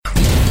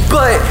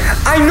but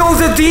I know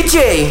the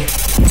DJ.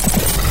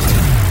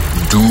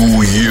 Do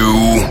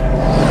you?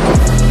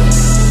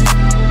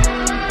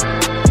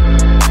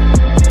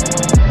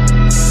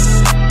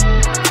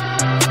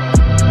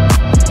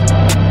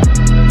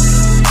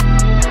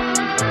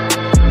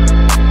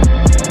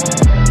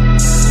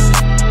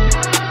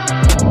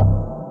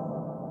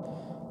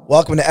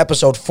 Welcome to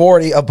episode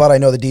 40 of But I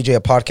Know the DJ, a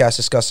podcast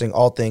discussing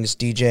all things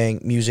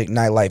DJing, music,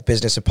 nightlife,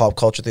 business, and pop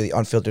culture through the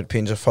unfiltered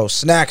opinions of host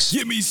Snacks.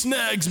 Give me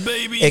snacks,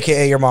 baby.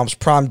 AKA your mom's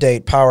prom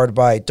date, powered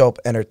by Dope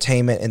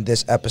Entertainment. And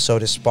this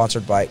episode is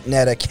sponsored by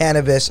Netta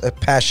Cannabis, a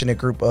passionate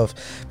group of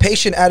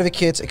patient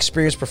advocates,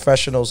 experienced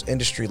professionals,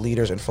 industry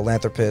leaders, and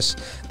philanthropists.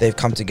 They've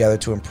come together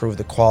to improve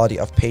the quality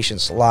of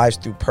patients' lives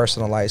through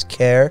personalized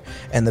care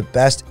and the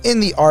best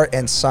in the art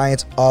and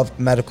science of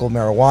medical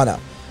marijuana.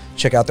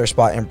 Check out their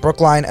spot in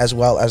Brookline, as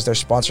well as their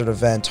sponsored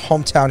event,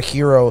 Hometown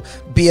Hero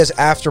Bia's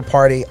After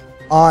Party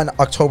on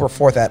October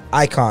 4th at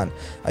Icon.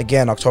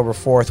 Again, October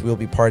 4th, we'll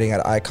be partying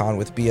at Icon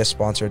with Bia,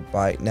 sponsored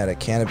by Netta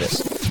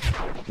Cannabis.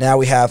 Now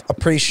we have a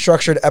pretty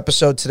structured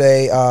episode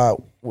today,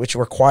 which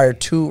required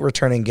two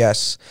returning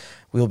guests.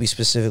 We will be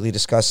specifically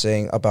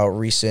discussing about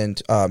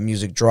recent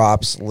music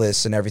drops,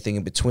 lists, and everything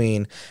in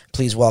between.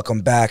 Please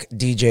welcome back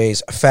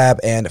DJs Fab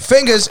and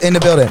Fingers in the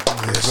building.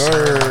 Yes,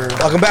 sir.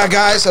 Welcome back,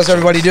 guys. How's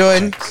everybody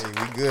doing?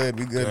 Hey,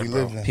 we good. We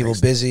living. People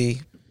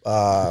busy.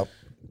 Life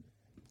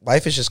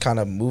is just kind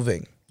of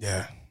moving.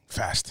 Yeah,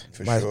 fast.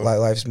 For sure.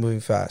 Life's moving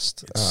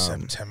fast. It's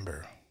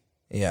September.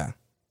 Yeah.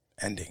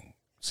 Ending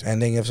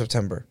Ending of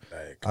September.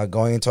 Like,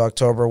 going into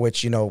October,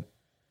 which, you know,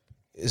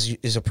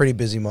 is a pretty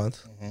busy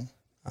month. Mm-hmm.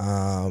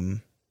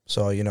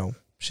 So, you know,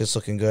 shit's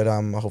looking good.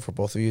 I hope for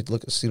both of you.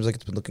 It seems like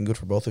it's been looking good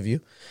for both of you.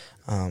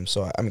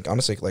 So, I mean,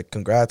 honestly, like,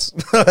 congrats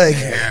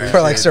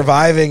for like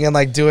surviving and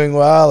like doing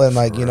well, and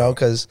like, you know,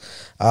 because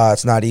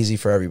it's not easy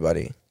for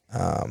everybody.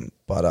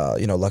 But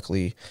you know,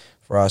 luckily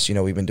for us, you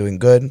know, we've been doing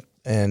good,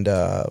 and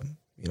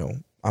you know,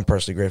 I'm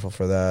personally grateful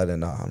for that,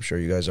 and I'm sure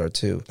you guys are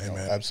too.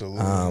 Amen.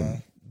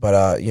 Absolutely.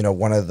 But, you know,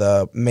 one of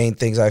the main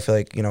things I feel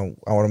like, you know,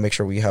 I want to make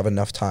sure we have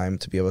enough time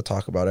to be able to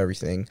talk about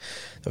everything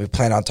that we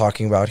plan on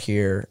talking about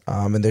here.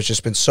 And there's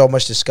just been so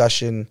much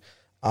discussion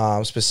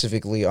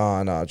specifically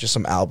on just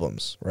some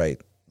albums, right?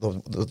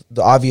 The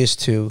obvious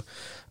two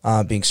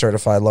being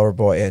Certified Lover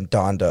Boy and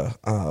Donda.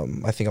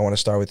 I think I want to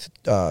start with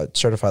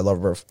Certified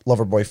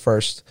Lover Boy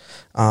first.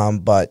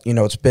 But, you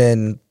know, it's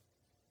been,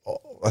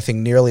 I think,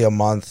 nearly a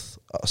month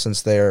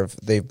since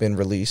they've been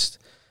released.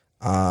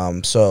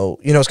 So,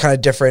 you know, it's kind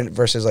of different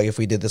versus like if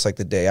we did this like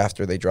the day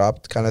after they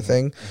dropped kind of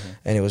thing. Mm-hmm.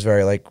 And it was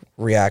very like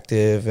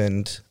reactive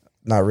and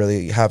not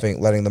really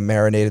letting them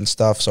marinate and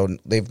stuff. So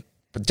they've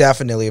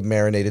definitely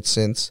marinated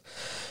since.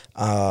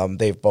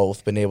 They've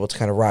both been able to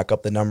kind of rack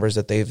up the numbers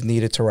that they've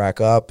needed to rack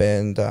up.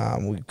 And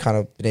we've kind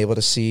of been able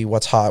to see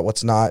what's hot,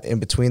 what's not in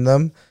between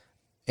them.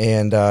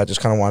 And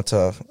just kind of want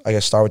to, I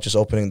guess, start with just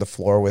opening the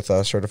floor with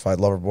Certified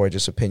Lover Boy,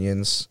 just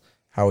opinions,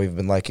 how we've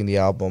been liking the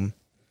album.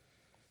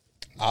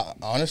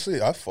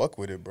 Honestly, I fuck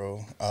with it,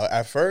 bro.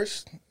 At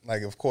first,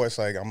 like, of course,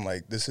 like, I'm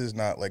like, this is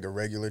not like a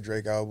regular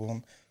Drake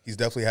album. He's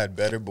definitely had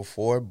better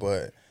before,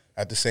 but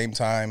at the same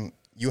time,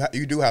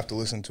 you do have to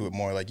listen to it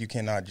more. Like, you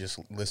cannot just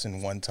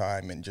listen one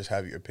time and just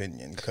have your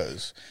opinion,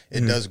 because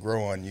it does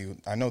grow on you.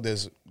 I know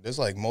there's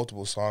like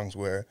multiple songs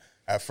where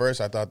at first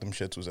I thought them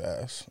shits was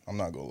ass. I'm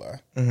not gonna lie.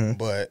 Mm-hmm.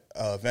 But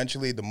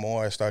eventually, the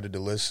more I started to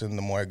listen,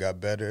 the more it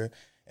got better.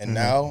 And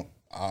now,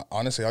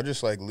 honestly, I'll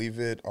just like leave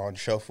it on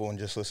shuffle and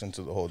just listen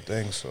to the whole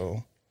thing.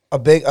 So a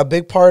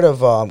big part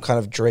of kind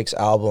of Drake's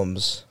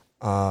albums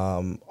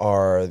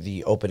are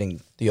the opening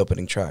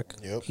track.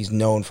 Yep. He's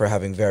known for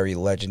having very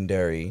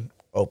legendary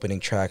opening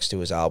tracks to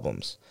his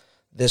albums.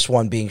 This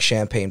one being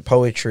Champagne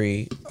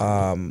Poetry,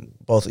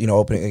 both, you know,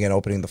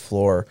 opening the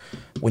floor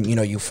when, you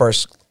know, you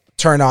first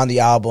turn on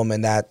the album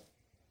and that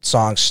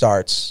song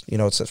starts. You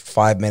know, it's at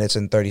 5 minutes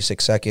and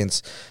 36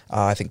 seconds.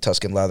 I think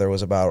Tuscan Leather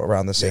was about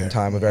around the same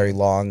time, a very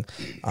long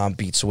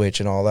beat switch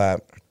and all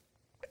that.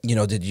 You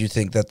know, did you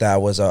think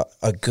that was a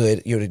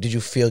good, you know, did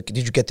you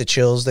get the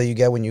chills that you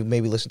get when you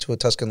maybe listen to a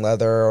Tuscan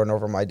Leather or an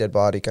Over My Dead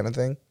Body kind of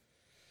thing?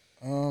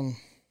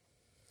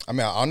 I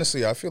mean,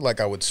 honestly, I feel like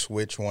I would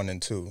switch 1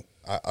 and 2.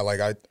 I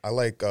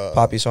like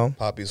Poppy's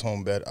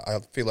Home better. I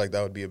feel like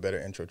that would be a better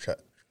intro track.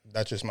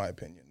 That's just my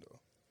opinion, though.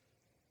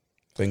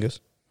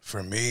 Fingers?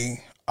 For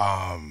me,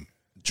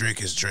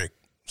 Drake is Drake.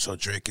 So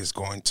Drake is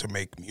going to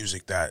make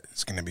music that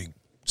is going to be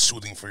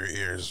soothing for your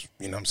ears.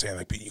 You know what I'm saying?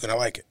 Like, you're going to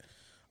like it.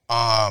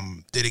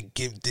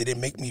 Did it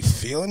make me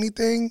feel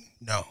anything?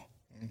 No.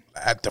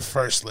 At the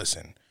first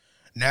listen.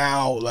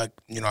 Now, like,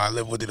 you know, I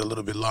live with it a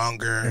little bit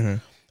longer. Mm-hmm.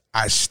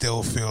 I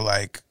still feel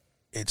like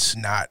it's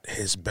not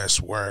his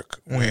best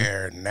work,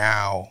 where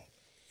now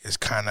it's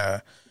kind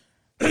of,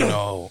 you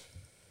know,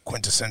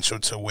 quintessential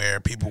to where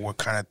people were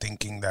kind of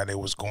thinking that it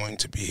was going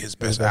to be his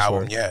best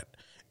album yet.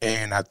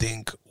 And I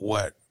think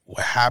what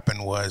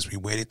happened was we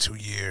waited 2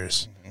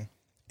 years,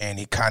 and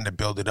he kind of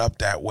built it up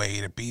that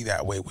way to be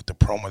that way with the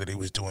promo that he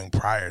was doing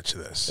prior to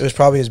this. It was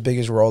probably his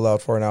biggest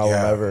rollout for an album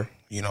ever.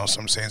 You know what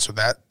I'm saying? So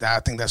that I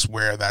think that's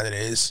where that it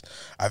is.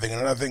 I think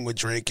another thing with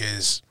Drake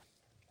is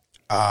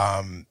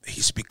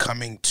he's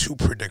becoming too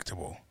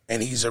predictable,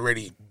 and he's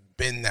already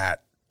been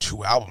that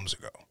 2 albums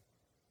ago.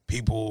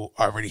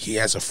 He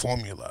has a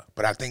formula,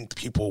 but I think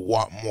people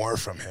want more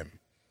from him,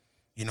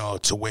 you know,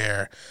 to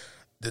where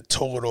the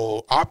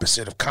total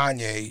opposite of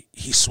Kanye,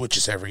 he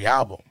switches every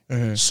album.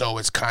 So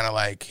it's kind of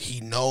like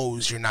he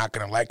knows you're not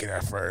going to like it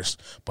at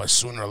first, but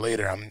sooner or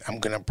later I'm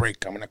going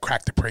to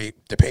crack the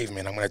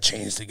pavement, I'm going to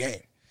change the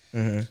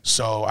game.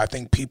 So I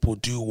think people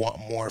do want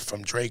more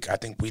from Drake. I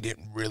think we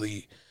didn't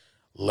really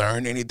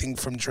learn anything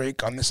from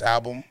Drake on this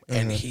album,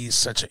 and he's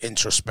such an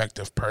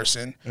introspective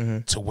person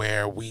to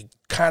where we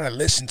kind of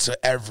listen to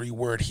every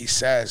word he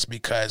says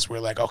because we're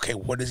like, okay,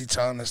 what is he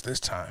telling us this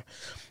time?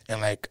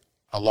 And like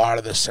a lot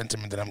of the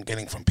sentiment that I'm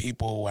getting from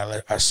people,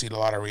 I see a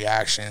lot of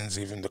reactions,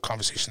 even the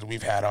conversations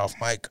we've had off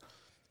mic,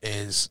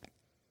 is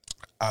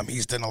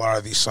he's done a lot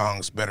of these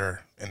songs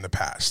better in the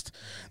past.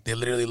 They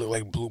literally look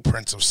like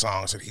blueprints of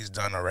songs that he's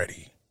done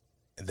already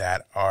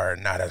that are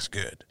not as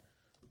good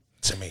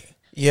to me.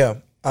 Yeah.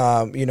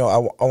 You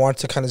know, I want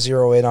to kind of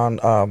zero in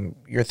on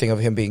your thing of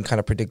him being kind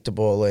of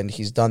predictable, and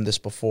he's done this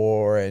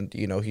before, and,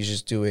 you know, he's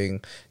just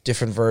doing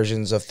different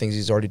versions of things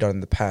he's already done in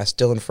the past.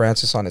 Dylan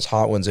Francis on his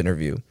Hot Ones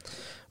interview,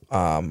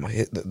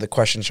 the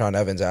question Sean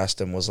Evans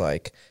asked him was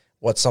like,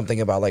 what's something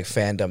about like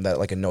fandom that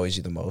like annoys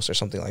you the most or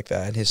something like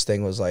that? And his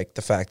thing was like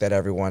the fact that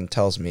everyone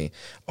tells me,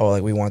 oh,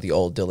 like we want the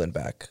old Dylan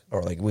back,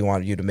 or like we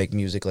want you to make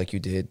music like you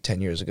did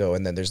 10 years ago.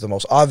 And then there's the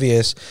most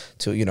obvious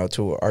to, you know,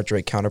 to our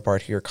Drake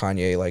counterpart here,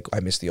 Kanye, like I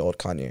miss the old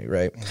Kanye,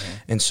 right?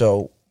 And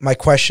so my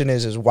question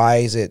is why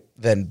is it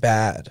then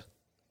bad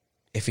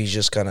if he's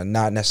just gonna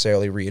not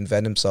necessarily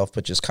reinvent himself,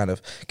 but just kind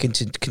of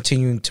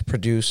continuing to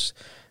produce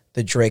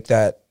the Drake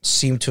that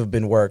seemed to have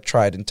been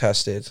tried and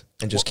tested,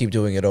 and just keep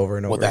doing it over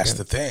and over again? Well, that's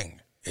the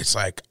thing. It's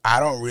like,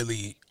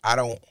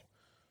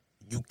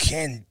 you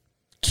can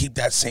keep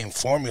that same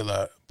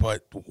formula,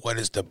 but what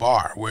is the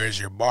bar? Where is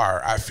your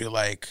bar? I feel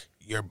like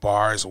your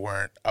bars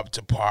weren't up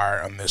to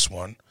par on this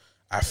one.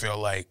 I feel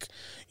like,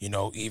 you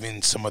know,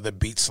 even some of the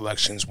beat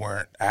selections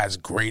weren't as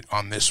great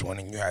on this one,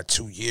 and you had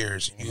 2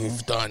 years.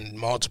 You've done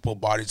multiple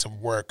bodies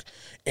of work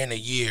in a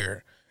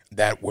year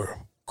that were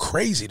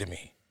crazy to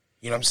me.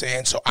 You know what I'm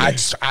saying? So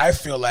I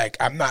feel like,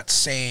 I'm not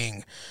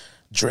saying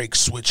Drake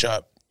switch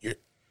up.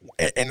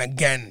 And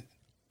again,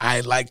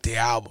 I like the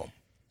album.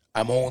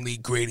 I'm only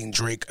grading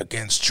Drake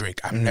against Drake.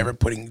 I'm never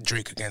putting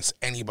Drake against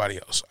anybody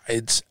else.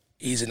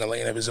 He's in a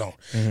lane of his own.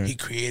 He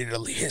created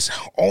his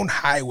own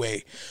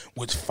highway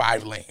with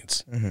 5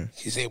 lanes.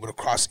 He's able to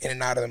cross in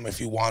and out of them if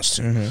he wants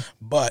to.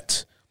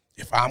 But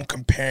if I'm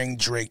comparing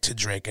Drake to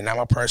Drake, and I'm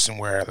a person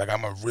where like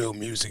I'm a real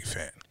music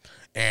fan,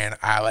 and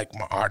I like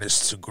my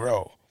artists to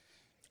grow,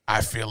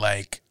 I feel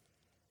like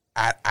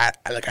it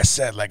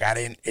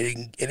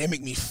didn't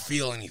make me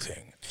feel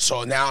anything.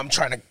 So now I'm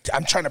trying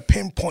to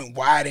pinpoint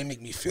why it didn't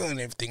make me feel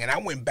anything. And I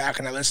went back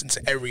and I listened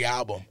to every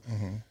album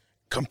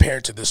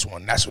compared to this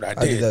one. That's what I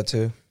did. I did that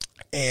too.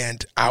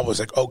 And I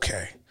was like,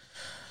 okay,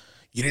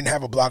 you didn't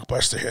have a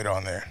blockbuster hit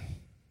on there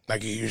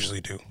like you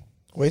usually do.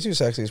 Way Too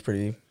Sexy is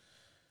pretty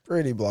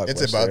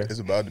blockbuster. It's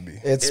about to be.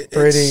 It's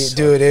pretty,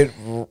 dude. It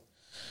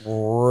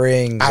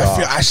rings.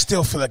 I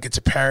still feel like it's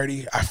a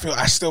parody.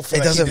 I still feel it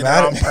like doesn't he did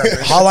matter. it on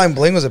purpose. Hotline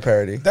Bling was a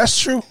parody. That's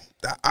true.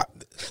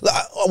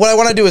 What I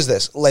want to do is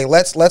this: like,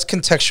 let's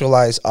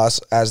contextualize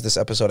us as this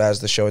episode, as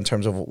the show, in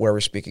terms of where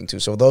we're speaking to.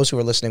 So those who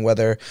are listening,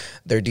 whether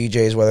they're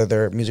DJs, whether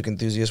they're music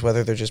enthusiasts,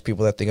 whether they're just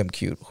people that think I'm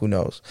cute, who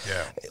knows?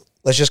 Yeah.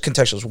 Let's just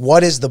contextualize.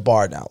 What is the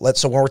bar now?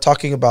 So when we're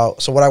talking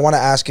about, so what I want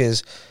to ask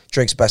is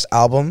Drake's best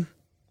album,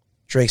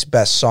 Drake's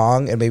best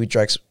song, and maybe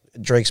Drake's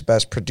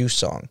best produced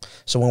song.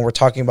 So when we're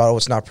talking about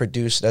it's not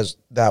produced as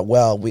that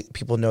well,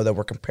 people know that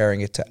we're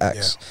comparing it to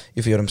X. Yeah.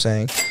 You feel what I'm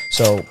saying?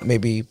 So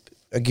maybe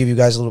I'll give you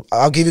guys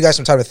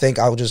some time to think.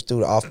 I'll just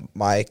do it off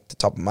the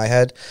top of my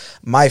head.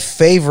 My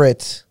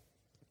favorite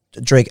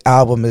Drake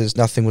album is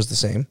Nothing Was the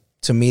Same.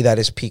 To me, that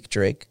is peak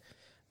Drake.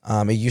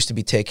 It used to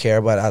be Take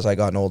Care, but as I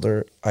gotten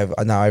older,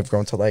 I've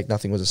grown to like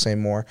Nothing Was the Same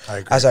more.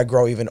 As I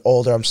grow even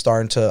older, I'm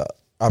starting to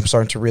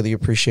really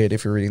appreciate,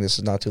 if you're reading this,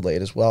 is not too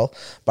late as well.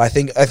 But I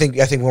think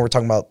when we're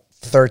talking about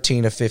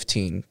 13 to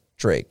 15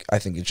 Drake, I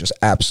think it's just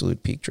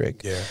absolute peak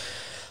Drake.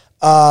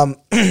 Yeah.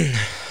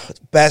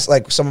 Best,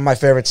 like some of my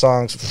favorite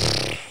songs.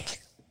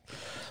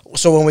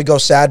 So when we go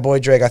sad boy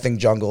Drake, I think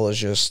Jungle is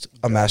just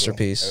a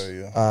masterpiece.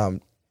 Yeah.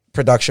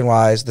 Production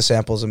wise, the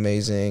sample is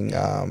amazing.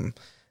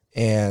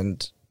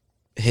 And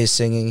his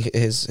singing,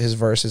 his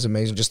verse is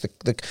amazing. Just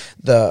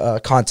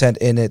the content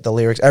in it, the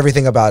lyrics,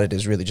 everything about it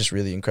is really just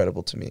really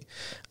incredible to me.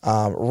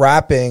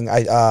 Rapping,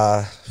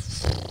 again,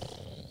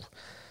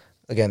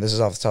 this is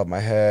off the top of my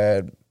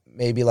head.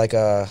 Maybe like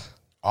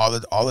all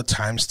the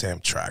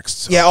timestamp tracks.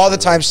 So yeah, all the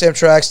timestamp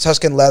tracks.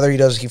 Tuscan Leather,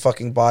 he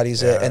fucking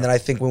bodies it. And then I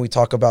think when we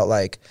talk about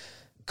like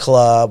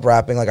club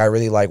rapping, like I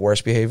really like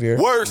Worst Behavior.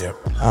 Yep.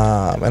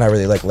 And I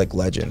really like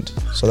Legend.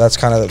 So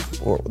that's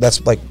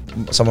like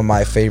some of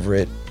my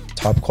favorite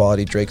top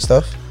quality Drake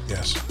stuff.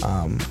 Yes.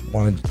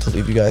 Wanted to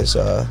leave you guys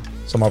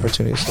some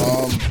opportunities?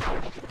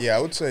 Yeah, I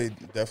would say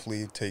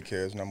definitely Take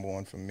Care is number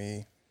one for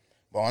me.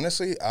 But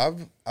honestly,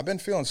 I've been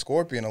feeling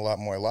Scorpion a lot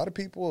more. A lot of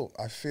people,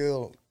 I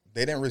feel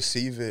they didn't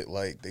receive it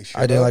like they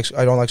should. I don't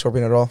like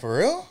Scorpion at all. For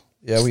real?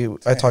 Yeah,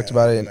 I talked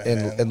about it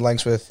in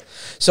lengths with.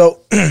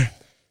 So,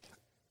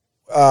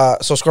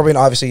 so Scorpion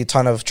obviously a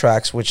ton of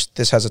tracks, which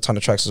this has a ton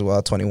of tracks as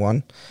well.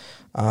 21.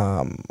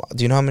 Do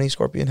you know how many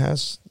Scorpion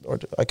has? Or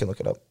I can look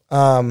it up.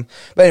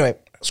 But anyway,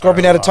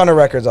 Scorpion had a ton of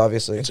records.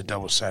 Obviously, It's a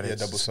double sided. Yeah,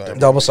 double-sided.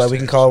 double side. We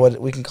can call it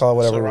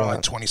whatever So we around want.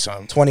 like 20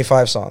 something.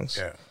 25 songs.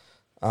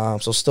 Yeah.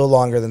 So still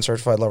longer than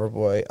Certified Lover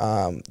Boy.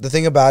 The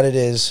thing about it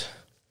is,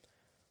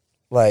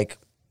 like,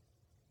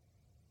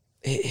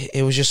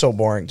 it was just so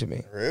boring to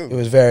me. Really? It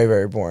was very,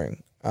 very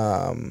boring.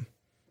 And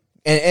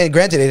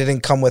granted, it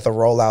didn't come with a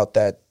rollout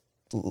that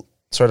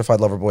Certified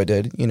Lover Boy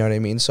did. You know what I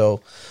mean?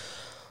 So,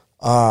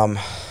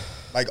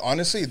 Like,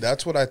 honestly,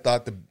 that's what I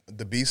thought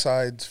the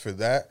B-sides for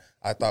that,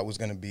 I thought was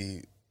going to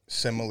be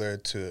similar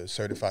to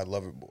Certified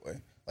Lover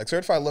Boy. Like,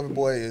 Certified Lover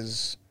Boy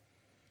is,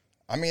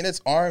 I mean,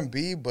 it's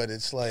R&B, but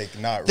it's, like,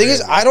 not thing really.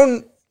 is, I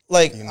don't,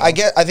 like, You know?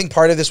 I think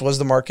part of this was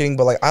the marketing,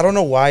 but, like, I don't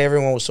know why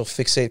everyone was so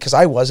fixated, because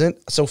I wasn't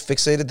so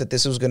fixated that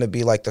this was going to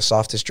be, like, the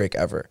softest Drake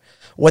ever.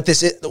 What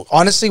this is,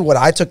 honestly, what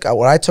I took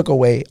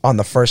away on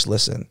the first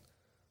listen,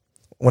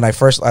 when I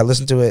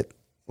listened to it,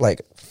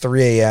 like,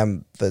 3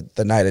 a.m.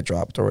 the night it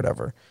dropped or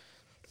whatever.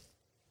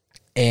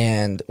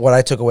 And what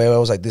I took away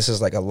was like, this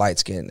is like a light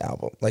skin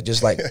album, like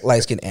just like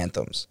light skin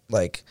anthems.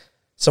 Like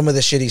some of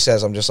the shit he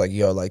says, I'm just like,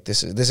 yo, like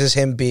this is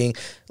him being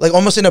like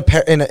almost in a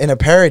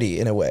parody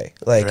in a way,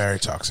 like Very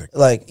toxic.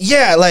 like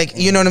yeah, like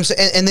you know what I'm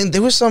saying. And then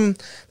there was some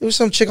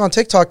chick on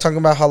TikTok talking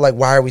about how like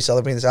why are we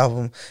celebrating this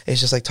album?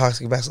 It's just like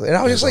toxic masculinity. And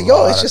I was just like,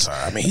 yo, it's just.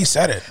 I mean, he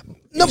said it.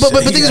 No, but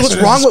the thing is, what's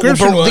wrong with the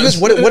thing is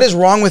what is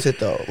wrong with it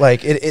though?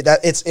 Like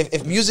it's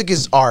if music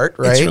is art,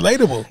 right? It's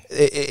relatable.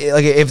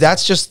 Like if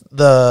that's just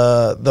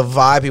the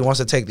vibe he wants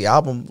to take the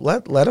album,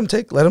 let him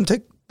take that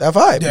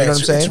vibe. Yeah, you know what I'm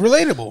saying? It's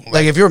relatable.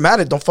 Like if you're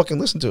mad at it, don't fucking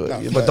listen to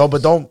it.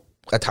 But don't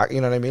attack.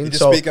 You know what I mean? He's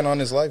just speaking on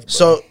his life, bro.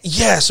 So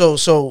yeah,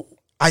 so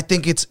I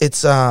think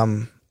it's I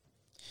mean,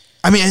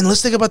 and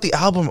let's think about the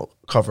album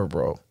cover,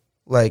 bro.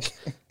 Like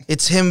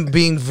it's him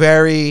being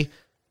very.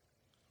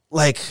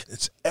 Like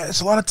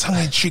it's a lot of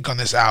tongue in cheek on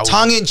this album.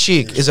 Tongue in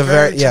cheek is a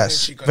very very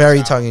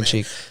very tongue in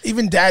cheek.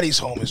 Even Daddy's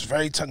Home is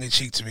very tongue in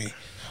cheek to me.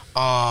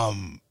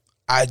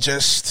 I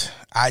just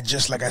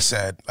like I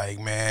said, like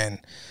man,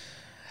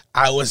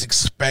 I was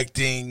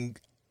expecting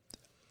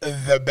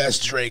the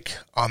best Drake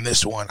on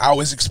this one. I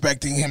was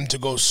expecting him to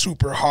go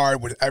super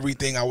hard with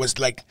everything. I was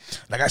like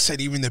I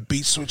said, even the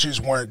beat switches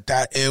weren't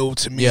that ill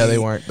to me. Yeah, they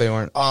weren't.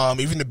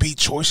 Even the beat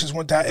choices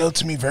weren't that ill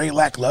to me. Very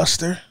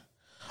lackluster.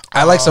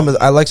 I like some of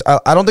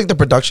the, I don't think the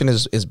production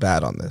is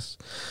bad on this.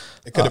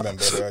 It could have been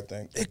better, I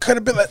think. It could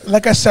have been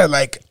like I said,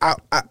 like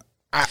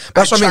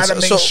That's what I mean. to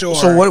make sure.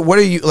 So what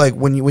are you like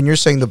when you're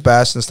saying the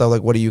best and stuff?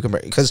 Like what are you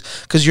comparing?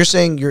 Because you're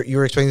saying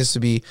you're expecting this to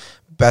be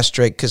best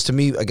Drake. Because to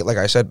me, like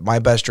I said, my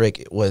best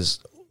Drake is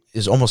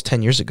almost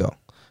 10 years ago.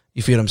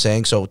 You feel what I'm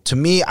saying? So to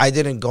me, I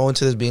didn't go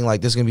into this being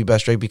like this is gonna be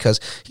best Drake because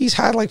he's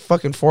had like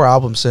fucking 4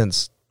 albums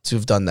since to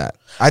have done that.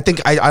 I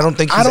think I don't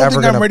think he's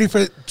ever gonna. I'm ready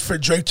for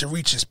Drake to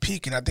reach his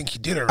peak, and I think he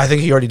did already. I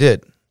think he already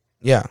did.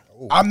 Yeah.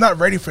 I'm not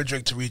ready for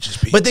Drake to reach his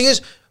peak. But the thing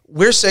is,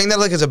 we're saying that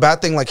like it's a bad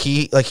thing. Like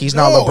he's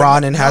not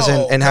LeBron and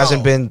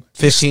hasn't been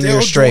 15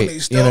 years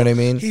straight. You know what I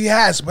mean? He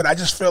has, but I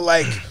just feel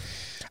like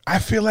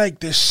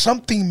there's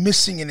something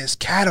missing in his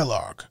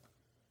catalog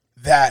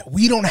that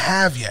we don't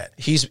have yet.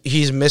 He's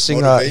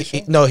missing.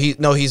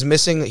 He's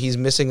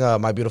missing.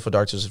 My Beautiful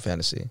Dark Twisted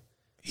Fantasy.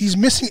 He's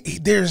missing.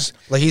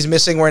 He's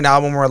missing where an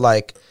album where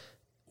like.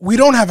 We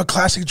don't have a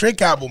classic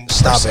Drake album.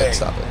 Stop it!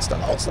 Stop it!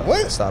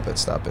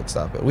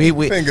 We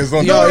fingers on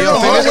fingers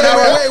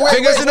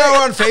and I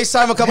were on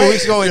FaceTime a couple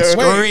weeks ago and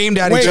screamed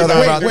at each other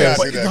about this.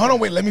 Hold on,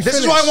 wait. Let me finish.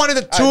 This is why I wanted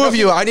the two of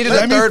you. I needed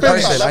a third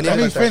person. Let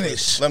me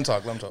finish. Let him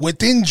talk.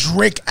 Within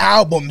Drake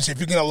albums, if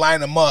you're gonna line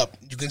them up,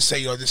 you can say,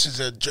 "Yo, this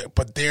is a."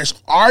 But there's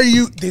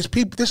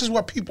people. This is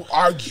what people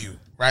argue,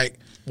 right?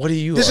 What do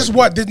you? This is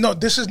what.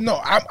 This is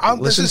no.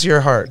 Listen to your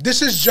heart.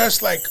 This is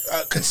just like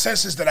a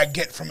consensus that I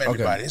get from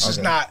everybody. This is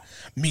not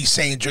me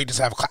saying Drake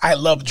doesn't have. I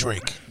love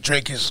Drake.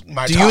 Drake is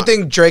my. Do you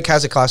think Drake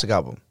has a classic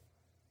album?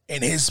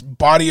 In his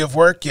body of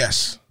work,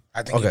 yes,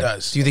 I think he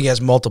does. Do you think he has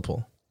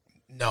multiple?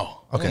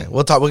 No. Okay,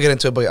 we'll talk. We'll get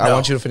into it, but I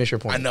want you to finish your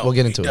point. I know. We'll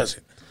get into he it.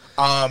 Doesn't.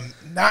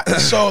 Not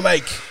so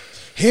like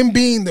him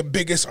being the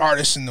biggest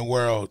artist in the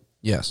world.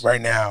 Yes.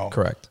 Right now.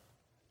 Correct.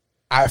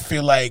 I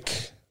feel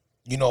like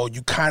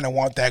you kind of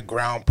want that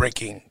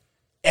groundbreaking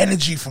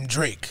energy from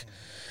Drake.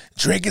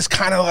 Drake is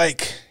kind of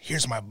like,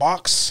 here's my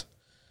box.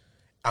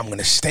 I'm going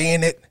to stay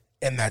in it,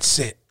 and that's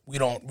it. We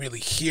don't really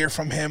hear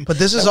from him. But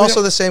this is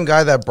also the same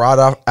guy that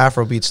brought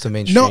Afrobeats to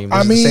mainstream. No, I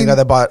mean, the same guy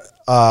that brought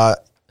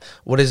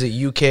what is it,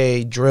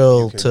 UK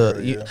drill to.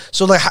 drill, yeah.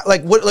 So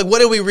like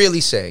what are we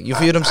really saying? You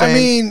feel what I'm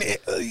saying? I mean,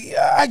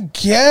 I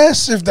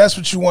guess if that's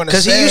what you want to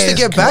say, because he used to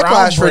get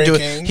backlash for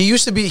doing. He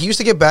used to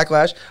get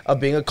backlash of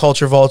being a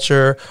culture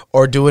vulture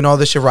or doing all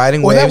this shit,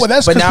 riding waves.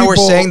 But now we're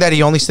saying that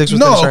he only sticks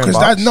with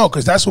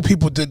because that's what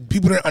people did.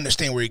 People didn't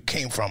understand where he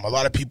came from. A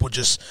lot of people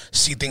just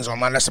see things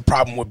online. That's the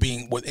problem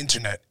with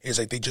internet. Is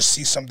like they just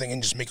see something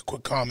and just make a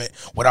quick comment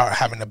without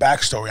having a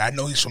backstory. I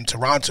know he's from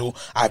Toronto.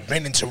 I've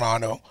been in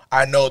Toronto.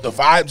 I know the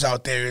vibes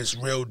out there is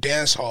real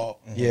dance hall.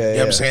 Yeah, you know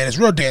what I'm saying? It's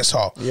real dance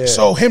hall. Yeah.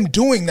 So him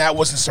doing that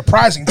wasn't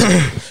surprising to me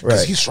because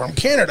Right. he's from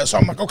Canada. So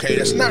I'm like, okay,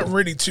 that's not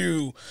really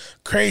too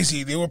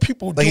crazy. There were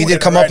people Like doing he did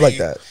it come already. up like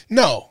that.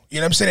 No, you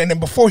know what I'm saying? And then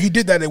before he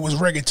did that, it was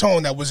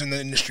reggaeton that was in the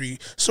industry.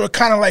 So it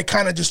kind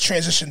of just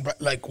transitioned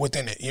like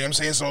within it. You know what I'm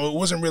saying? So it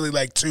wasn't really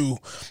like too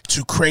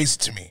crazy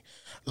to me.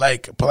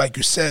 Like, but like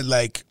you said,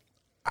 like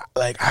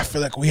I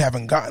feel like we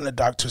haven't gotten a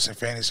Dark Twisted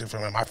Fantasy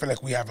from him. I feel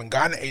like we haven't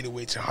gotten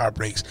 808s and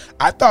Heartbreaks.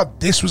 I thought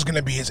this was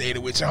gonna be his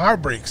 808s and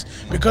Heartbreaks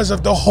because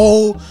of the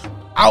whole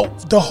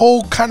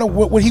kind of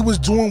what he was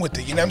doing with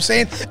it. You know what I'm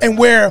saying? And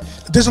where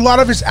there's a lot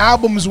of his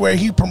albums where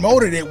he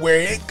promoted it,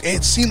 where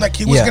it seemed like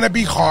he was gonna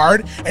be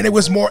hard and it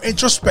was more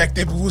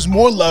introspective. It was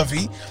more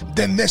lovey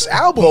than this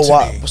album.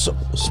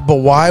 But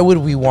why would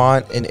we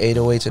want an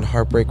 808s and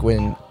Heartbreak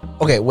when?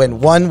 Okay, when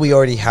one, we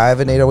already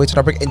have an 808s and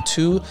Heartbreak, and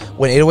two,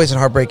 when 808s and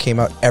Heartbreak came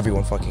out,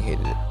 everyone fucking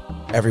hated it.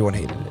 Everyone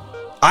hated it.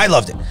 I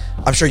loved it.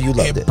 I'm sure you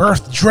loved it. It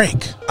birthed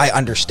Drake. I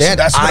understand.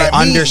 So that's what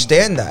I mean.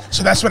 Understand that.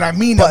 So that's what I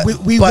mean. But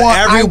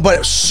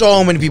But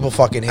so many people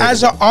fucking hate it.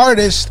 As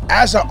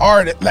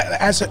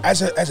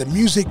a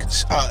music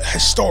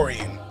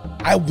historian,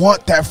 I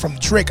want that from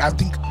Drake. I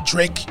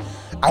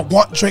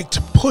want Drake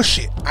to push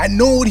it. I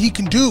know what he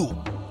can do.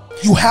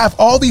 You have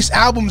all these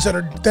albums that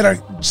are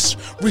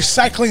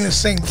recycling the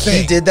same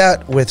thing. He did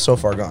that with So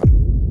Far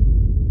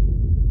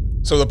Gone.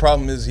 So the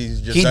problem is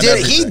he's just He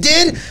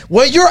did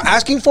what you're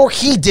asking for.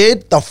 He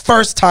did the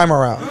first time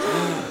around.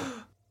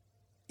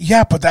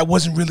 Yeah, but that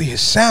wasn't really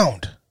his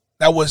sound.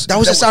 That was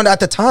his sound at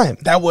the time.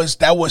 That was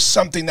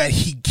something that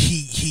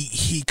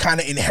he kind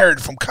of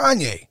inherited from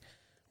Kanye.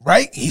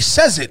 Right? He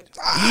says it.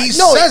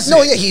 So that's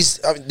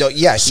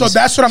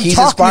what I'm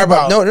talking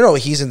about. No.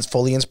 He's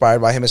fully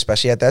inspired by him,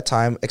 especially at that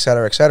time, et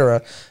cetera, et cetera.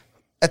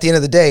 At the end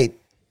of the day,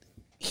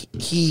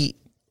 he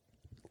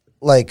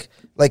like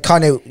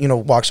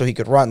Kanye, walk so he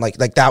could run. Like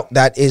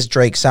that is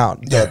Drake's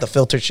sound. The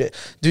filtered shit.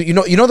 Do you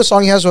know the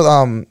song he has with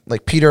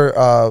like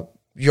Peter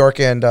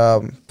York and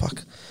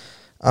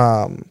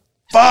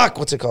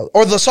what's it called?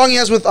 Or the song he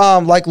has with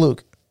Like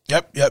Luke.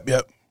 Yep. Like,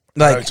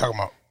 what are you talking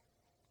about?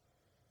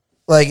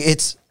 Like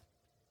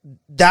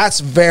that's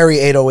very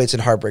 808s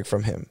and Heartbreak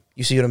from him.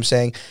 You see what I'm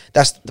saying?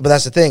 But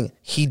that's the thing.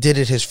 He did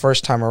it his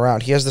first time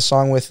around. He has the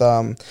song with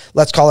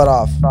Let's Call It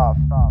Off.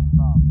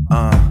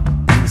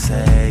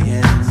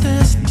 Saying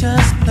this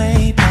just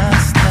play my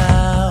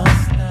style.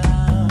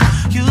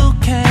 You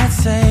can't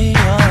say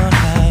you're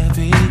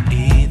happy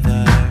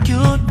either.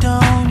 You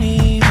don't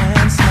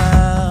even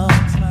smile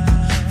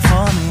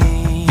for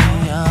me.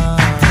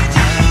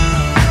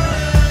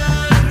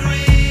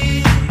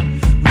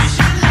 We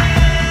should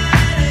let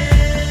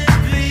it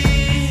be.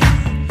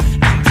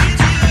 And did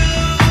you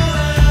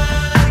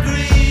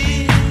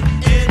agree?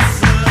 It's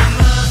a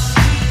must.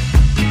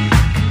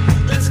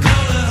 Let's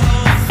call the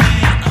whole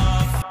thing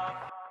off.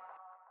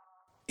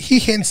 He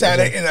hints at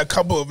it in a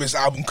couple of his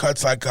album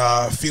cuts, like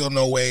 "Feel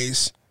No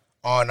Ways"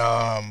 on.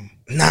 Nah,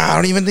 I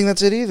don't even think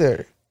that's it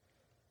either.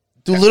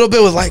 Do a little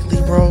bit with Likely,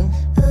 bro.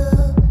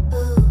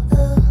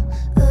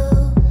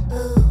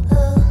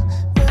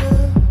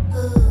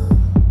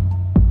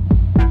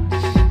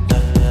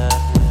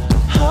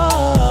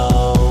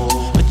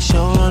 Oh, but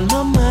you're on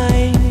my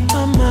mind,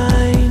 my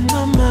mind,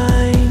 my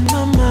mind,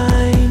 my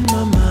mind,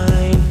 my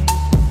mind.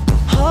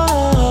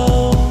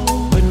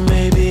 Oh, but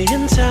maybe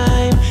in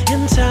time,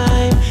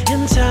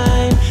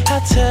 I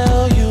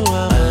tell you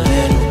I'm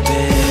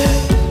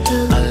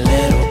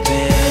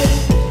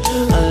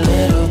a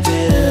little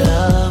bit in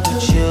love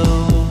with you.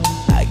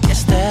 I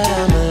guess that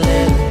I'm a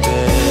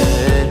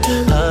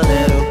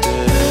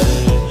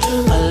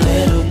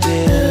little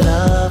bit in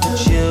love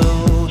with you.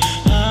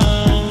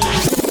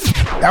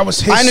 That was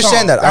his. I understand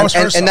song. that. That was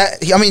her and song. that.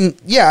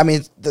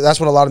 That's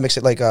what a lot of mix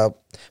it like.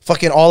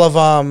 Fucking all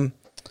of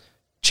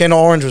Channel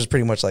Orange was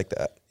pretty much like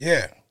that.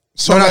 Yeah.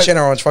 So not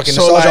Channel Orange. Fucking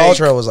Nostalgia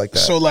Ultra was like that.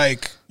 So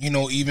like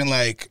even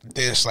like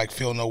this, like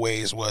 "Feel No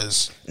Ways"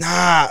 was.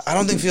 Nah, I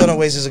don't think Feel No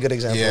Ways is a good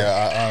example.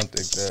 Yeah, I don't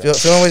think that.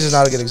 Feel No Ways is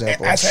not a good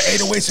example. As an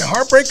 808s and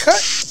Heartbreak cut.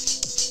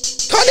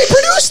 Kanye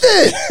produced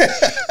it.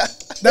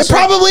 That's it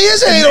probably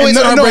is an 808s and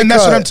Heartbreak and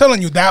that's cut. what I'm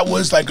telling you. That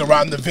was like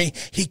around the vein.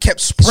 He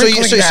kept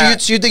sprinkling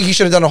that. So you think he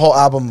should have done a whole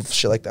album of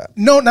shit like that?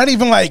 No, not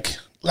even like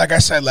I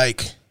said,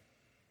 like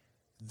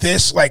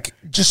this, like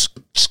just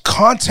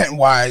content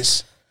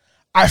wise.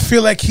 I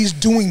feel like he's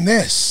doing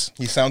this.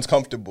 He sounds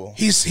comfortable.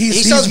 He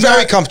sounds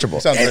very comfortable.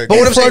 Sounds very But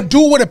what I'm for a saying,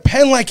 dude with a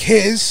pen like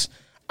his,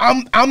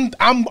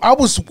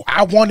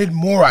 I wanted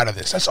more out of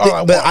this. That's all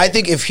I But wanted. I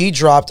think if he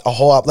dropped a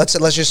whole let's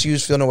just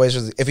use Feel No Ways.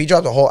 If he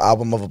dropped a whole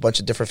album of a bunch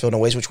of different Feel No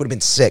Ways, which would have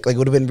been sick. Like, it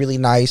would have been really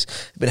nice,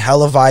 been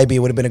hella vibey. It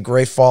would have been a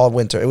great fall,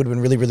 winter. It would have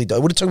been really, really dope.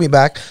 It would have took me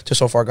back to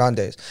So Far Gone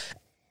days.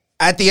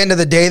 At the end of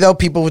the day, though,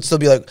 people would still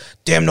be like,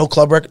 "Damn, no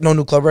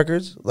new club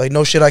records. Like,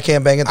 no shit, I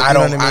can't bang it." I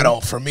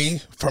don't. For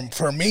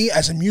me,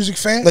 as a music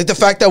fan, Like, the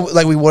fact that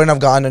like we wouldn't have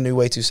gotten a new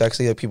Way Too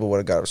Sexy, like, people would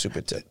have got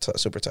super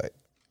tight.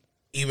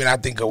 even I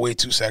think a Way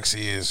Too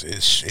Sexy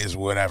is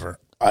whatever.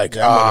 Like,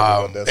 Yeah,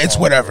 I'm whatever about that it's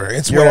song. whatever.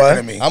 It's You're whatever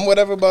what? to me. I'm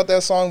whatever about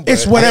that song. But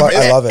It's whatever.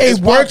 I love it. It It's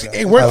worked. popular.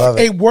 It worked. I love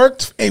it.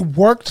 It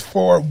worked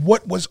for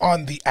what was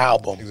on the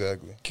album.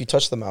 Exactly. Can you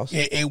touch the mouse?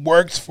 It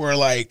worked for,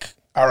 like,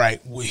 all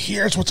right, well,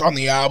 here's what's on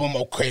the album.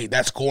 Okay,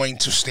 that's going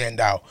to stand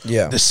out.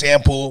 Yeah. The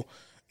sample,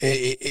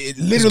 it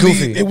goofy.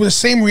 literally, it was the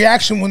same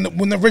reaction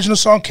when the original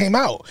song came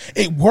out.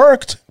 It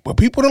worked, but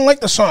people didn't like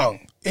the song.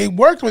 It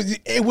worked, but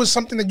it was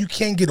something that you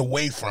can't get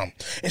away from.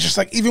 It's just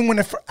like, even when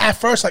at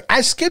first, like,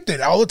 I skipped it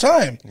all the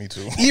time. Me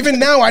too. Even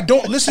now, I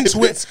don't listen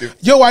to it. Skip.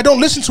 I don't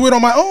listen to it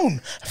on my own.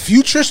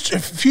 Future's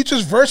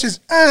verses,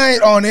 I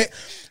ain't on it.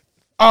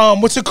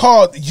 What's it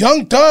called?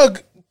 Young Thug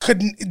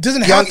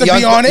doesn't have to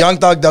be on it. Young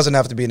Thug doesn't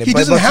have to be in it. He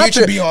doesn't have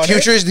to be on it.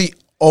 Future is the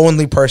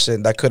only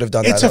person that could have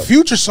done It's that. a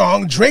Future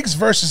song. Drake's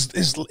verse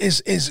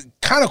is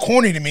kind of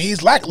corny to me.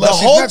 He's lackluster.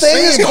 The whole He's not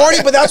thing is saying corny,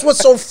 much. but that's what's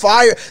so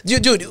fire,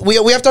 dude. We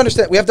have to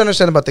understand. We have to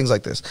understand about things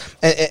like this,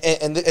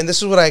 and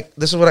this is what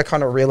I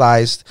kind of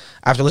realized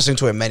after listening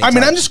to it many times. I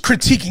mean, I'm just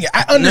critiquing it.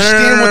 I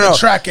understand what the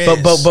track is.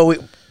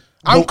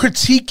 I'm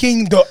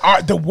critiquing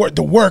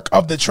the work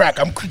of the track.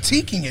 I'm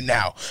critiquing it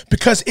now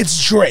because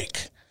it's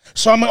Drake.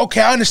 So I'm like,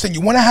 okay, I understand.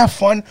 You want to have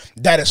fun?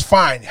 That is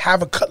fine.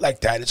 Have a cut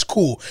like that. It's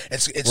cool.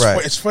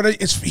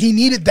 He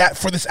needed that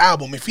for this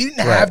album. If he didn't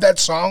have that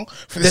song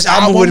for this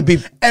album would be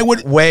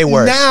way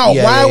worse. Now,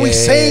 Yeah, why yeah, are we yeah,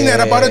 saying yeah,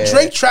 that about yeah, a yeah.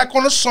 Drake track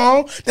on a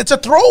song that's a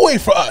throwaway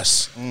for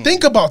us?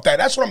 Think about that.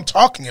 That's what I'm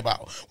talking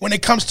about when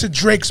it comes to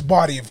Drake's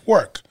body of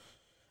work.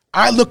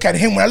 When I look at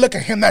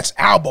him, that's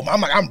album. I'm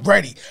like, I'm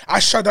ready. I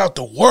shut out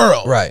the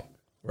world. Right.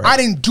 I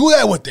didn't do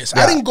that with this.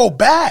 Yeah. I didn't go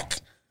back.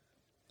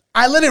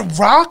 I let it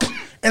rock,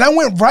 and I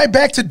went right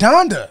back to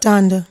Donda.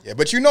 Donda. Yeah,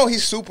 but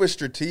he's super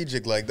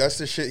strategic. Like, that's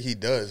the shit he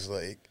does.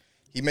 Like,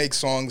 he makes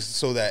songs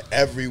so that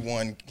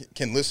everyone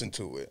can listen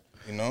to it.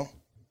 You know.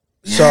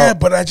 Yeah,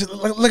 but I just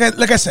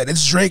like I said,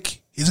 it's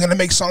Drake. He's gonna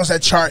make songs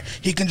that chart.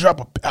 He can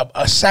drop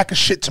a sack of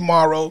shit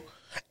tomorrow,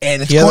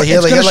 and it's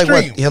gonna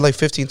stream. He had like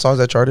 15 songs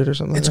that charted or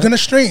something. It's like gonna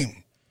stream.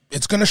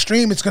 It's gonna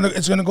stream. It's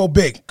gonna go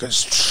big because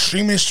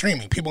streaming is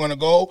streaming. People are gonna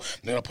go.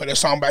 They're gonna put their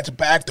song back to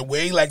back. The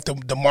way, like,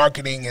 the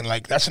marketing, and,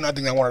 like, that's another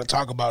thing I wanted to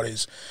talk about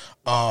is,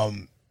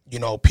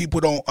 people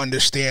don't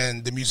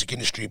understand the music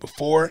industry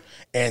before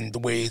and the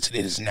way it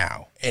is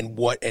now, and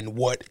what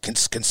can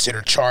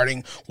consider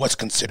charting, what's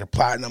considered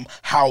platinum,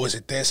 how is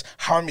it this,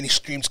 how many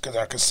streams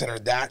are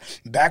considered that.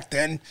 Back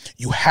then,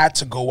 you had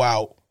to go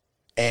out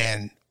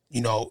and,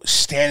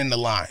 stand in the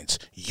lines,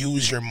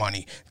 use your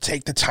money,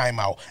 take the time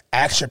out,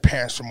 ask your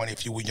parents for money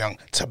if you were young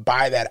to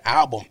buy that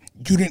album.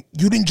 You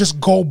didn't just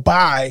go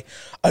buy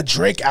a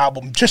Drake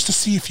album just to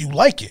see if you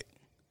like it.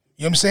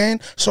 You know what I'm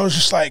saying? So it's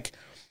just like,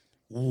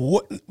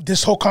 what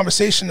this whole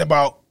conversation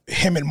about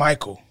him and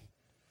Michael.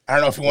 I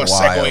don't know if you want to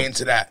Wild. segue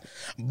into that,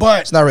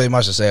 but It's not really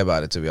much to say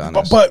about it, to be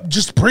honest. but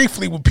just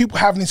briefly, when people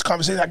having these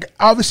conversations, like,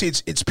 obviously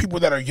it's people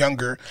that are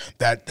younger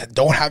that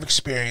don't have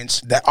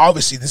experience. That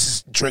obviously this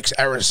is Drake's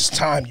era, this is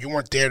time. You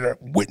weren't there to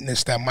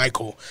witness that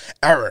Michael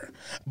era,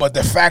 but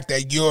the fact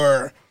that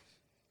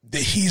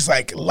he's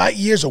like light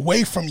years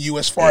away from you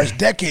as far as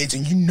decades,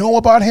 and you know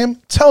about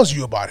him, tells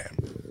you about him.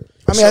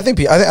 I mean, I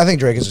think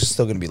Drake is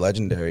still going to be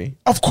legendary.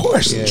 Of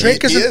course,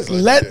 Drake he is is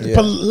let,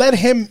 but let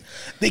him.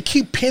 They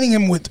keep pinning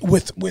him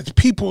with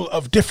people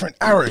of different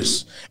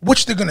eras,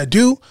 which they're gonna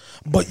do.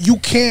 But you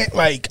can't,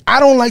 like,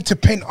 I don't like to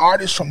pin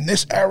artists from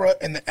this era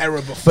and the era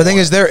before. But the thing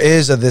is, there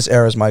is a this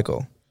era's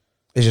Michael.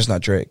 It's just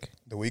not Drake.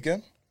 The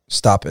Weeknd,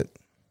 Stop it.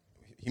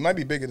 he might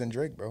be bigger than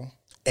Drake, bro.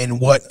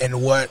 and what?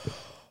 What?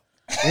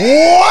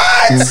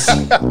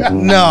 What?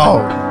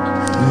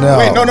 No.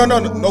 Wait,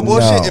 no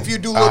bullshit. No. If you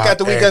do look at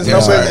the Weeknd's no.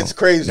 numbers, it's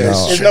crazy. No.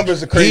 His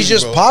numbers are crazy. He's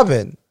just bro.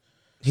 popping.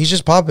 He's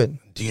just popping.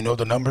 Do you know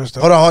the numbers?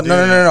 Though? Hold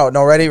on.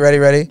 No.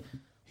 Ready.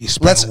 He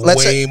spends let's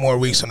way say- more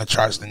weeks on the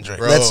charts than Drake.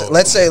 Bro.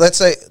 Let's say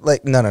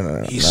like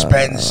no. He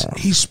spends.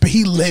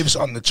 He lives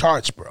on the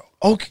charts, bro.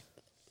 Okay.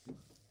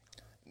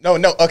 No.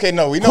 Okay,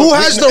 no. We know Who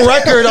has the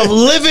record of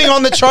living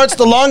on the charts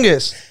the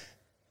longest?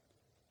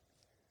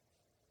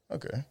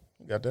 Okay,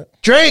 you got that.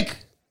 Drake.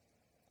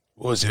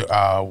 What was it?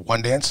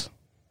 One Dance.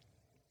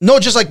 No,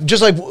 just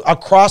like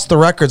across the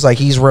records, like,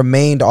 he's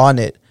remained on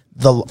it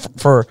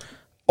for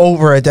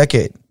over a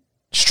decade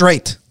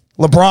straight.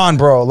 LeBron,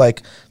 bro,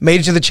 like,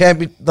 made it to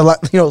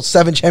the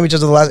 7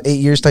 championships of the last 8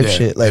 years type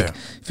shit. Like, you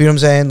know what I'm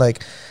saying?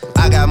 Like,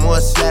 I got more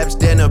slaps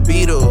than the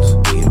Beatles.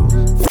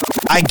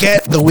 I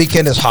get The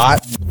Weeknd is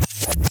hot,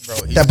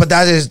 Bro, But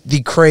that is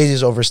the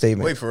craziest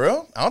overstatement. wait, for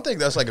real? I don't think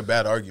that's like a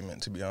bad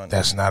argument, to be honest.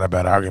 That's not a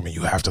bad argument.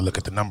 You have to look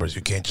at the numbers.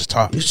 You can't just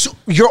talk. So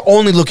you're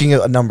only looking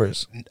at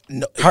numbers.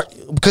 No,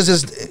 Because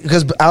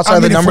outside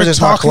the if numbers, we're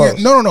it's not talking,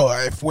 close. No.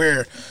 If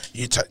we're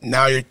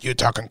now you're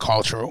talking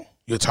cultural.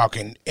 You're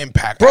talking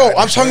impact. Bro, I I'm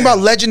talking understand. about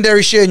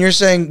legendary shit, and you're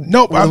saying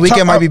No, the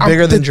Weeknd might be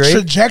bigger than Drake. The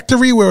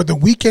trajectory where the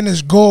Weeknd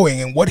is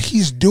going and what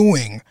he's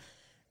doing.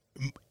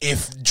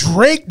 If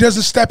Drake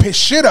doesn't step his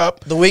shit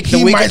up,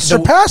 he might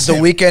surpass the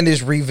him. Weeknd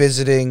is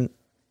revisiting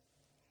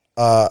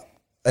a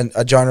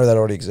genre that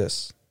already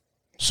exists.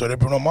 So did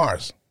Bruno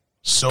Mars.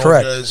 So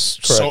Correct.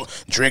 So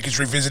Drake is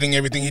revisiting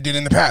everything he did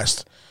in the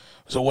past.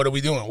 So what are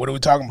we doing? What are we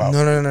talking about?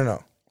 No.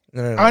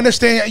 I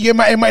understand.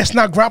 It's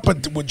not ground,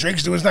 but what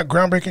Drake's doing is not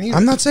groundbreaking either.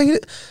 I'm not saying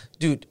it,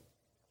 dude.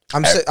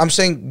 I'm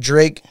saying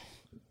Drake.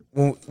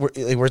 When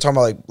we're talking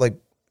about like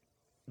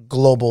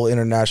global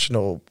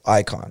international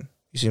icon.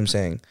 You see what I'm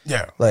saying?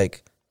 Yeah.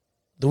 Like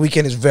the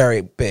Weeknd is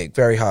very big,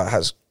 very hot,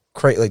 has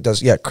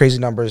crazy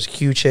numbers,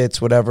 huge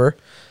hits, whatever.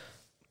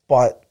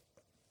 But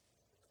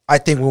I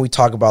think when we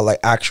talk about like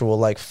actual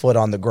like foot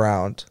on the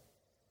ground,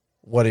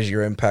 what is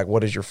your impact?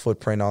 What is your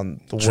footprint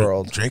on the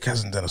world? Drake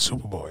hasn't done a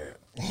Super Bowl yet.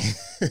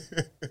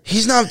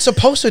 He's not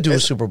supposed to do a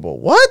Super Bowl.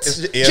 What?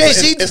 yeah,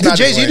 Jay-Z? it's Did not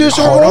Jay-Z his do a lane.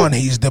 Super Hold Bowl? on,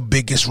 he's the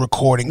biggest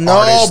recording No,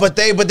 artist. but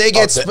they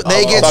get Talk certain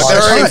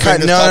that shit.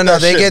 kind. No,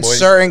 Talk they that get shit, boy.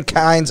 certain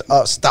kinds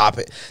of. Stop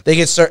it. They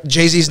get certain.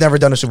 Jay-Z's never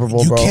done a Super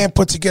Bowl, you bro. can't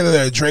put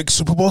together a Drake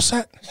Super Bowl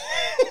set.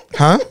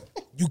 Huh?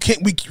 You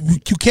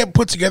can't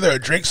put together a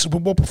Drake Super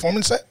Bowl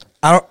performance set.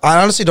 I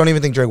honestly don't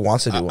even think Drake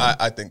wants to do one.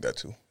 I think that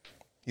too.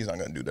 He's not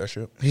gonna do that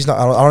shit. He's not.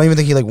 I don't even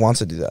think he like wants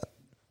to do that.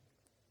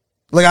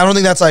 Like I don't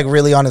think that's like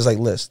really on his like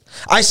list.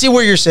 I see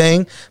what you're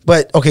saying,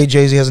 but okay,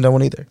 Jay-Z hasn't done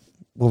one either.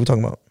 What are we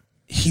talking about?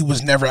 He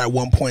was never at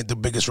one point the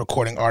biggest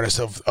recording artist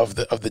of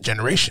the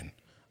generation.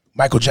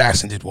 Michael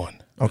Jackson did one.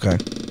 Okay.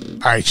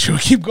 All right, should we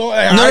keep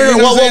going? No.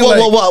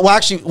 Well,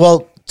 actually,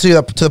 to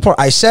the point,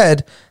 I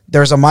said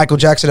there's a Michael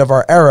Jackson of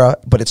our era,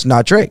 but it's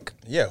not Drake.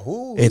 Yeah,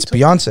 who? It's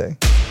Beyonce.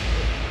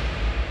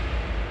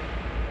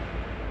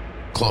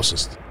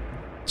 Closest.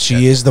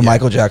 She is the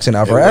Michael Jackson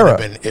of It our would have era.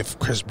 been if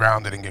Chris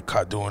Brown didn't get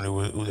caught doing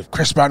it. If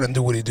Chris Brown didn't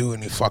do what he do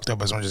and he fucked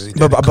up as much as he did.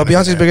 But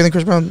Beyonce's bigger than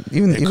Chris Brown,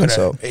 even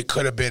so. It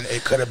could have been.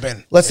 It could have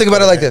been. Let's think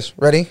about it like this.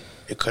 Ready?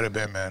 It could have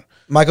been, man.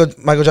 Michael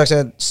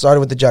Jackson started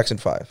with the Jackson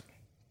 5.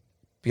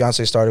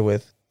 Beyonce started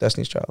with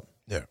Destiny's Child.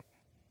 Yeah.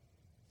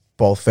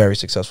 Both very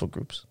successful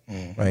groups,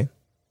 right?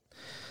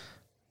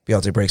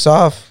 Beyonce breaks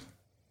off,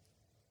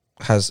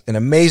 has an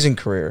amazing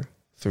career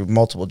through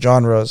multiple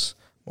genres,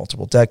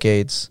 multiple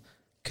decades,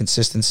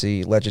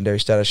 consistency, legendary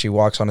status. She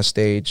walks on a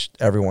stage,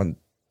 everyone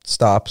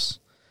stops.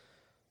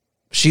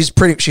 She's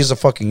a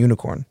fucking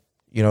unicorn.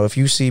 You know, if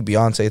you see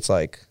Beyonce, it's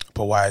like.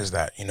 But why is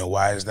that? You know,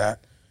 why is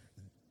that?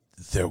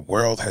 The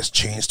world has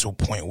changed to a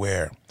point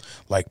where,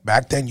 like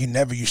back then, you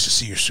never used to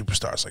see your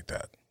superstars like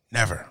that.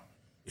 Never.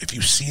 If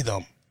you see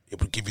them, it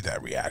would give you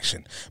that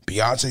reaction.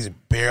 Beyonce's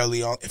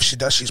barely on. If she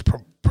does, she's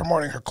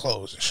promoting her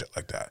clothes and shit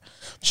like that.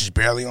 She's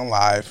barely on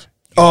live.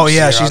 You Oh don't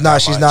yeah, see her she's out not.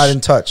 that She's much. not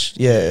in touch.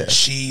 Yeah.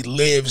 She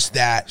lives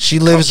that. She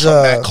lives, comes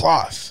from that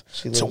cloth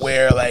lives- to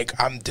where like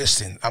I'm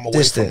distant. I'm away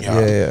Distant. from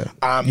y'all. Yeah.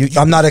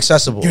 I'm not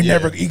accessible. You're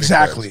never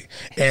exactly,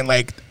 and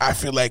like I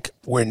feel like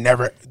we're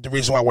never. The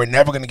reason why we're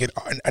never gonna get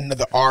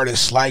another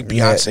artist like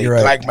Beyonce, you're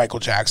right. like Michael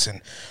Jackson,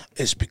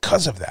 is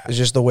because of that, It's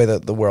just the way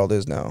that the world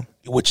is now.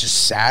 which is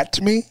sad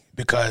to me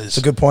because It's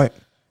a good point.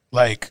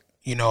 like,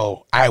 you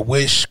know, I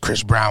wish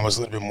Chris Brown was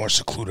a little bit more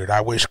secluded.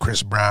 I wish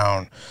Chris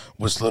Brown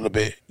was a little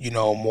bit, you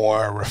know,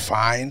 more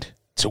refined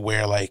to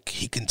where like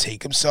he can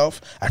take himself.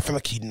 I feel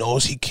like he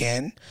knows he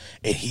can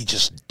and he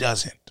just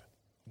doesn't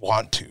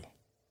want to. You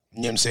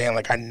know what I'm saying?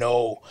 Like I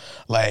know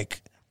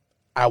like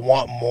I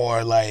want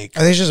more like I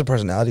think it's just a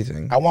personality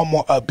thing. I want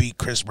more upbeat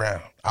Chris Brown.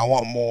 I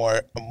want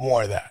more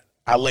of that.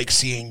 I like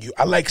seeing you.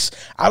 I like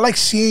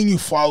seeing you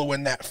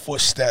following that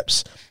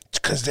footsteps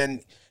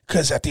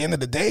because at the end of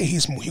the day,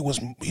 he's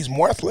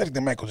more athletic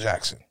than Michael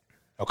Jackson.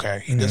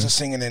 Okay, he does a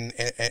singing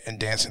and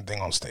dancing thing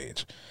on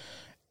stage.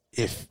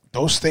 If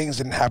those things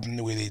didn't happen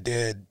the way they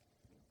did,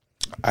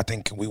 I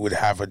think we would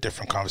have a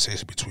different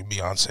conversation between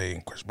Beyonce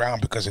and Chris Brown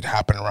because it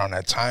happened around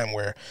that time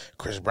where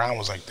Chris Brown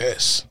was like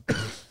this.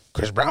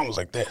 Chris Brown was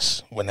like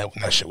this when that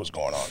shit was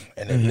going on,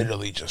 and it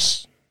literally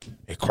just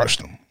it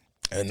crushed him.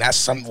 And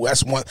that's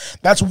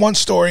one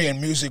story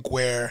in music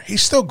where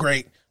he's still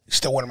great. He's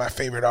still one of my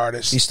favorite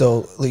artists. He's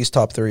still at least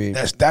top 3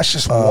 That's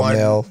just one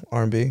male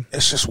R&B.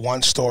 It's just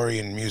one story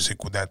in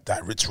music with that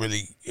it's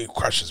really it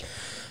crushes me.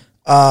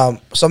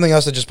 Something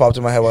else that just popped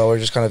in my head while we're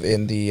just kind of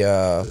in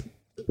the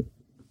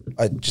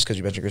just because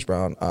you mentioned Chris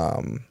Brown,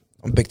 I'm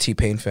a big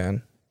T-Pain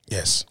fan,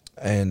 Yes,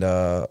 and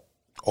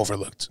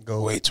overlooked.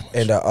 Way too much.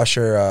 and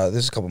Usher.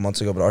 This is a couple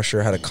months ago, but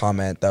Usher had a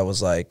comment that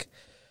was like,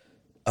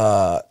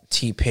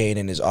 T-Pain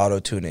and his auto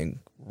tuning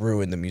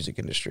ruined the music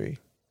industry,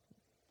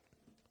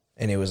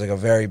 and it was like a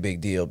very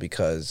big deal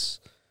because,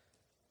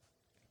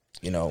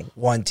 you know,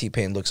 one,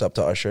 T-Pain looks up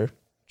to Usher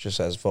just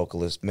as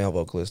vocalist, male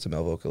vocalist to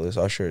male vocalist.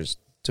 Usher is,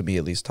 to me,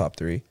 at least top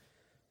 3.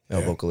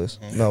 male vocalist,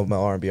 male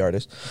R&B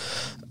artist.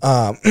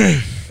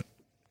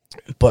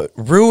 But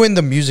ruined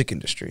the music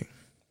industry.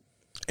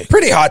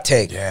 Pretty hot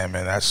take. Yeah,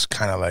 man, that's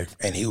kind of like,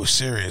 and he was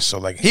serious. So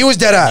like, He was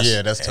dead ass.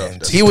 Yeah, that's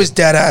tough. He was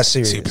dead ass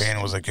serious.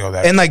 T-Pain was like, yo,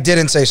 that, And like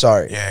didn't say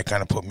sorry. yeah, it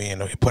kind of put me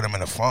in, it put him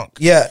in a funk.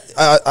 Yeah,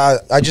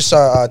 I just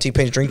saw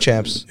T-Pain's Drink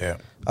Champs. Yeah.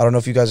 I don't know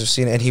if you guys have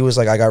seen it, and he was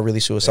like, I got really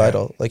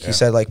suicidal. Like he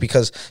said, like,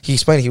 because he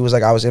explained, he was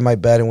like, I was in my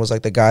bed and was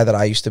like, the guy that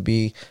I used to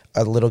be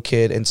a little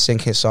kid and sing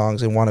his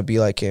songs and want to be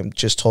like him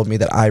just told me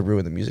that I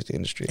ruined the music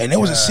industry. And it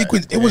was a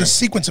sequence. It was a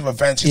sequence of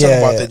events. He's talking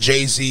about the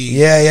Jay-Z.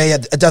 Yeah.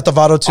 Death of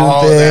Auto-Tune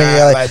All thing. that,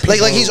 Yeah, like, like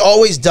people- he's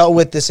always dealt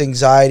with this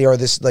anxiety or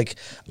this like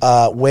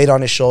weight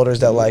on his shoulders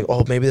that like,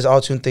 oh, maybe this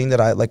Auto-Tune thing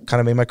that I like kind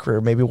of made my career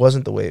maybe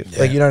wasn't the wave.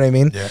 Like, you know what I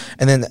mean? Yeah.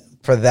 And then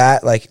for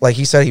that, like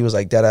he said, he was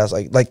like dead ass.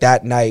 Like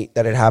that night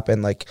that it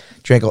happened, like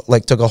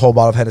took a whole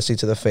bottle of Hennessy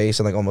to the face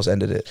and like almost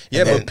ended it.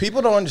 Yeah, And but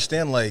people don't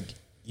understand, like,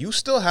 you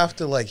still have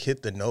to like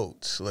hit the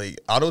notes. Like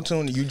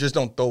auto-tune, you just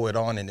don't throw it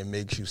on and it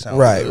makes you sound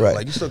Right. good.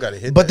 Like you still gotta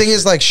hit But that thing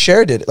is, shit. like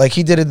Cher did it. Like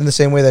he did it in the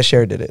same way that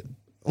Cher did it.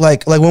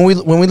 Like when we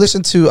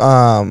listen to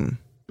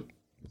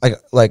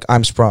like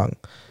I'm Sprung.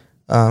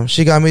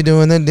 She got me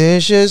doing the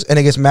dishes, and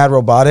it gets mad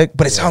robotic,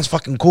 but it sounds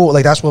fucking cool.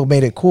 Like that's what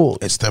made it cool.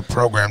 It's the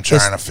program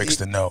trying to fix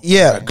the note.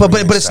 Yeah, That but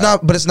Korean it's style.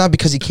 not. But it's not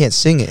because he can't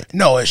sing it.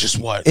 No, it's just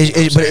what. You know what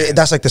I'm But saying?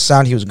 that's like the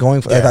sound he was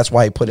going for. Like, Yeah. that's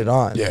why he put it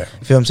on. Yeah.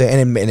 You feel what I'm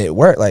saying? And it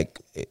worked. Like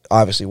it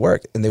obviously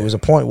worked. And there was a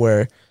point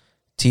where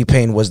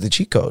T-Pain was the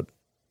cheat code.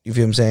 You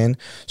feel what I'm saying?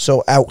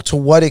 So to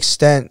what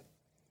extent?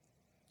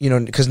 You know,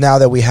 because now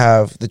that we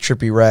have the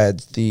Trippie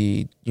Reds,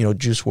 the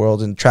Juice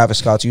WRLD and Travis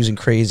Scott's using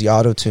crazy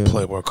auto-tune.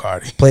 Playboy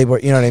Cardi.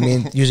 Playboy, you know what I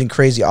mean? Using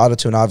crazy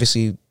auto-tune,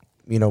 obviously,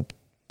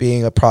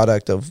 being a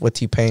product of what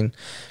T-Pain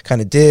kind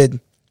of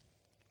did,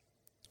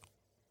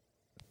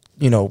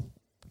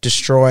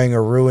 destroying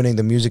or ruining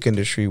the music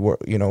industry.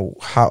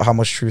 How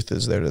much truth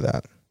is there to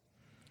that?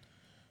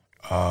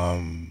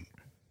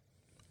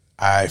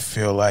 I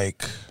feel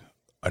like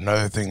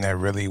another thing that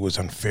really was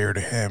unfair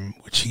to him,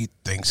 which he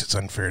thinks it's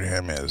unfair to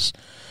him, is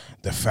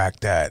the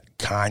fact that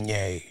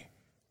Kanye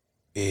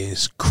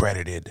is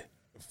credited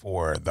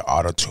for the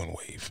auto-tune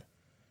wave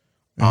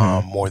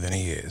more than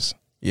he is.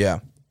 Yeah.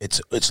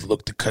 It's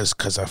looked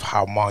because of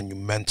how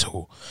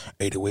monumental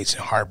 808s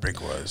and Heartbreak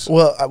was.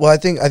 Well, I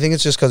think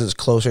it's just because it's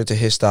closer to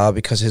his style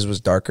because his was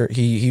darker.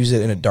 He used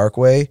it in a dark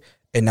way,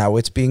 and now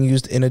it's being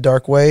used in a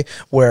dark way.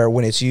 Where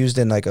when it's used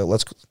in like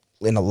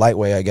in a light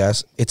way, I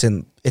guess it's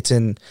the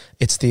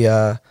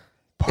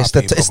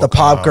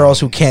pop girls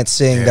who can't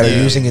sing that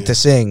are using it to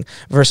sing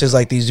versus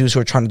like these dudes who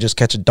are trying to just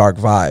catch a dark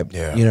vibe.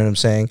 Yeah. You know what I'm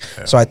saying?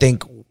 Yeah. So I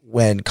think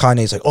when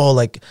Kanye's like, oh,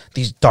 like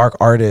these dark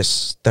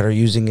artists that are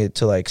using it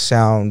to like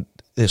sound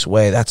this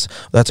way, that's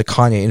a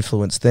Kanye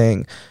influence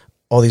thing.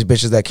 All these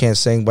bitches that can't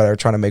sing but are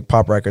trying to make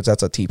pop records,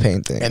 that's a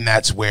T-Pain thing. And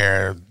that's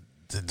where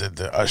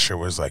the usher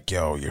was like,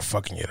 yo, you're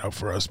fucking it up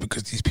for us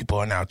because these people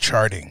are now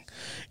charting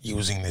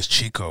using this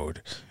cheat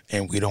code,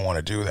 and we don't want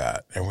to do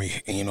that. And we're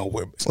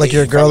like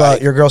your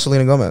girl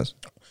Selena Gomez.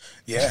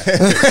 Yeah. Your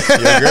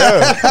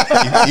girl.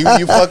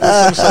 You fuck with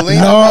some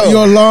Selena? No, bro.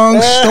 your long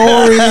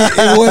story.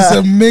 It was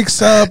a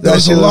mix up. There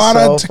was a shit was lot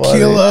so of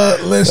tequila.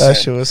 funny. Listen, That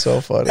shit was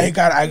so funny. I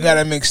got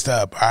it mixed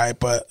up. All right,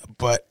 but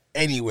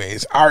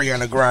anyways,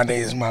 Ariana Grande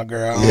is my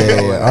girl.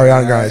 Yeah.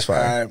 Ariana Grande is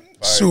fine.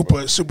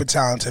 Super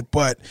talented.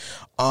 But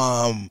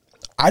I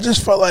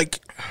just felt like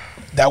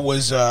that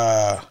was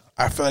I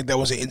feel like that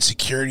was an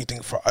insecurity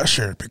thing for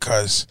Usher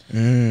because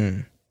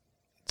there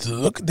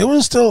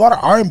was still a lot of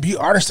R&B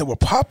artists that were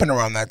popping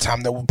around that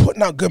time that were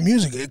putting out good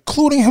music,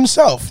 including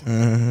himself.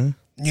 Mm-hmm.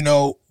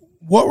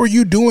 What were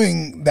you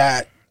doing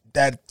that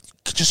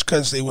just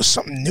because it was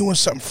something new and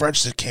something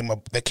fresh that came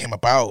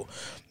about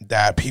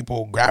that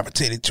people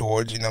gravitated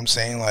towards? You know what I'm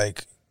saying?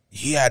 Like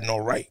he had no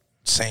right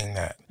saying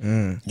that.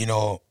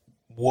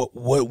 What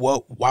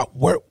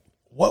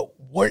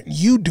weren't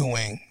you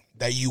doing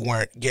that you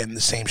weren't getting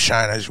the same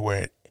shine as you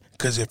were?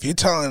 Because if you're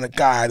telling a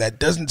guy that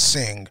doesn't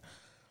sing,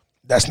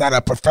 that's not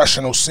a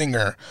professional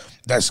singer,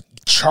 that's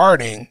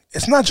charting,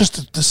 it's not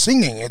just the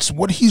singing, it's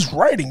what he's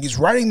writing. He's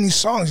writing these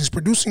songs, he's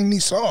producing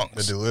these songs.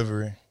 The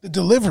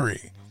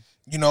delivery.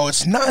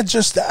 It's not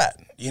just that,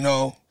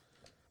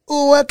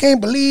 Oh, I can't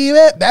believe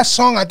it. That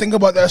song, I think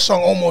about that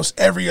song almost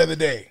every other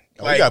day.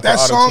 We got that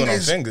song on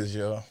is fingers,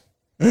 yo.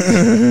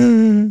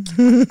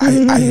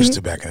 I used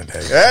to back in the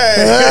day.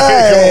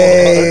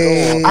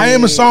 Hey. I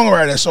am a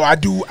songwriter, so I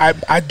do. I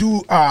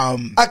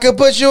could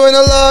put you in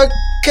a log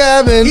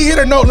cabin. He hit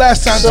a note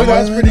last time, so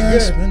that's pretty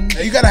good.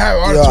 You gotta have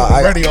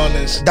auto-tune ready on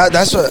this.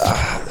 That's what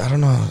I don't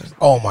know.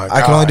 Oh my god!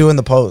 I can only do it in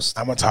the post.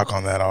 I'm gonna talk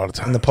on that all the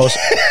time. In the post.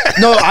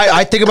 No,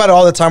 I think about it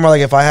all the time. Where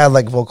like if I had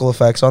like vocal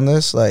effects on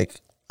this,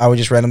 like I would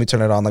just randomly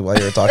turn it on like while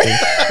you were talking.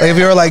 Like if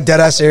you were like dead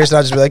ass serious, and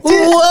I'd just be like,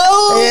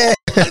 whoa. Yeah.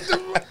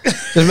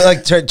 Just be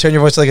like turn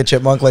your voice to like a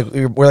chipmunk. Like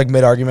we're like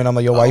mid argument. I'm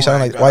like, yo, why you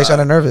sounding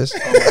nervous?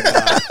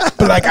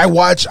 But like I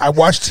watch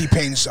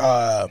T-Pain's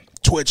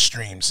Twitch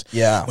streams.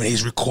 Yeah. When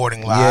he's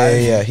recording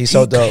live. Yeah. He's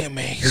so dope.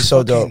 He's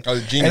so dope. Oh,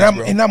 genius,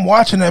 and I'm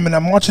watching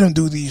him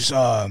do these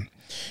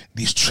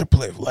these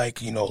triplet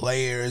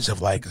layers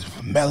of like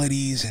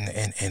melodies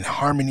and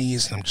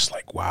harmonies, and I'm just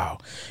like, wow,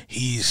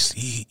 he's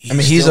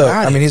he's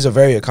a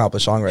very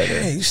accomplished songwriter.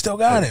 Yeah, he still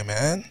got it,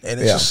 man, and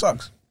it just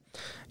sucks.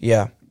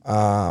 Yeah.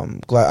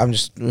 Glad I'm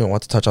just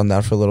want to touch on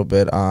that for a little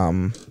bit.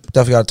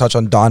 Definitely got to touch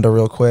on Donda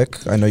real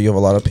quick. I know you have a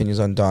lot of opinions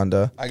on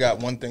Donda. I got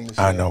one thing to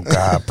say. I know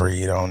God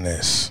breathe on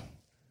this.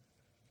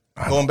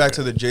 Going back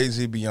to the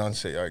Jay-Z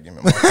Beyonce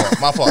argument,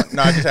 my fault.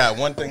 No, I just had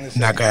one thing to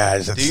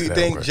say. Do you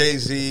think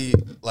Jay-Z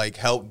like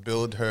helped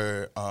build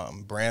her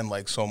brand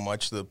like so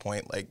much to the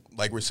point like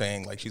we're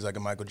saying like she's like a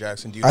Michael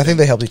Jackson? I think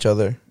they helped each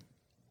other.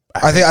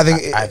 I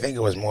think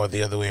it was more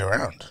the other way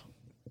around.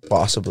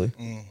 Possibly.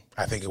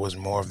 I think it was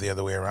more of the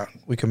other way around.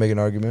 We can make an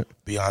argument.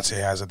 Beyonce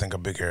has, I think, a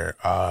bigger,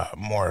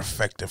 more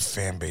effective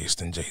fan base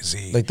than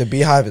Jay-Z. Like, the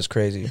Beehive is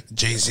crazy.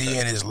 Jay-Z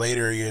in his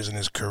later years in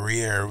his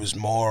career was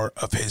more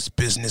of his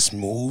business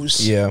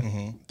moves. Yeah.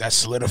 That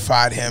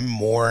solidified him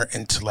more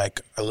into,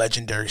 like, a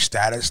legendary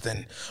status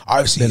than,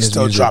 obviously, he's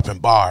still dropping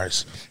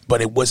bars.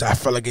 But I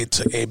felt like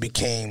it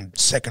became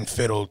second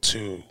fiddle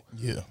to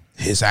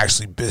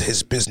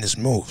his business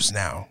moves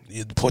now.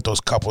 You put those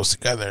couples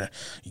together,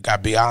 you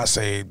got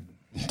Beyonce,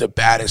 the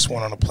baddest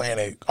one on the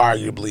planet,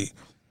 arguably.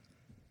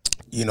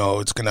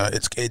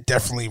 It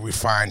definitely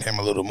refined him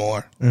a little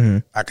more.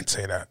 I can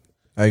say that.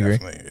 I agree.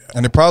 Yeah.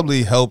 And it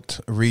probably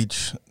helped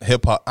reach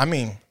hip hop. I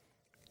mean,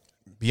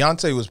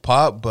 Beyonce was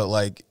pop, but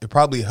like it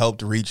probably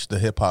helped reach the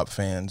hip hop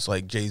fans,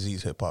 like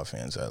Jay-Z's hip hop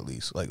fans at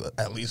least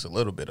a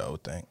little bit, I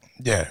would think.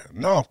 Yeah.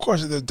 No, of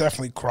course they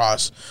definitely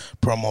cross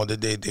promo.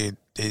 They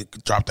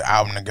dropped the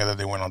album together.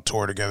 They went on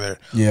tour together.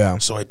 Yeah.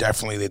 So they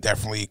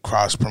definitely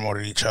cross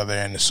promoted each other,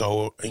 and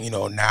so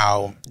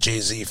now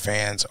Jay-Z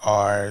fans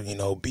are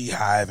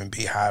Beehive, and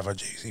Beehive are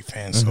Jay-Z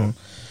fans. So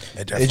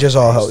it just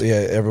all helped.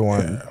 Yeah,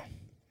 everyone.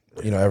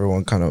 Yeah.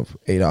 Everyone kind of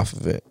ate off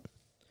of it.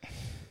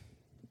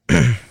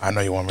 I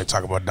know you want me to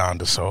talk about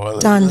Donda, so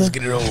Donda. Let's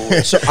get it over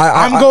with. So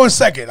I'm going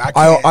second.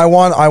 I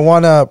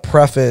want to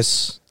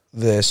preface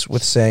this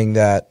with saying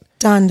that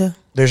Donda.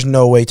 There's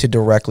no way to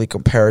directly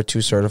compare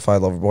to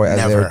Certified Lover Boy as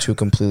they're two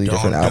completely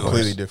different albums.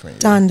 Completely different.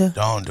 Donda.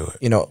 Don't do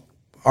it.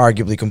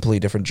 Arguably completely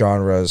different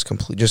genres,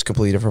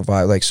 completely different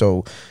vibe. Like,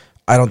 so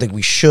I don't think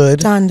we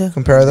should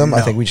compare them. No.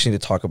 I think we just need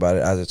to talk about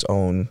it as its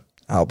own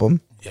album.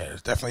 Yeah,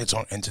 it's definitely its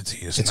own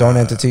entity. Its own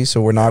entity.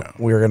 So we're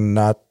gonna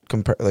not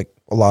compare. Like,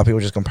 a lot of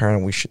people just compare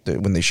them.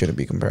 When they shouldn't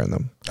be comparing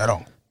them. I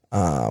don't.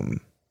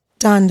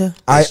 Donda.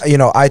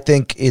 I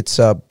think it's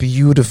a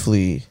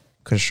beautifully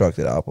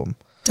constructed album.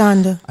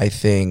 Donda. I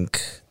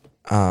think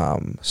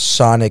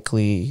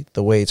sonically,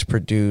 the way it's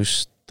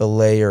produced, the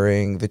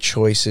layering, the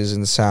choices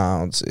and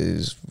sounds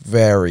is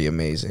very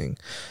amazing.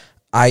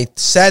 I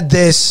said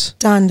this.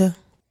 Donda.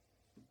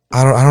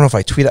 I don't know if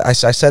I tweeted. I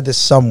said this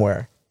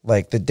somewhere,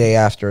 like the day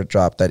after it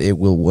dropped, that it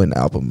will win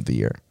Album of the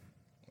Year.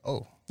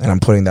 Oh. And I'm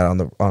putting that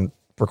on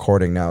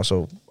recording now,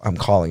 so I'm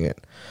calling it.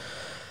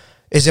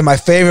 Is it my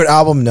favorite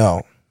album?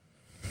 No.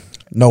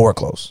 Nowhere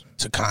close.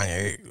 To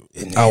Kanye.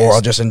 Or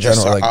just in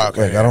general, I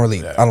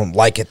don't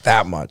like it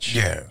that much.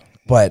 Yeah.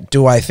 But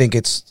do I think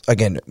it's,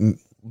 again,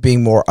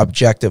 being more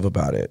objective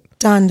about it?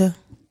 Donda.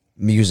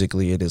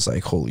 Musically, it is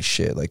like, holy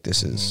shit, like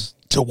this is...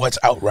 To what's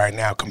out right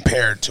now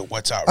compared to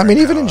what's out right now. I mean,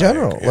 even in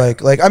general. I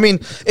mean,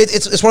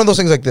 it's one of those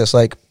things like this,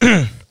 like...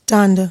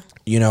 Donda.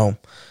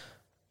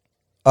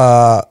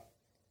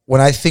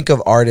 When I think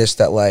of artists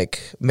that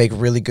like make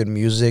really good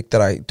music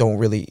that I don't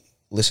really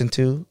listen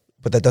to,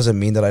 but that doesn't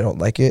mean that I don't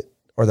like it.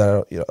 Or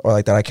that or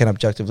like that I can't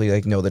objectively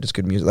like know that it's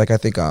good music. Like I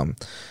think do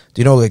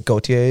you know who like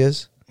Gautier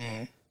is?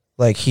 Mm-hmm.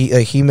 Like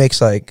he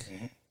makes like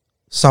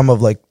some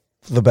of like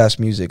the best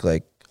music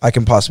like I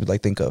can possibly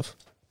like think of,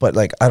 but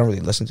like I don't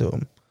really listen to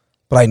him.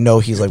 But I know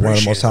he's like one of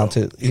the most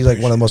talented. He's like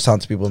one of the most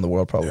talented people in the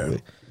world probably.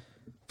 Yeah.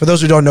 For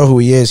those who don't know who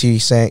he is,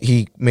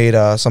 he made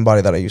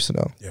Somebody That I Used to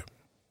Know. Yeah,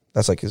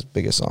 that's like his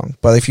biggest song.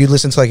 But if you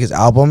listen to like his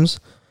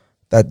albums,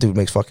 that dude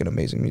makes fucking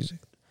amazing music.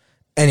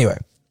 Anyway,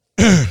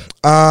 he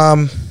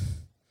so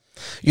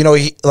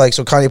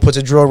Kanye puts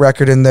a drill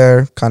record in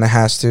there, kind of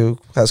has a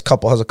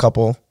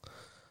couple.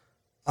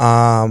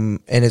 And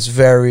it's a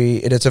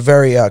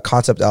very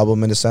concept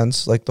album in a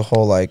sense, like the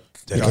whole like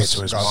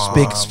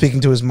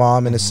speaking to his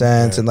mom in a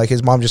sense, and like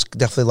his mom just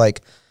definitely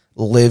like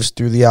lives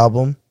through the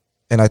album,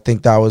 and I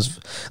think that was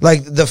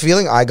like the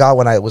feeling I got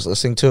when I was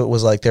listening to it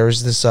was like there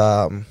was this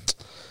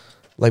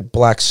like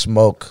black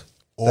smoke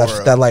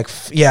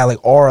that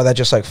aura that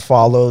just like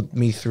followed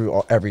me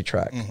through every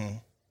track. Mm-hmm.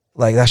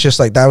 Like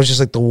that was just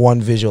like the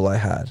one visual I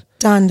had.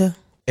 Donda.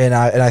 And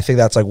I think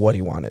that's like what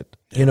he wanted.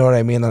 You know what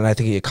I mean? And I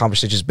think he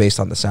accomplished it just based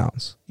on the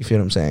sounds. You feel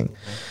what I'm saying?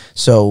 Mm-hmm.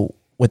 So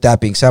with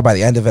that being said, by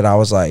the end of it, I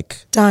was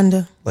like,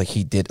 Donda. Like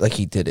he did it. Like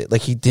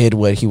he did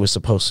what he was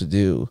supposed to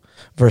do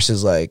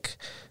versus like,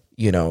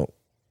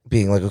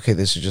 being like, okay,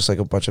 this is just like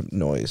a bunch of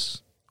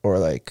noise. Or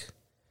like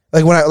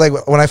when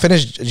I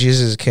finished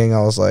Jesus is King,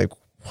 I was like,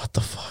 what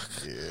the fuck?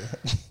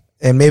 Yeah.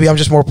 And maybe I'm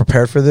just more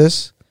prepared for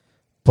this.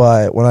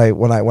 But when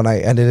I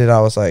ended it, I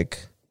was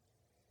like,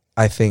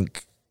 I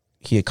think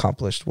he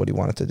accomplished what he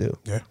wanted to do.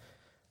 Yeah.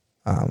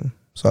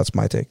 So that's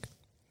my take.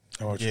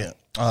 How about you?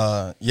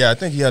 Yeah, I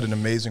think he had an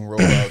amazing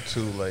rollout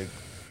too. Like,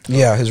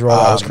 Yeah, his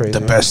rollout was crazy.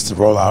 The best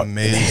rollout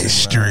Amazing, in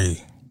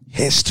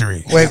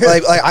history. Wait,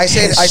 like I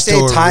say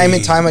time and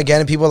History. time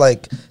again, and people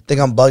like think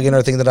I'm bugging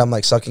or think that I'm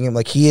like sucking him.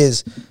 Like he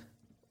is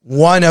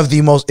one of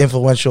the most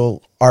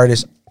influential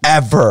artists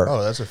ever.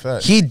 Oh, that's a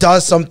fact. He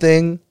does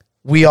something,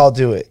 we all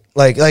do it.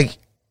 Like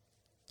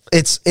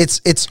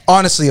it's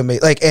honestly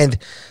amazing. Like and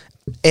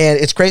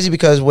it's crazy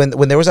because when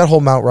there was that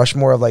whole Mount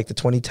Rushmore of like the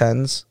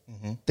 2010s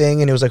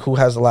thing, and it was like who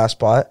has the last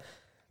spot.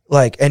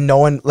 Like, and no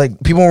one,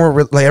 like, people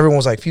were, like, everyone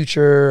was like,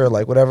 Future, or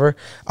like, whatever.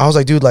 I was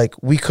like, dude, like,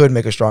 we could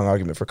make a strong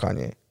argument for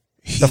Kanye.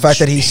 The fact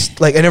that he's,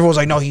 like, and everyone was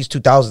like, no, he's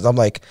 2000s. I'm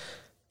like,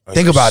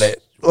 think about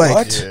it. Like,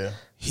 What? Yeah.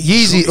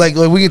 Yeezy, like,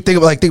 we can think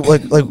about,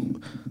 like,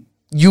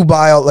 you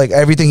buy out, like,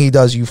 everything he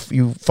does, you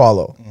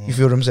follow. You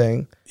feel what I'm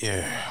saying?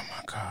 Yeah, oh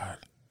my God.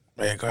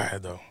 Yeah, go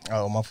ahead, though.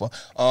 Oh, my fault.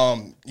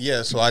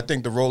 Yeah, so I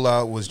think the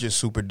rollout was just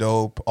super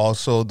dope.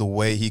 Also, the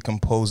way he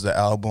composed the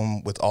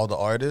album with all the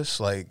artists,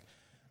 like,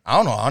 I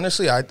don't know.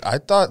 Honestly, I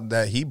thought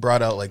that he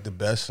brought out like the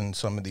best in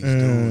some of these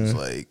dudes.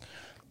 Like,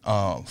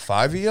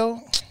 Fivio,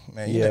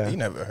 man, you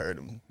never heard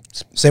him.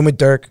 Same with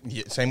Dirk.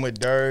 Yeah, same with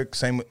Dirk.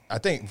 Same with, I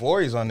think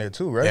Vori's on there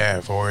too, right? Yeah,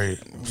 Vori.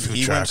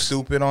 He went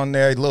stupid on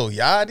there. Lil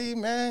Yachty,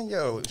 man,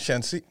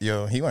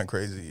 he went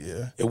crazy.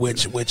 Yeah,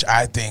 Which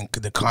I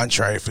think, the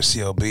contrary for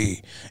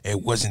CLB,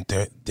 it wasn't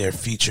their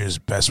features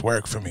best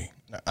work for me.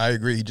 I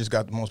agree. He just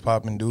got the most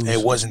popping dudes.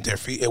 It wasn't their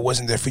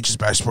features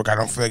best work. I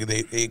don't feel like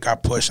they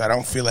got pushed. I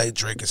don't feel like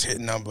Drake is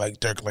hitting them like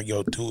Dirk, like,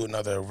 yo, do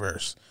another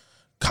verse.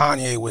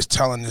 Kanye was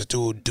telling this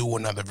dude, do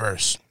another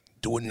verse.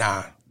 Do it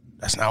now.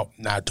 That's not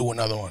do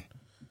another one.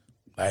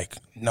 Like,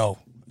 no,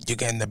 you're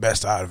getting the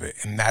best out of it.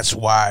 And that's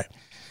why,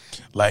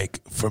 like,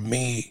 for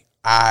me,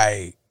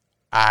 I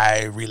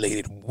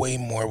related way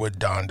more with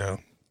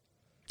Donda.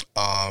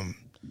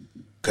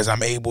 Because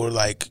I'm able to,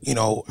 like, you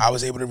know, I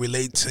was able to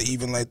relate to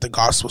even, like, the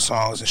gospel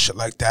songs and shit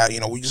like that. You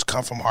know, we just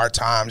come from hard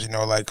times, you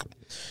know, like,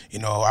 you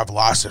know, I've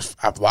lost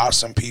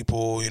some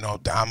people, you know,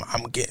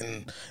 I'm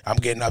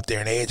getting up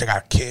there in age. I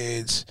got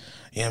kids,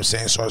 you know what I'm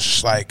saying? So it's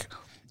just like,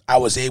 I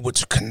was able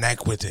to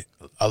connect with it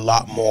a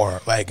lot more.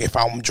 Like, if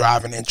I'm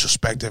driving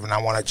introspective and I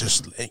want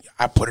to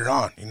I put it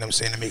on, you know what I'm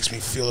saying? It makes me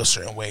feel a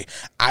certain way.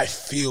 I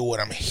feel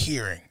what I'm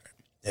hearing.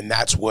 And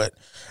that's what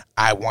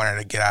I wanted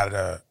to get out of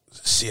the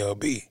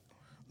CLB.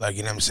 Like,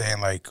 you know what I'm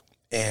saying? Like,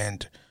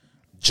 and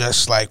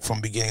just like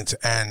from beginning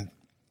to end,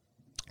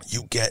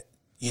 you get,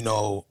 you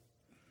know,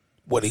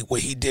 what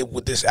he did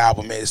with this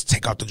album is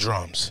take out the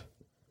drums.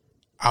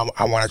 I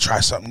want to try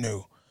something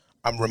new.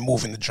 I'm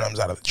removing the drums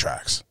out of the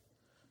tracks.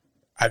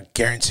 I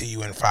guarantee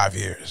you in 5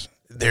 years,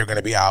 there are going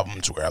to be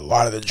albums where a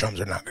lot of the drums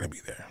are not going to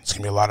be there. It's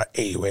going to be a lot of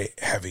 808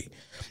 heavy.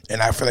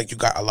 And I feel like you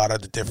got a lot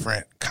of the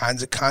different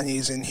kinds of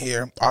Kanye's in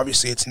here.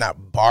 Obviously, it's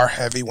not bar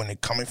heavy when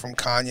it's coming from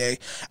Kanye.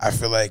 I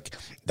feel like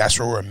that's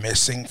where we're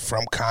missing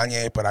from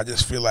Kanye. But I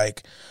just feel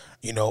like,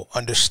 you know,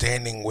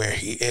 understanding where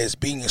he is,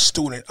 being a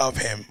student of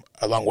him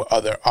along with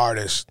other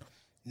artists,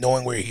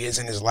 knowing where he is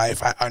in his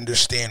life, I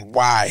understand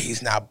why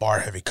he's not bar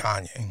heavy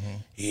Kanye. Mm-hmm.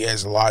 He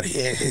has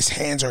his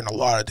hands are in a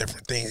lot of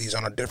different things. He's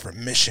on a different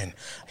mission.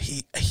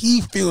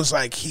 He feels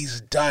like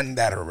he's done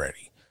that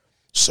already.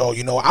 So,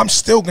 you know, I'm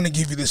still gonna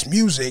give you this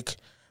music,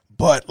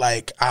 but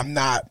like I'm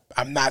not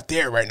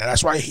there right now.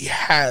 That's why he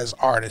has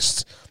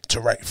artists to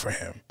write for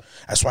him.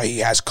 That's why he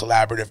has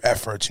collaborative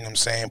efforts, you know what I'm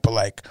saying? But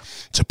like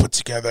to put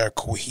together a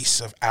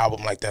cohesive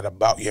album like that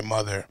about your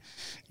mother,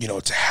 you know,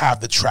 to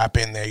have the trap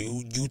in there.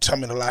 You tell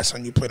me the last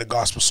time you played a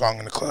gospel song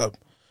in the club.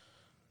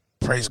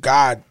 Praise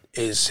God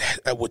is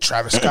with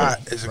Travis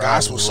Scott is a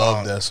gospel song. I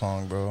love that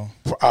song, bro.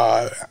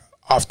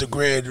 Off the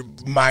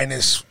grid,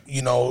 minus,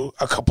 you know,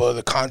 a couple of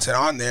the content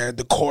on there,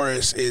 the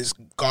chorus is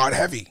God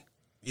heavy.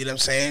 You know what I'm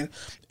saying?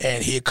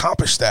 And he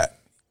accomplished that.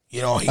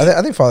 You know,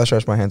 I think Father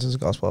Stretch My Hands is a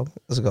gospel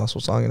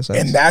song in a sense.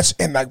 And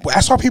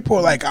that's why people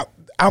are like,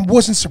 I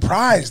wasn't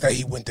surprised that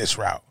he went this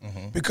route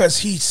because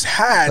he's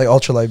had like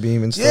Ultralight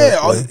Beam and stuff.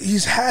 Yeah,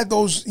 he's had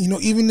those, you know,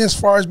 even as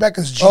far as back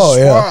as Jesus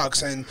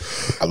Rocks, and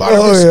a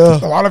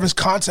lot of his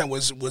content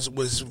was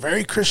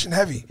very Christian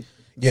heavy.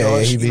 Yeah,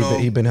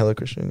 he been hella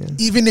Christian. Yeah.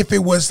 Even if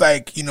it was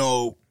like, you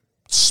know,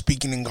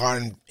 speaking in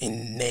God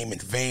in name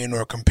and vain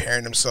or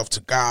comparing himself to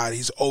God,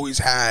 he's always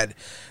had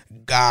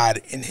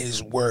God in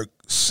his work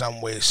some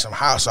way,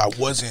 somehow. So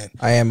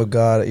I am a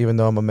God, even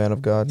though I'm a man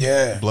of God.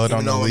 Yeah. Blood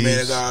on the leaves. Man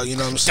of God, you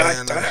know what I'm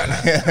saying?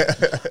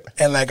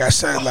 And like I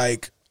said,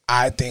 like,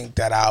 I think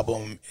that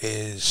album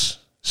it's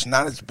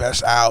not its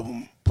best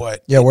album,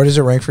 but yeah, where does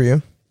it rank for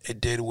you? It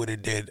did what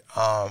it did.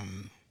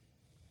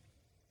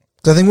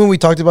 I think when we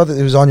talked about it,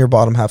 it was on your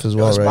bottom half as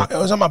well, right? It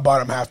was on my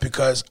bottom half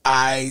because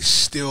I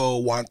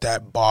still want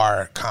that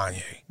bar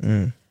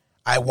Kanye.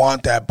 I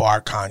want that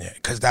bar Kanye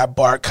because that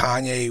bar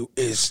Kanye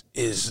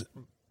is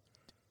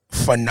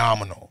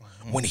phenomenal.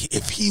 When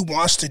if he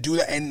wants to do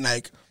that, and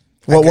like,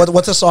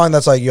 what's a song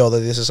that's like, yo,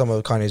 this is some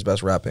of Kanye's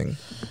best rapping?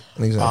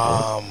 An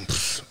example.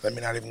 Let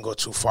me not even go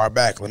too far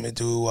back. Let me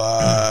do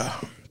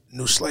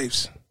New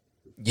Slaves.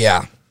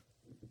 Yeah.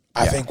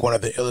 I think one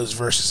of the illest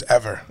verses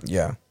ever.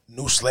 Yeah.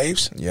 New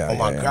Slaves. Yeah. Oh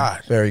my yeah.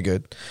 God. Very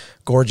good.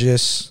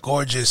 Gorgeous.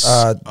 Gorgeous.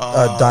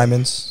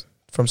 Diamonds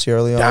from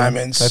Sierra Leone.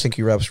 Diamonds. I think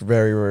he raps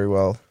very, very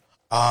well.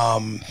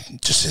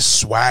 Just his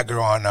swagger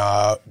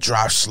on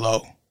Drive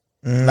Slow.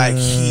 Like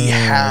he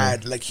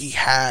has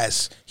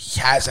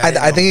that.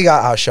 I think he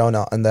got outshone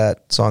out in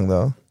that song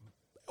though.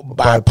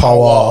 by Paul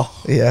Wall.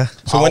 Yeah.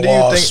 So when do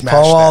you think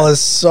Paul Wall is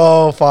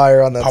so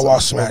fire on that Paul song? Wall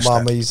What smashed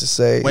Mama that. used to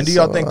say. when do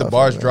y'all think the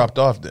bars dropped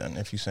off then?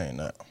 If you're saying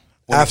that,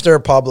 After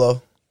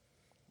Pablo.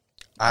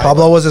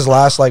 Pablo was his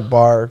last like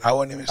bar. I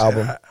wouldn't even say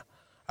album. that.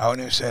 I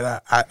wouldn't even say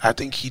that. I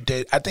think he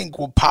did. I think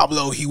with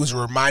Pablo, he was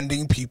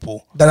reminding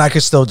people Then I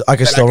could still that I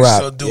rap.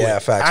 still do Yeah,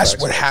 it. facts. That's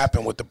facts, what facts.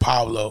 happened with the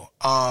Pablo.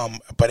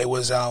 But it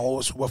was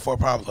what for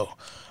Pablo?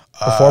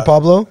 Before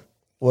Pablo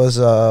was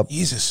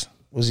Yeezus.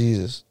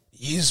 Jesus.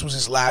 Yeezus was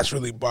his last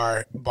really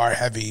bar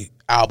heavy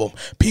album.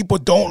 People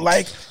don't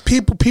like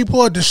people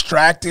are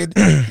distracted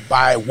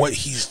by what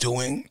he's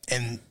doing,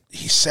 and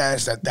he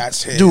says that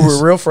that's his. Dude,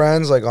 we're real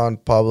friends. Like on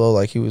Pablo,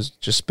 like he was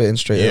just spitting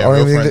straight. Yeah, I don't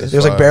Real even think Friends that- is there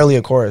was like fire. barely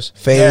a chorus.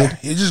 Fade. Yeah,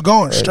 he's just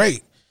going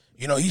straight.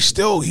 You know, he's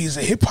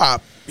a hip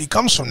hop. He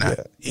comes from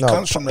that. He No,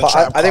 comes from the Pa-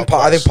 trap. I think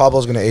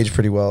Pablo's gonna age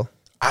pretty well.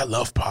 I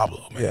love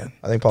Pablo, man. Yeah,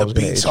 I think Pablo's the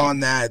gonna beats age. on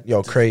that,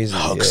 Yo, crazy. the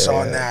hooks Yeah,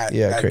 on that,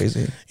 yeah, like,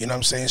 crazy. You know what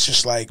I'm saying? It's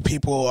just like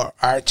people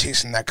are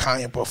chasing that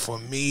Kanye, but for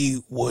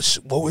me, what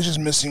was just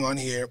missing on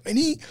here, and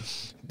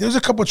there's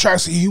a couple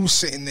tracks that he was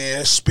sitting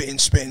there spitting,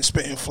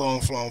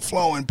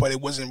 flowing, but it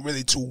wasn't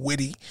really too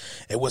witty.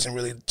 It wasn't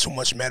really too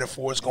much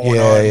metaphors going on.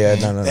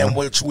 No. Than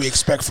what we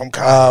expect from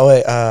Kanye.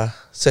 Wait,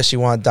 said she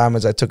wanted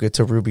diamonds. I took it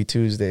to Ruby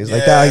Tuesdays.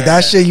 Like that. Like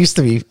that shit used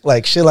to be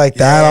like shit like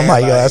that. I'm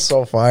like, yo, that's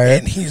so fire.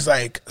 And he's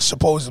like,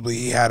 supposedly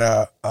he had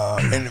a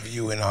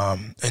interview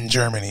in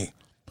Germany,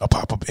 a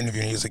pop-up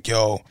interview, and he's like,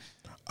 yo,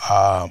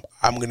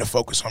 I'm gonna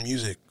focus on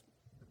music.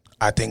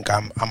 I think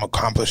I'm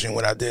accomplishing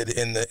what I did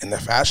in the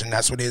fashion.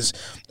 That's what is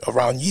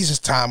around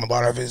Yeezus time. A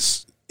lot of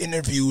his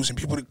interviews and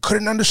people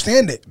couldn't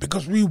understand it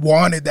because we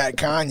wanted that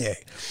Kanye.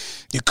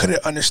 You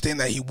couldn't understand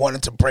that he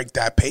wanted to break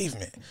that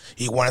pavement.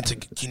 He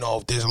wanted to,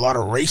 if there's a lot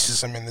of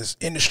racism in this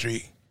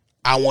industry,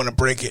 I want to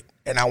break it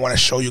and I want to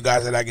show you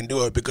guys that I can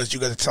do it because you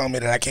guys are telling me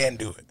that I can't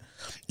do it.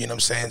 You know what I'm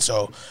saying?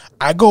 So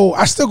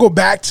I still go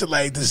back to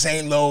like the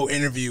Zane Lowe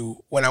interview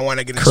when I want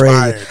to get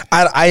inspired. Crazy.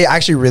 I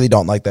actually really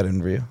don't like that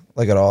interview,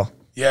 like at all.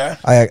 Yeah.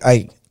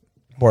 I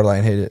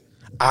borderline hate it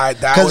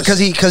because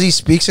he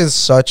speaks in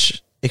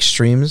such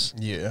extremes.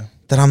 yeah.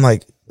 That I'm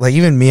like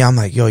even me, I'm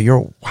like, yo, you're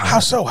wow. How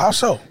so?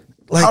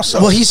 Like, How so?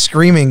 well, he's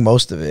screaming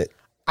most of it,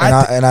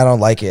 and I don't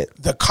like it.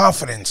 The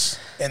confidence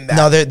in that.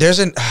 No, there's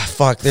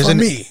for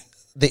me.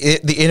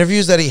 The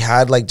interviews that he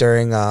had like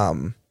during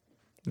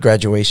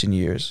graduation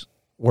years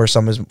were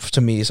some of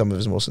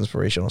his most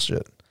inspirational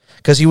shit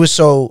because he was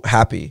so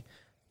happy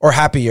or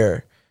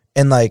happier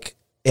and like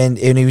and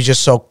he was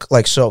just so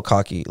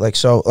cocky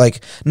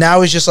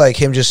now it's just like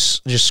him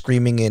just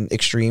screaming in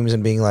extremes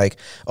and being like,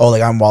 oh,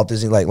 like I'm Walt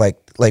Disney,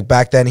 like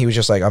back then he was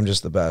just like, I'm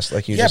just the best,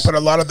 like But a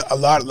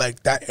lot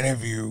like that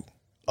interview,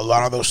 a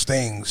lot of those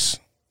things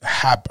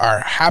are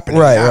happening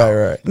now.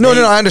 right. No,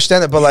 I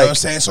understand that, but You know like what I'm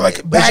saying? So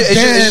like back it's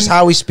then, just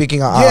how he's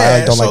speaking.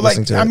 I don't like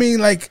listening to it. I mean,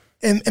 like,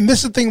 and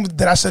this is the thing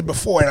that I said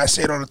before, and I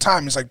say it all the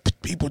time. It's like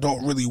people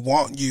don't really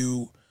want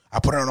you. I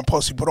put it on a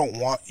post. People don't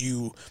want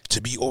you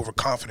to be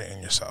overconfident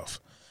in yourself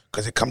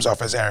because it comes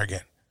off as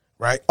arrogant,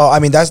 right? Oh, I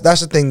mean that's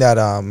the thing that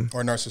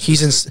Or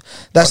narcissistic.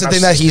 that's the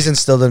thing that he's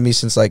instilled in me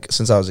since I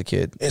was a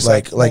kid. It's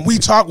like when we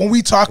talk and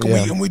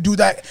we do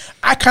that,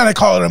 I kind of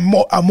call it a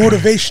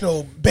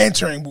motivational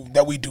bantering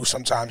that we do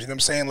sometimes. You know what I'm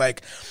saying?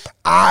 Like,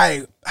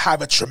 I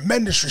have a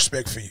tremendous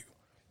respect for you,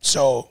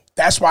 so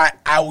that's why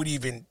I would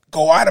even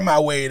go out of my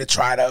way to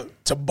try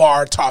to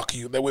bar talk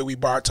you the way we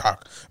bar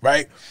talk,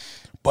 right?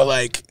 But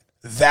like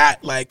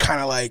that, like kind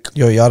of like,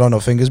 yo, y'all don't know,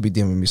 Fingers be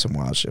DMing me some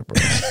wild shit, bro.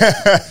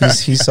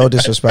 he's so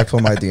disrespectful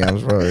in my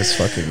DMs, bro. It's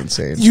fucking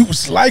insane. you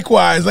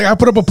likewise. Like I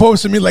put up a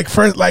post of me like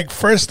first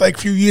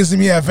few years of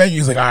me at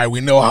venues. Like, all right,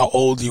 we know how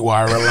old you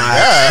are.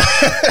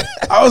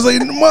 Relax. I was like,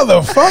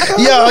 motherfucker.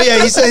 Yo,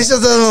 yeah, he said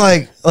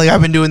something like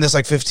I've been doing this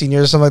like 15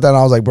 years or something like that. And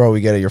I was like, bro,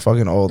 we get it. You're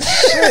fucking old.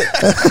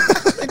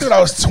 Dude, I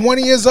was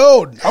 20 years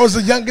old. I was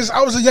the youngest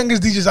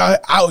DJs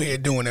out here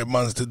doing it.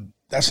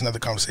 That's another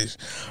conversation.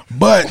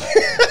 But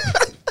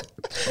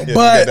Yeah, to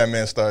get that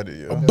man started.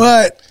 Yo.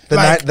 but The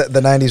like,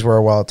 the 90s were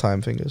a wild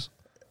time, Fingers.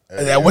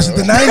 that wasn't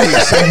the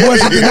 90s. It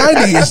wasn't the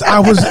 90s.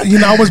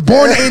 I was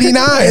born in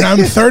 89. I'm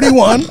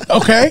 31.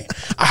 Okay.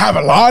 I have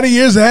a lot of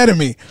years ahead of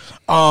me.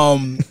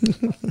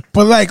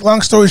 But like,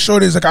 long story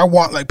short is like, I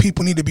want, like,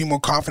 people need to be more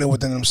confident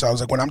within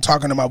themselves. Like when I'm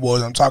talking to my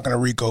boys, I'm talking to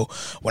Rico,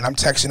 when I'm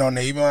texting on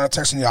there, even when I'm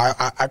texting you,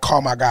 I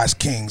call my guys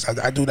kings.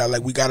 I do that.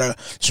 Like we gotta,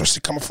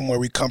 especially coming from where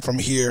we come from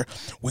here,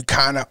 we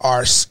kind of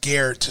are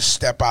scared to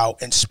step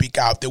out and speak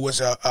out. There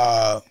was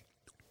a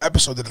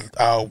episode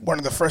that one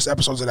of the first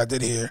episodes that I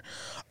did here,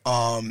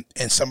 and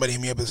somebody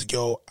hit me up and said,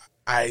 yo,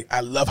 I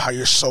love how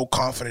you're so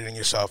confident in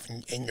yourself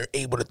and you're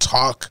able to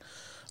talk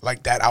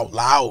like that out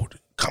loud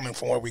coming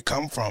from where we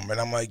come from. And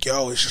I'm like,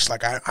 yo, it's just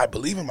like I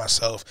believe in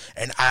myself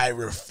and I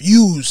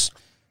refuse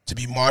to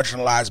be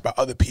marginalized by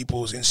other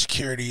people's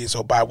insecurities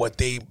or by what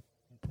they,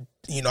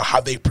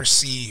 how they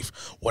perceive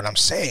what I'm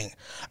saying.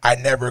 I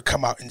never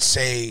come out and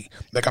say,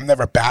 like, I'm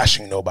never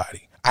bashing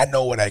nobody. I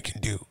know what I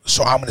can do.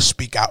 So I'm going to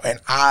speak out. And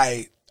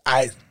I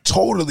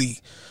totally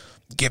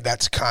give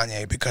that to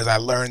Kanye because I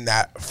learned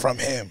that from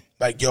him.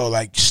 Like, yo,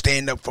 like,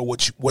 stand up for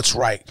what's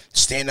right.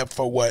 Stand up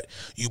for what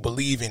you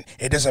believe in.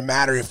 It doesn't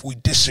matter if we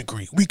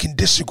disagree. We can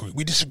disagree.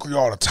 We disagree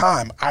all the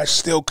time. I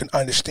still can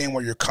understand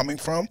where you're coming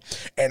from,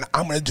 and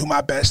I'm going to do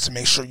my best to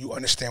make sure you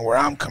understand where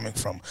I'm coming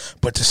from.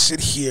 But to sit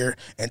here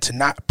and to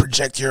not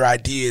project your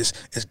ideas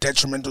is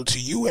detrimental to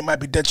you. It might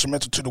be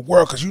detrimental to the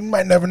world because you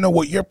might never know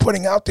what you're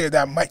putting out there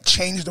that might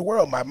change the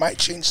world, might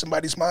change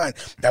somebody's mind,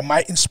 that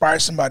might inspire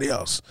somebody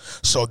else.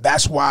 So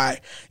that's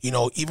why,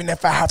 even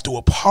if I have to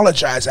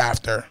apologize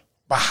after,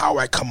 by how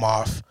I come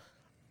off,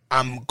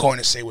 I'm going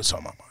to say what's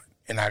on my mind.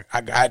 And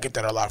I get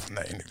that a lot from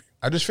that interview.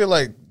 I just feel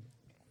like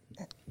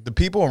the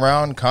people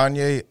around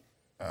Kanye,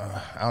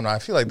 I don't know, I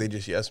feel like they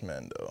just yes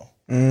men, though.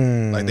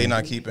 Like, they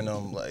not keeping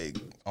them, like,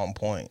 on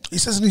point. He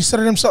said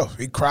it himself.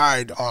 He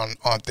cried on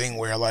thing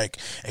where, like,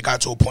 it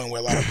got to a point where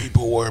a lot of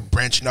people were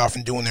branching off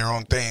and doing their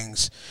own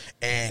things,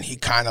 and he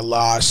kind of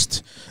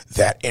lost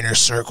that inner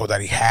circle that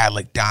he had,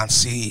 like Don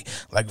C,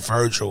 like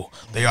Virgil.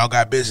 They all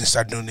got busy and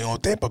started doing their own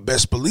thing, but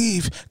best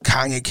believe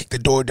Kanye kicked the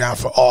door down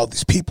for all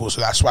these people,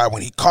 so that's why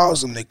when he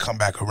calls them, they come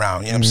back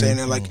around. You know what I'm saying?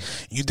 And, like,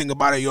 you think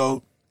about it,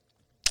 yo,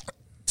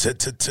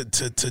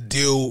 to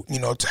deal,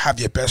 to have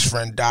your best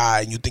friend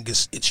die and you think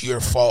it's your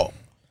fault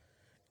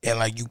and,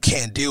 like, you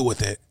can't deal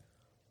with it.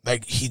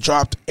 Like, he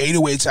dropped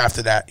 808s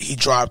after that. He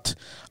dropped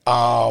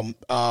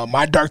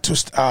My Dark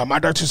Twisted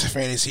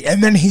Fantasy,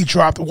 and then he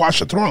dropped Watch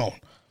the Throne.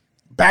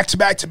 Back to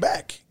back to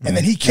back. And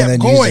then he kept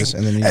going.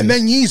 And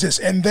then Yeezus.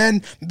 And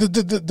then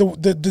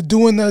the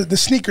doing the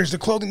sneakers, the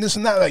clothing, this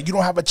and that. Like, you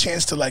don't have a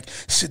chance to, like,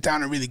 sit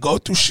down and really go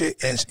through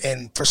shit.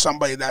 And for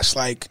somebody that's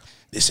like,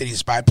 they said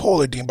he's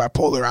bipolar, Dean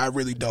bipolar. I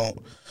really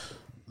don't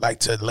like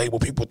to label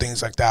people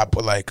things like that,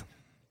 but, like,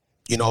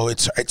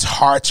 it's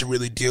hard to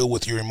really deal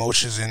with your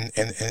emotions in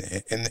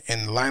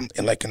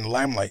the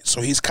limelight.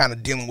 So he's kind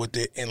of dealing with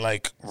it in,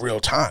 like, real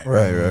time.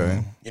 Right.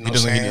 You know what I'm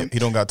saying? He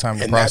don't got time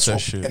to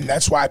process shit. And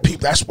that's why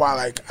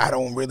like, I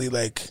don't really,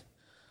 like,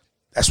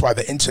 that's why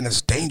the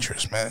internet's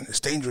dangerous, man.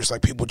 It's dangerous.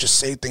 Like, people just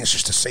say things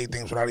just to say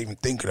things without even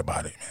thinking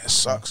about it, man. It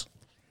sucks.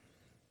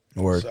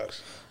 Word. It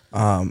sucks.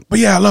 But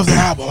yeah, I love the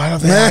album.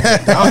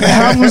 The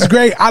album was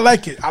great. I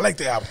like it. I like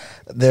the album.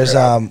 There's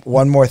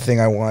one more thing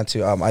I want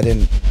to. I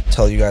didn't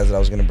tell you guys that I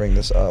was going to bring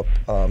this up.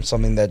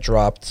 Something that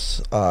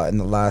dropped in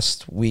the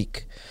last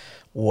week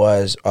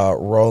was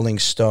Rolling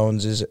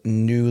Stones'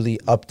 newly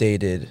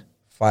updated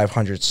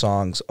 500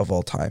 songs of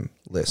all time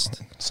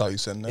list. Saw you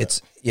said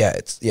that.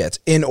 It's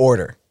in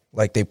order.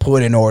 Like, they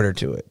put in order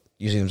to it.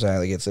 You see what I'm saying?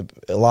 Like, it's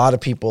a lot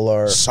of people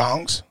are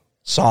songs.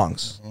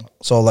 Mm-hmm.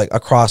 So, like,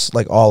 across,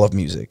 like, all of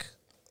music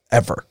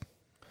ever.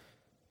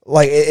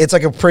 Like, it's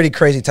like a pretty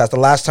crazy test. The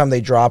last time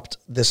they dropped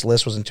this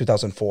list was in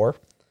 2004.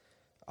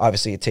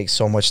 Obviously, it takes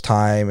so much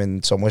time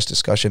and so much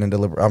discussion and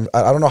delivery.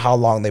 I don't know how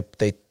long they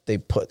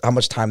put, how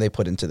much time they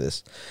put into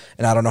this,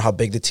 and I don't know how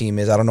big the team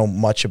is. I don't know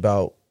much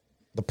about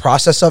the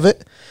process of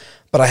it,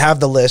 but I have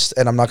the list,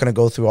 and I'm not going to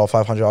go through all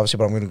 500, obviously,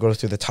 but I'm going to go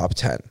through the top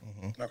 10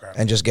 Okay.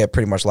 and just get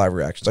pretty much live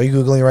reactions. Are you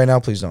Googling right now?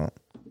 Please don't.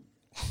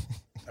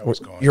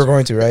 You're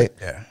going to, right?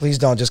 Yeah. Please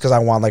don't, just because I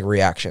want, like,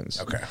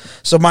 reactions. Okay.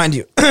 So, mind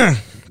you,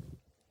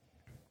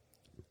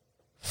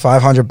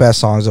 500 best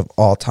songs of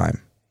all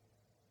time.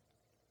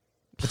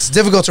 It's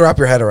difficult to wrap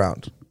your head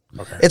around.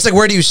 Okay. It's like,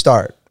 where do you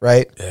start,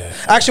 right? Yeah.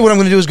 Actually, what I'm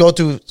going to do is go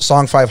through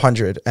song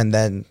 500 and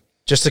then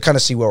just to kind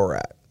of see where we're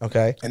at,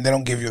 okay? And they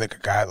don't give you, like, a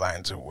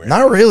guideline to where.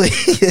 Not really.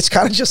 It's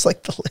kind of just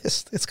like the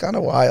list. It's kind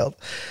of wild.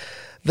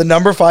 The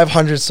number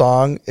 500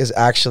 song is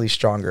actually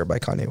Stronger by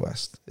Kanye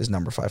West, is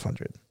number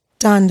 500.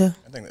 Donda.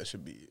 I think that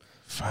should be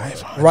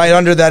 500. Right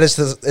under that is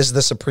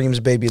the Supremes'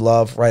 Baby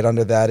Love. Right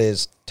under that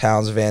is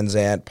Towns Van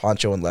Zandt,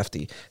 Poncho, and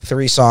Lefty.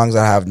 3 songs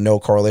that have no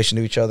correlation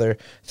to each other.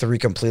 3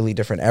 completely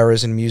different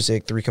eras in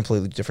music. 3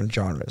 completely different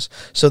genres.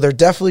 So they're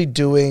definitely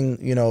doing,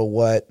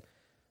 what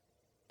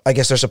I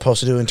guess they're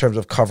supposed to do in terms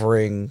of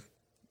covering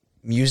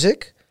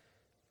music.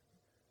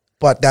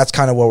 But that's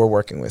kind of what we're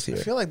working with here.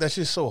 I feel like that's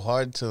just so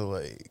hard to,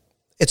 like.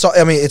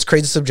 It's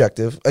crazy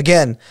subjective.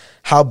 Again,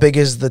 how big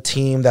is the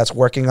team that's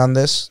working on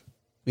this?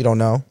 We don't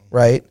know,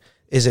 right?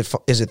 Is it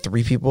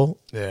 3 people?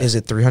 Yeah. Is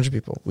it 300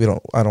 people?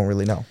 I don't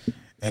really know.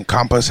 And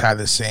Compass had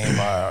the same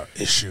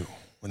issue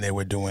when they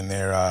were doing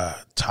their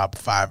top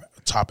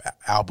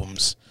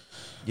albums.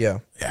 Yeah.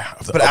 Yeah.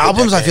 But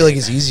albums, I feel like,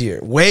 is easier.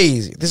 Way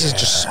easier. This is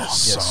just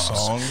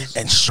songs.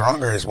 And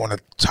Stronger is one of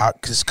the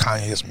top, because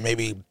Kanye's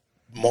maybe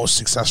most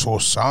successful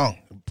song.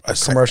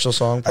 Commercial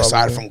song, probably.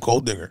 Aside from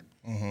Gold Digger.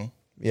 Mm-hmm.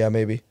 Yeah,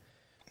 maybe.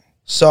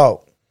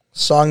 So,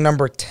 song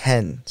number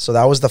 10. So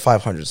that was the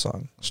 500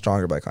 song,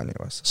 Stronger by Kanye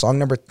West. Song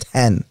number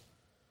 10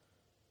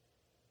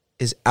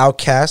 is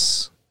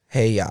Outkast's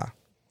Hey Ya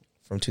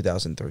from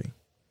 2003.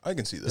 I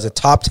can see that. It's a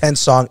top 10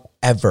 song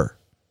ever.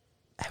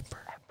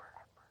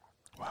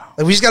 Wow.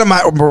 Like we just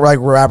gotta like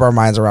wrap our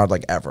minds around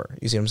like ever.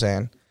 You see what I'm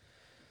saying?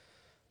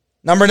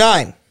 Number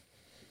 9,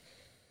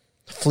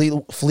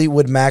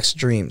 Fleetwood Mac's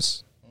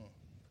Dreams.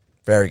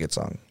 Very good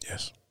song.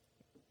 Yes.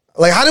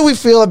 Like, how do we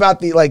feel about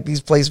these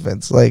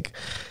placements? Like,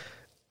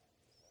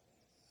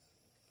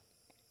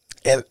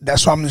 and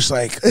that's why I'm just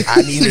like,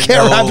 I need to you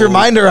can't know, wrap your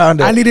mind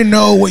around it. I need to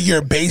know what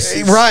your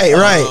basis Right.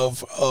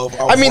 of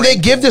I mean, they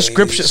give ranking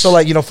description. is. So,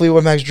 like,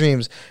 Fleetwood Mac's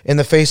Dreams, in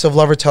the face of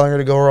lover telling her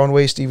to go her own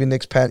way, Stevie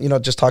Nicks pen,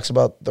 just talks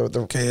about the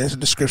Okay, there's a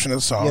description of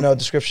the song.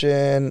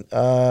 description.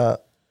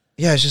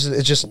 Yeah, it's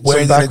just Where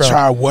some did background. it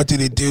chart? What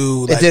did it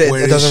do? Like, did it.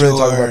 where It doesn't is really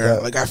talk about your-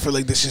 that. Like, I feel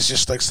like this is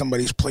just like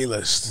somebody's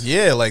playlist.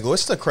 Yeah, like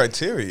what's the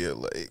criteria?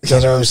 Like, Doesn't You know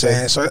what really I'm say.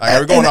 saying? So, are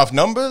we going and- off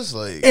numbers?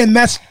 Like, And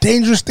that's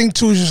dangerous thing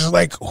too. Is just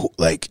like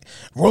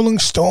Rolling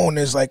Stone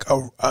is like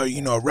a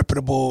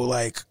reputable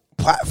like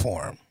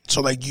platform.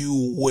 So like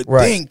you would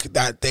Right. think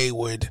that they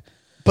would.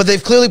 But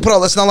they've clearly put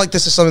out. It's not like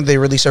this is something they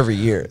release every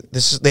year.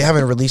 They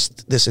haven't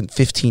released this in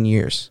 15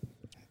 years.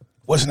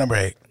 What's number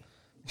 8?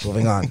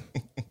 Moving on.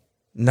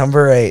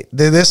 Number 8.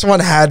 This one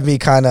had me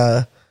kind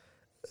of.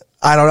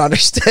 I don't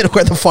understand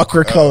where the fuck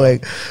we're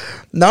going.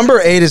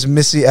 Number 8 is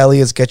Missy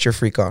Elliott's "Get Your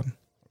Freak On."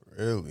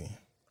 really?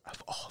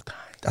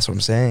 That's what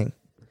I'm saying.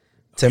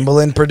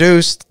 Timbaland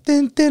produced.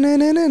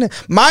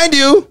 Mind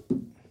you,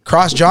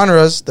 cross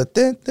genres.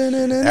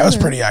 That was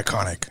pretty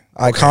iconic.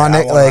 Iconic,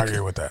 I won't like-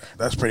 argue with that.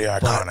 That's pretty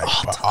iconic.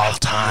 But all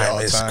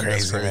time, it's all-time, that's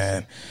crazy, crazy.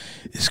 man.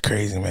 It's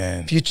crazy,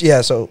 man. Future,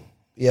 yeah. So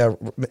yeah,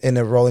 in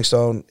a Rolling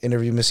Stone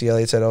interview, Missy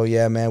Elliott said, "Oh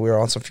yeah, man, we were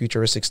on some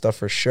futuristic stuff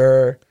for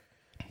sure.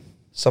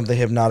 Something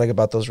hypnotic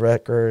about those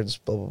records."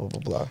 Blah blah blah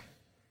blah blah.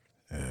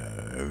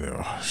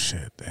 Oh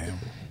shit, damn.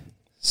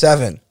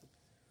 7.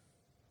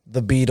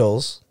 The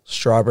Beatles,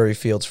 "Strawberry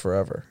Fields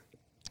Forever."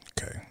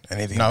 Okay,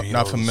 anything Not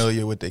Beatles,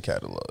 familiar with their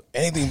catalog.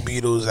 Anything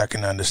Beatles, I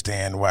can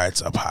understand why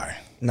it's up high.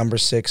 Number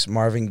 6,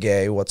 Marvin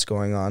Gaye, "What's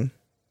Going On."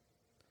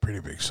 Pretty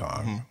big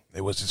song.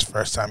 It was his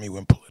first time he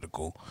went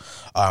political.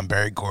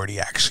 Barry Gordy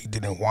actually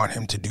didn't want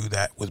him to do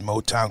that with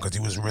Motown because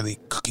he was really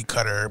cookie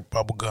cutter,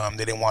 bubblegum.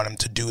 They didn't want him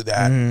to do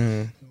that.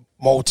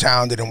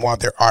 Motown didn't want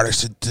their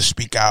artists to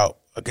speak out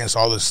against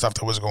all the stuff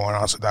that was going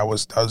on. So that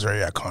was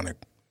very iconic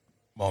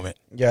moment.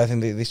 Yeah, I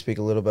think they speak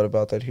a little bit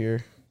about that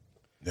here.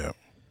 Yeah.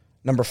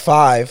 Number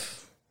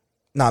 5,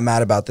 not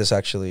mad about this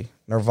actually.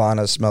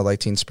 Nirvana, "Smell Like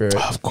Teen Spirit."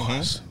 Of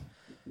course.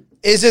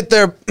 Is it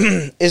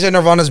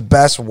Nirvana's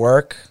best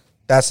work?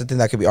 That's the thing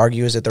that could be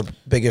argued. Is it their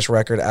biggest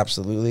record?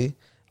 Absolutely.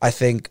 I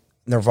think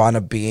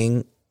Nirvana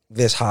being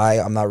this high,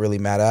 I'm not really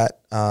mad at.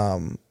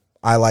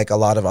 I like a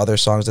lot of other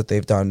songs that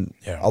they've done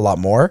a lot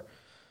more.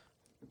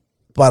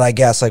 But I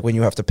guess like when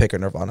you have to pick a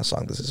Nirvana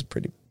song, this is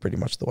pretty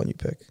much the one you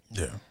pick.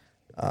 Yeah.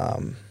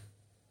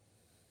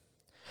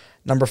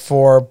 Number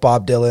 4,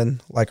 Bob Dylan,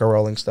 "Like a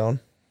Rolling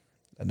Stone."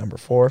 At number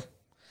 4.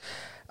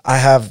 I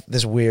have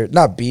this weird,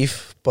 not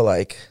beef, but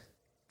like,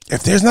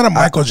 If there's not a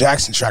Michael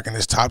Jackson track in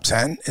this top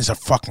 10, it's a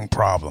fucking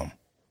problem.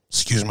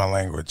 Excuse my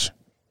language.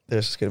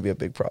 there's going to be a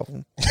big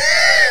problem.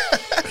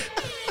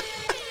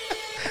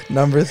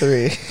 Number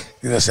 3. You're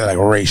going to say like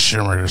Ray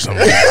Shimmer or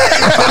something.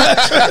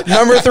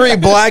 Number 3,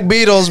 Black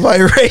Beatles by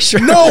Ray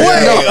Shrimmer. No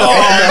way.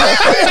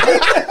 No.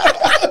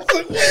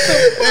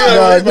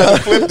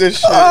 Flip this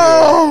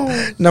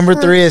shit. Number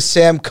 3 is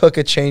Sam Cooke,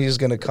 "A Change Is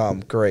Gonna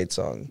Come." Great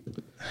song.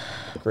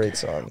 Great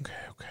song.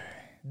 Okay.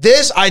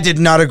 This I did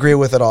not agree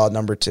with at all.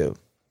 Number 2.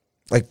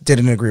 Like,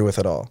 didn't agree with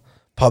at all.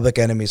 Public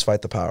Enemy's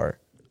 "Fight the Power."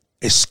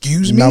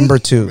 Excuse me? Number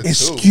 2.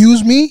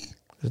 Excuse me?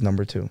 Is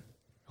number 2.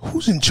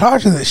 Who's in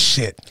charge of this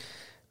shit?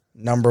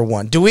 Number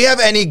 1. Do we have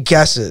any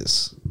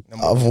guesses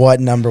of what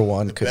number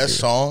 1 could Best be?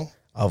 song.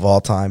 Of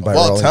all time by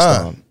all Rolling time.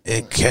 Stone.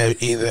 It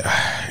could either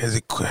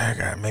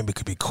maybe it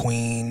could be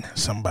Queen,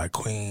 something by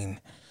Queen,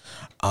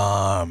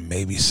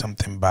 maybe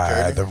something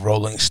by the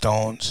Rolling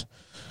Stones.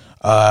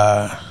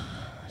 I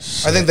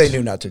think they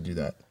knew not to do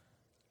that.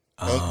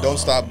 Don't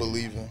stop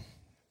believing.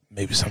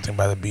 Maybe something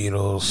by the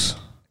Beatles.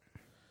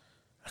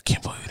 I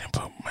can't believe they didn't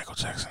put Michael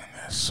Jackson in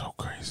there. It's so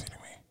crazy to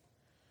me,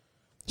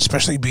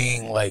 especially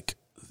being like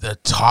the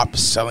top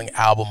selling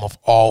album of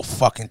all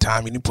fucking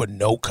time. You didn't put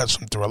no cuts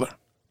from Thriller.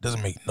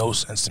 Doesn't make no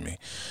sense to me.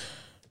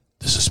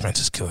 The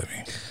suspense is killing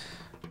me.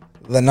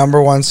 The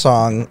number 1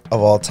 song of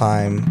all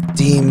time,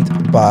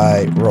 deemed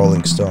by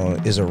Rolling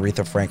Stone, is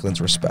Aretha Franklin's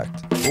 "Respect."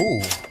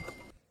 Ooh.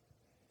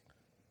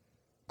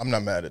 I'm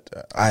not mad at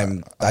that. I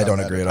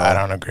don't agree at all. I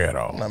don't agree at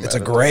all. It's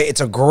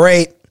a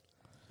great,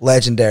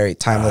 legendary,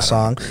 timeless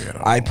song.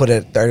 I put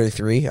it at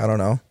 33. I don't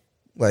know.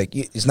 Like,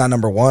 it's not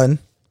number 1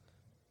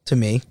 to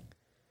me.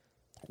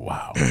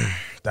 Wow,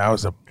 that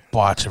was a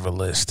botch of a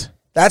list.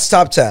 That's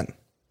top 10.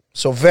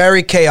 So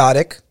very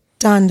chaotic.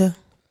 Donda.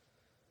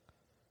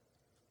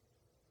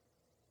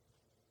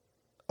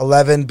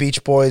 11,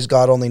 Beach Boys,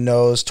 "God Only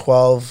Knows."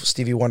 12,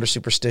 Stevie Wonder,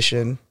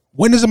 "Superstition."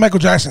 When does the Michael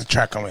Jackson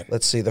track come in?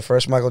 Let's see, the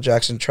first Michael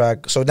Jackson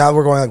track. So now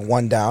we're going like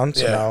 1 down.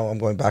 So Yeah. now I'm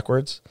going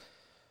backwards.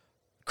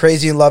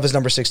 "Crazy in Love" is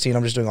number 16.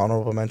 I'm just doing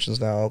honorable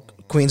mentions now.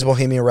 Queen's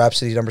 "Bohemian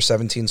Rhapsody," number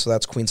 17. So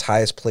that's Queen's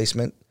highest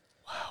placement.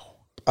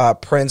 Wow.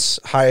 Prince,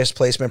 highest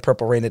placement,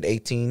 "Purple Rain" at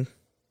 18.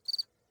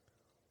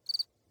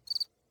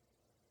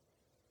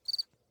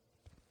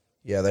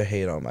 Yeah, they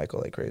hate on Michael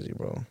like crazy,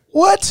 bro.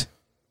 What?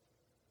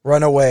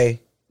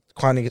 Runaway.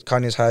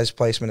 Kanye's highest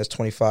placement is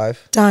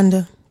 25.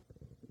 Donda.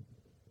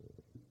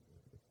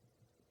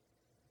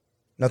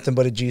 Nothing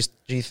but a G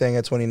thing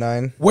at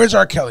 29. Where's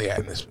R. Kelly at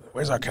in this?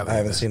 Where's R. Kelly? I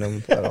haven't seen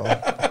him at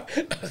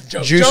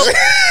all. Juice.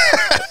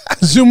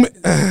 Zoom.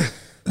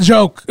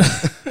 Joke.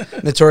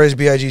 Notorious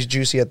B.I.G.'s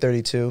Juicy at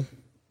 32.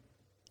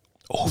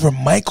 Over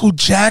Michael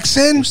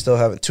Jackson? Still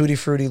haven't. Tutti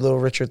Frutti, Little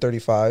Richard,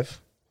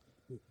 35.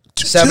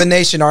 Seven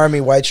Nation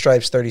Army, White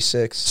Stripes,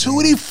 36.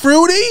 Tutti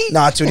Frutti?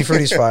 Nah, Tutti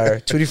Frutti's fire.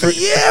 Tutti Frutti.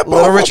 Yeah, bro.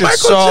 Little Richard's Michael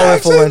so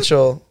Jackson.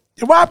 influential.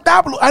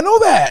 I know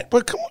that,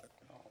 but come on.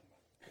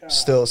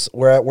 Still,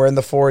 we're in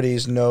the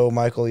 40s. No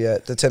Michael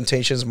yet. The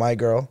Temptations, My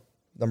Girl,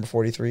 number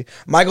 43.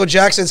 Michael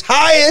Jackson's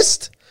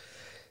highest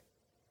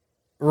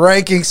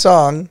ranking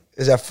song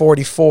is at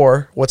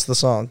 44. What's the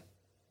song?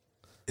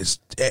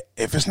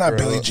 If it's not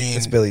Billie Jean,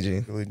 It's Billie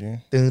Jean. Billie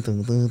Jean.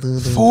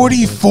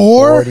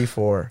 44?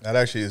 44. That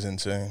actually is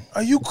insane.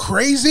 Are you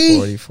crazy?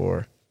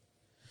 44.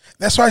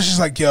 That's why it's just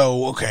like,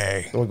 yo,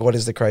 okay. What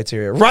is the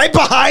criteria? Right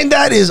behind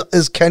that is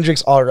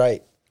Kendrick's All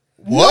Right.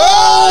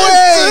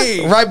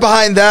 Whoa! Right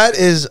behind that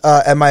is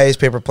MIA's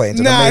Paper Planes.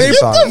 An Nah, amazing they-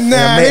 song.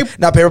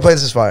 nah, Paper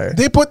Planes is fire.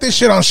 They put this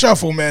shit on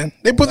shuffle, man.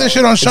 They put this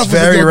shit on It's shuffle.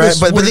 very to go, right. this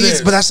is But what the it thing is,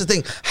 is. but that's the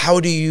thing. How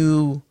do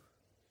you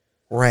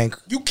rank?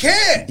 You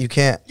can't. You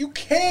can't. You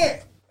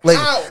can't. Like,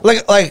 How?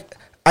 like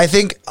I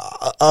think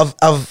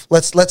of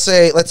let's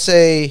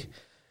say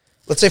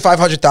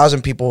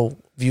 500,000 people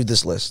viewed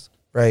this list,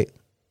 right,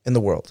 in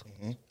the world.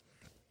 Mm-hmm.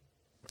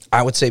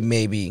 I would say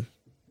maybe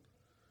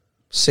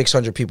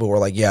 600 people were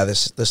like, yeah,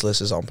 this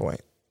list is on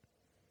point.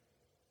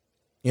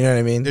 You know what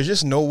I mean? There's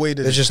just no way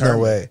to. There's just no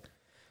determine. way.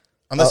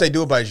 Unless they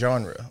do it by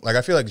genre. Like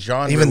I feel like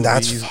genre. Even would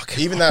that's be, fucking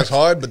even that's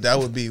hard, but that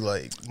would be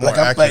like more Like,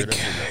 I'm accurate.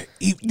 like,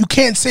 you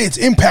can't say it's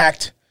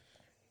impact.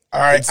 All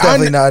right, It's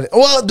definitely not.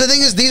 Well, the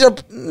thing is,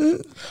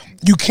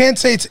 You can't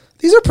say it's.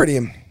 these are pretty.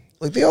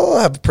 Like they all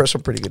have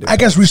some pretty good. I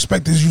guess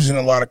Respect is using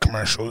a lot of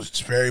commercials.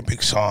 It's a very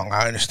big song.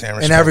 I understand.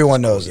 Respect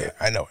everyone is cool. knows it.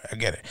 I know it. I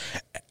get it.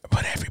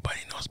 But everybody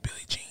knows Billie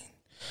Jean.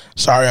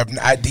 Sorry, I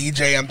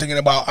DJ. I'm thinking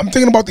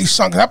about these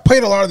songs. I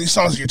played a lot of these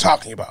songs that you're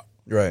talking about.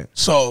 Right.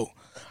 So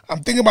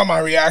I'm thinking about my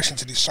reaction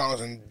to these songs,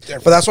 and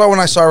But that's why when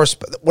I saw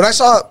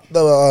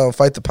the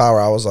Fight the Power,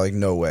 I was like,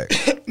 no way,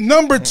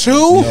 number 2.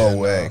 no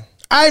way.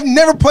 I've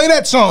never played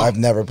that song. I've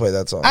never played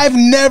that song. I've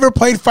never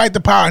played Fight the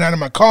Power, not in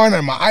my car, not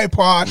in my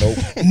iPod. Nope.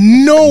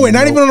 Nowhere,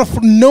 not even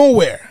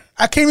nowhere.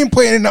 I can't even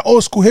play it in the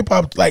old school hip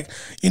hop. Like,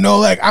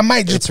 like I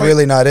might just It's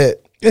really not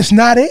it. It's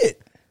not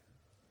it.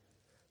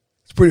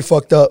 It's pretty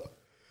fucked up.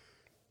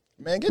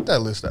 Man, get that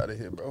list out of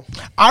here, bro.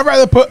 I'd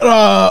rather put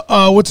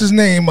what's his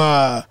name?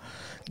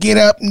 Get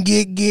up and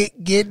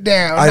get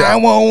down.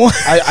 911.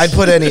 I'd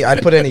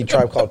put any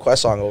Tribe Called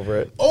Quest song over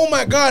it. Oh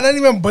my God, not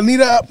even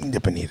Bonita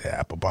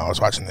Applebum. I was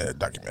watching the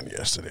documentary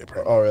yesterday,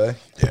 bro. Oh really?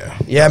 Yeah.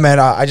 Yeah, man.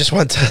 I just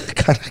want to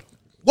kind of.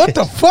 What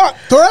the fuck?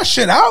 Throw that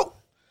shit out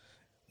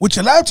with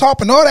your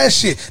laptop and all that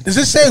shit. Does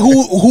it say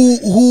who's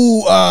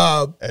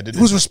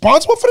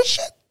responsible for this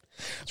shit?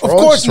 Of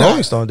course not.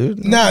 Rolling Stone,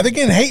 dude. Nah, they're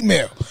getting hate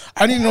mail.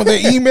 I didn't know their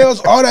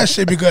emails, all that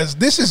shit, because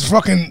this is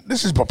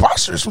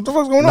preposterous. What the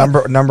fuck's going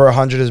on? Number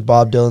 100 is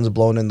Bob Dylan's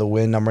 "Blowing in the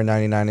Wind." Number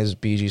 99 is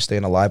BG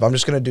 "Staying Alive." I'm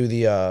just gonna do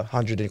the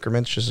 100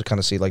 increments just to kind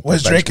of see like.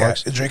 Where's the Drake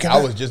benchmarks. at? Is Drake at?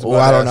 I was just. Well,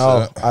 I don't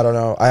know. I don't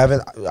know.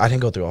 I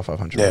didn't go through all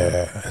 500. Yeah,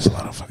 that's a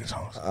lot of fucking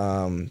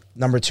songs.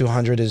 Number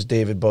 200 is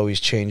David Bowie's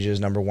 "Changes."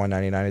 Number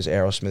 199 is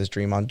Aerosmith's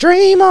 "Dream On."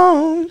 Dream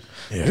on,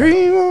 Yeah.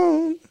 dream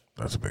on.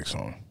 That's a big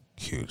song.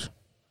 Huge.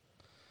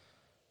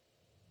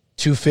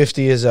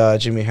 250 is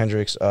Jimi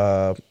Hendrix,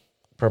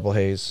 "Purple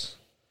Haze."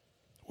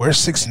 Where's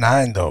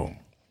 6ix9ine though?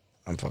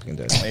 I'm fucking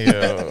dead.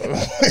 Yo.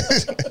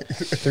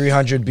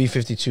 300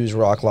 B-52's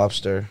 "Rock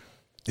Lobster."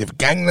 If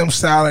Gangnam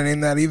Style ain't in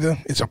that either,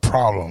 it's a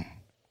problem.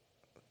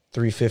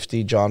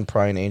 350 John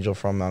Prine, "Angel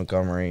from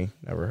Montgomery."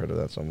 Never heard of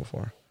that song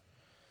before.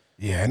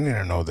 Yeah, I need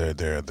to know their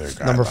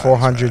guidelines, Number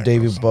 400 man.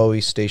 David Bowie,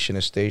 "Station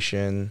to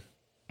Station."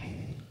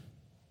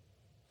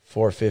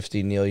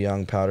 450 Neil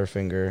Young,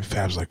 "Powderfinger."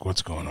 Fab's like,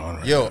 what's going on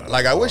right Yo, now?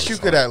 like I All wish the you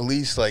could songs. at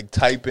least like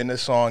type in a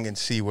song and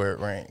see where it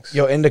ranks.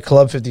 Yo, "In the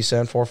Club," 50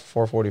 Cent,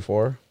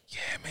 444. Yeah,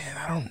 man,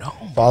 I don't know.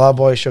 Fall Out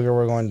Boy, "Sugar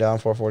We're Going Down,"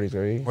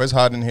 443. Where's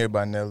Hot in Here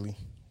by Nelly?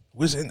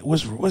 Was in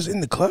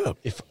the club?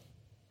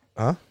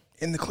 Huh?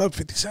 In the club,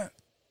 50 Cent.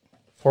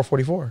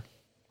 444.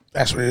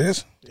 That's what it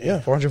is. Yeah,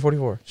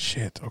 444.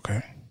 Shit.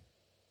 Okay.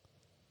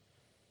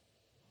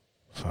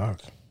 Fuck.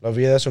 La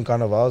Vida es un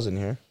Carnaval's in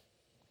here.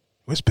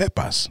 Where's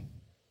Pepas?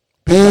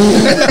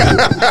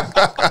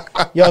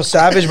 Yo,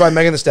 "Savage" by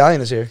Megan Thee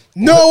Stallion is here.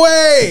 No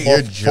way.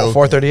 You're joking.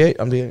 438.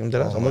 I'm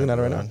dead ass. I'm looking at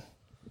it right now.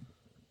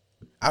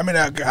 I mean,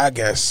 I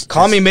guess.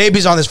 "Call Me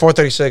Maybe's" on this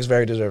 436.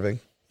 Very deserving.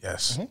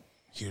 Yes.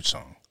 Huge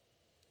song.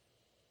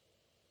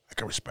 I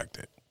can respect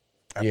it.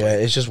 Yeah,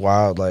 it's just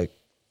wild. Like,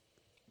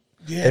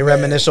 Yeah, they man.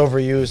 reminisce over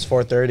you. It's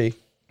 430.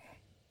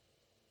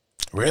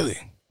 Really?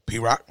 P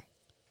Rock?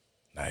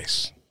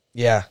 Nice.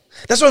 Yeah,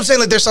 that's what I'm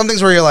saying. Like, there's some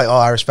things where you're like, oh,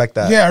 I respect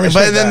that. Yeah, I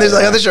respect but then that, there's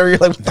like yeah. other shit where you're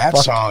like, what the That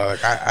fuck? song,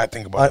 like I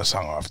think about that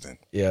song often.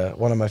 Yeah,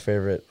 one of my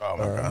favorite Oh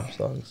my God.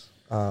 songs.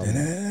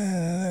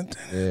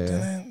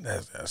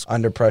 That's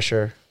Under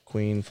Pressure,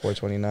 Queen,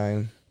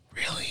 429.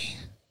 really.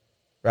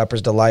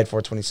 Rapper's Delight,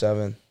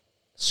 427.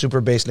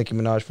 Super Bass, Nicki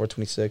Minaj,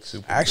 426.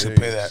 I actually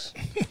played that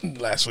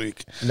last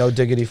week. No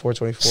Diggity,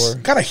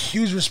 424. Got a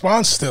huge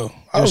response still.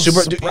 I Yo, was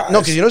surprised.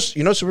 no, because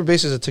you know Super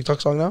Bass is a TikTok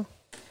song now.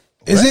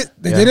 Is it?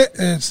 They Yeah. did it.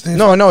 It's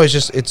No, it's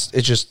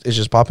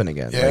just popping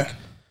again. Yeah. Like,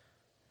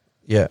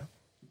 yeah.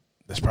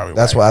 That's probably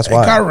That's why. why- that's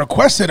why. It got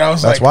requested. I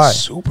was That's like, why.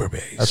 super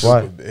bass. That's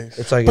why. Bass.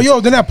 It's like, But yo,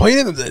 then I played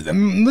it.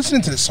 I'm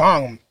listening to the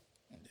song.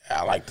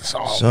 I like the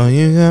song. so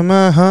you got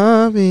my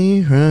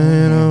heartbeat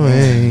running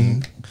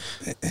away.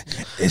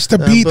 It's the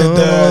beat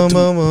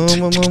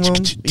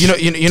that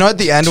You know at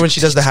the end when she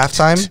does the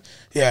halftime,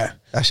 yeah.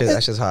 that's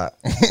just hot.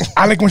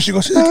 I like when she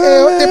goes. I I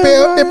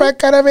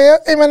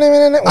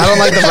don't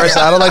like the verses.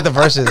 I don't like the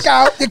verses.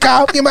 You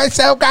go, you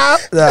myself go.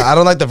 Yeah, I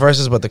don't like the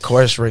verses, but the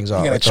chorus rings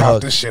off. You gotta Like the chop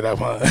hook. this shit up,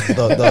 huh?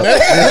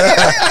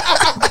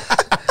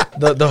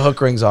 The hook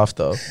rings off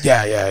though,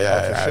 Yeah.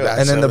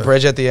 and then the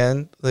bridge at the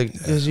end, like,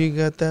 cause you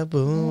got that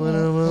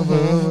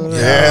boom.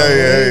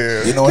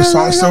 Yeah. You know what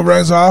song still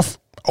runs off?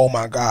 Oh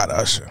my God,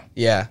 Usher.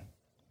 Yeah,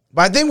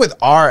 but I think with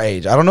our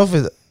age, I don't know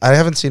if I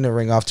haven't seen it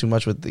ring off too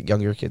much with the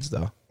younger kids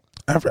though.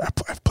 I've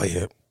played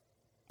it.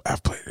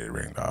 I've played it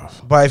ringed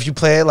off. But if you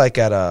play it like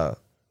at I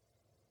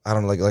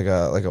don't know, like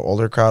an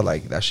older crowd,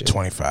 like that shit.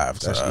 25.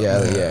 That shit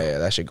yeah,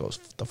 that shit goes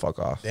the fuck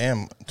off.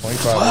 Damn, 25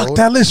 Fuck, old.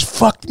 that list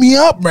fucked me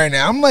up right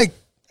now. I'm like,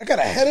 I got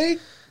a headache.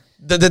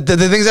 The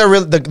things that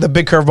really the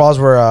big curveballs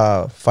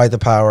were Fight the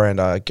Power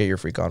and Get Your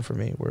Freak On for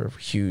me were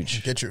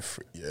huge. Get your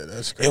free. Yeah,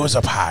 that's great. It was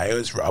up high. It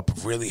was up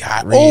really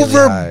high. Really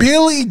Over high.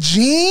 Billie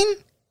Jean?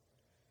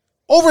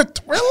 Over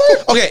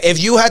Thriller? Okay, if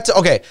you had to,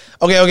 okay.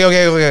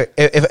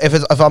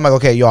 If I'm like,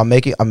 okay, yo, I'm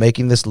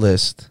making this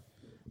list,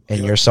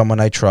 and you're someone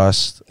I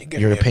trust. You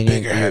give Your me a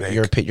opinion, bigger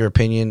headache. your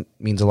opinion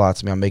means a lot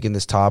to me. I'm making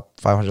this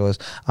top 500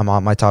 list. I'm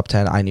on my top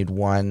 10. I need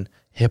one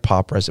hip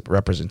hop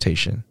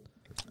representation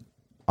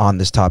on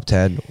this top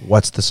 10.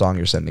 What's the song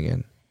you're sending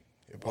in?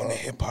 On the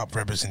hip hop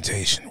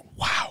representation.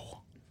 Wow.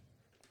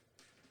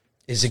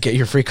 Is it Get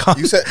Your Freak On?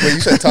 You said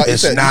top.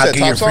 It's you not said Get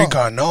top Your song? Freak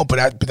On. No,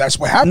 but that's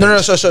what happened. No.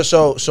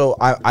 So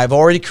I've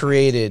already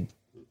created.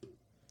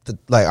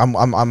 I'm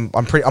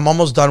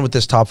almost done with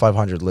this top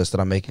 500 list that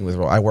I'm making with.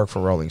 I work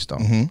for Rolling Stone.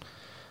 Mm-hmm.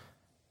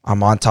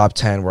 I'm on top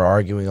 10. We're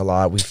arguing a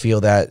lot. We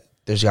feel that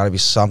there's got to be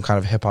some kind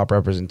of hip hop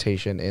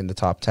representation in the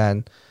top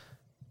 10.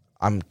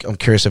 I'm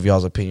curious of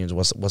y'all's opinions.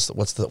 What's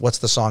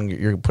the song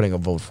you're putting a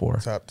vote for?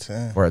 Top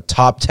 10. Or a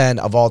top 10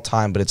 of all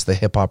time, but it's the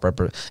hip hop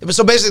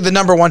So basically, the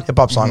number one hip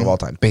hop song of all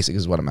time. Basically,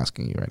 is what I'm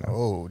asking you right now.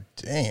 Oh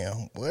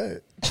damn!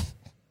 What?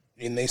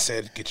 And they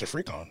said, Get Your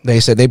Freak On. They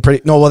said they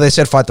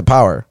said Fight the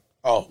Power.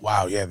 Oh,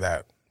 wow. Yeah,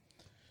 that.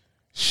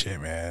 Shit,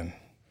 man.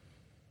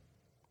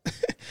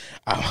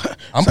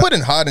 I'm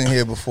putting hot in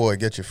here before I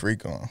get your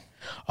freak on.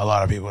 A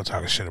lot of people are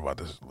talking shit about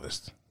this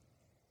list.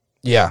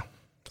 Yeah.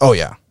 Oh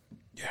yeah.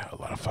 Yeah, a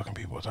lot of fucking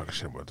people are talking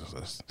shit about this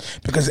list.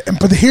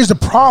 But here's the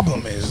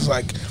problem is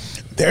like,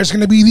 there's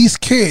going to be these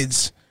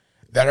kids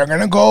that are going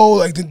to go,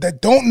 like,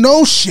 that don't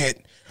know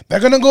shit. They're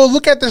going to go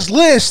look at this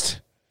list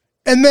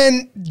and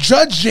then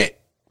judge it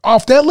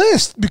off that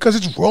list because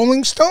it's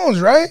Rolling Stones,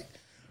 right?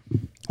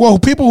 Well,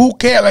 people who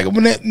care, like,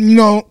 when it,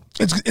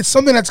 it's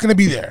something that's going to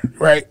be there,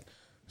 right?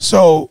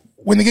 So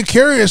when they get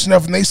curious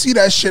enough and they see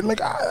that shit, like,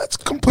 that's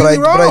completely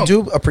wrong. But I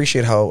do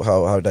appreciate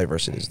how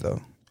diverse it is, though.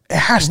 It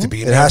has to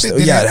be. It has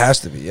to. Yeah, it has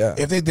to be. Yeah.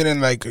 If they didn't,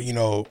 like, we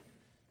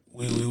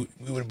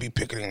would be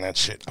picketing that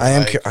shit. I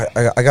am.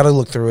 Like, I got to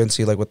look through and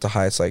see like what the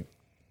highest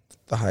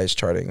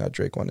charting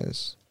Drake one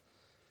is.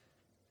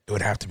 it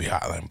would have to be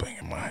Hotline Bling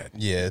in my head.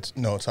 Yeah, it's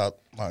top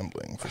line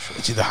bling for sure.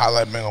 It's either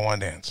Hotline Bling or One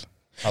Dance.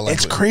 Hotline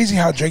It's Bling. crazy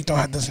how Drake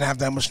doesn't have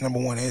that much number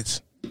one hits.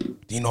 Do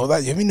you know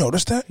that? Have you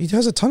noticed that? He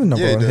has a ton of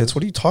number Yeah, he one hits. does.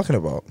 What are you talking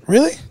about?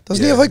 Really?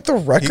 Doesn't Yeah. he have like the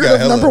He record got of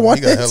hella- number one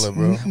he got hits? hella,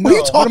 bro. What are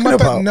you talking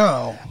about?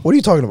 No. What are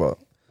you talking about?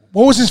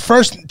 What was his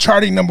first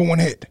charting number one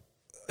hit?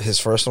 His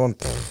first one,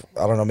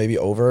 I don't know, maybe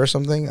Over or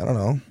something. I don't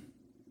know.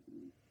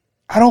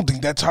 I don't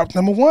think that topped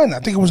number one. I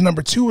think it was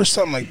number two or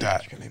something like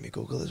that. You made me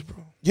Google this, bro.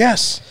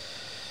 Yes.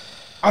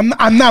 I'm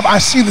not. I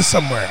see this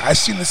somewhere.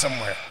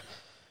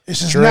 It's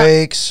just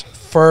Drake's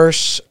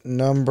first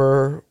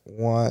number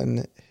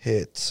one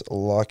hit.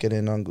 Lock it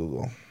in on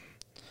Google.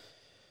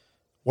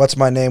 What's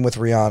My Name with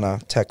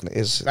Rihanna?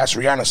 That's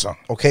Rihanna's song.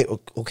 Okay. Well,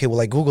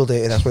 I googled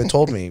it and that's what it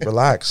told me.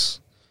 Relax.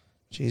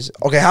 Jeez.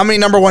 Okay, how many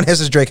number one hits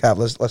does Drake have?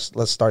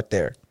 Let's start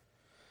there.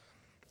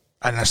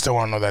 And I still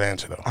want to know that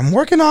answer though. I'm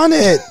working on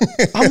it.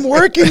 I'm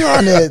on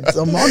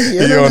the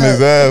internet. He on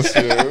his ass.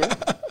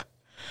 Yeah.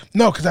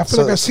 No, because I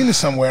feel like I've seen it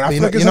somewhere. I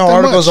feel like it's you know not that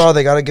articles much. are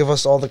they got to give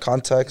us all the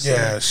context.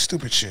 Yeah,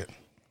 stupid shit.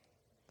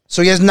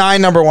 So he has 9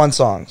 number one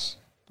songs.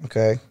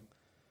 Okay.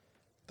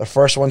 The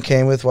first one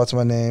came with What's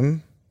My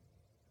Name.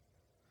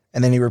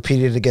 And then he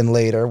repeated it again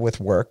later with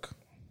Work.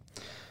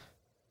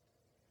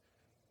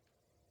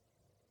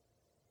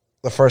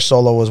 The first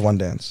solo was One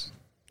Dance.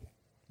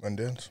 One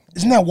Dance.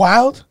 Isn't that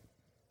wild?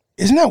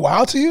 Isn't that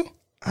wild to you?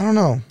 I don't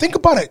know. Think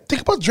about it.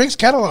 Think about Drake's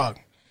catalog.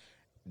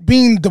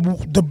 Being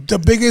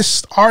the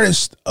biggest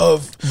artist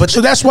of,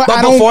 so that's why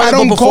I don't go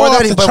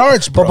off the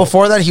charts, bro. But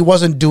before that, he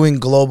wasn't doing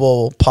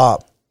global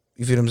pop.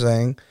 You feel what I'm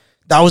saying?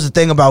 That was the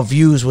thing about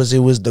Views, was it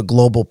was the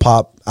global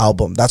pop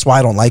album. That's why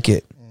I don't like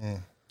it.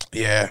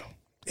 Yeah,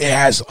 it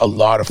has a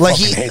lot of Like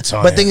fucking hits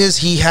on but it. thing is,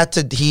 he had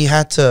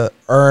to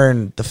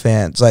earn the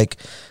fans. Like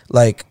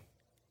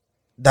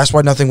that's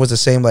why nothing was the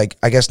same. Like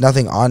I guess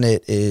nothing on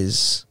it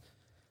is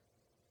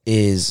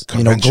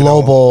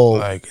Conventional, global,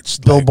 like, it's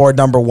Billboard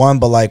 #1.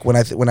 But like when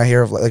I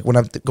hear of like when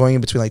I'm going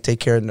in between like Take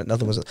Care and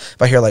nothing was. If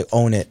I hear like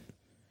Own It.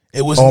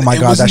 It was. Oh my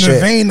God, was that in the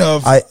shit. vein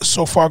of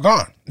So Far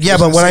Gone. Yeah,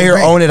 but when I hear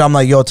Own It, I'm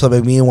like, yo, to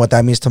me and what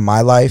that means to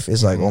my life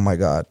is like, oh my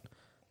God,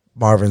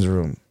 Marvin's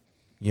Room,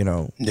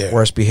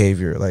 Worst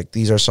Behavior. Like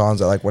these are songs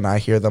that like when I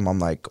hear them, I'm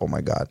like, oh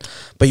my God.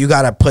 But you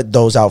gotta put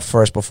those out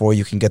first before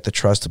you can get the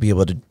trust to be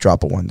able to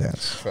drop a One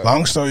Dance.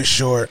 Long story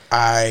short,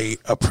 I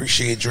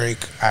appreciate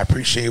Drake. I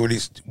appreciate what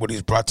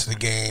he's brought to the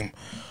game.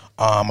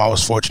 I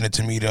was fortunate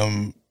to meet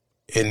him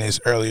in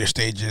his earlier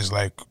stages,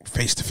 like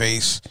face to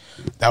face.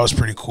 That was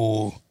pretty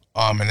cool.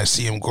 And to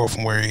see him grow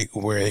from where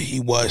he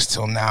was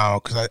till now,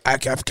 because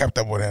I've kept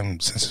up with him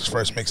since his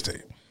first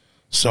mixtape.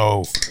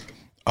 So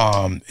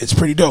it's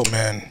pretty dope,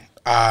 man.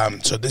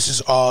 So this is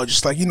all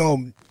just like,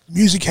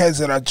 music heads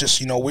that are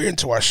just, we're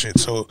into our shit.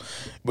 So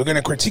we're going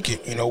to critique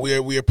it.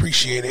 We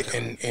appreciate it.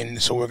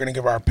 And so we're going to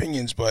give our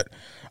opinions. But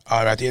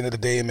at the end of the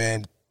day,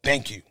 man,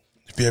 thank you.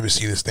 If you ever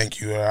see this, thank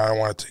you. I don't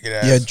want to take it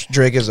as. Yeah,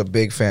 Drake is a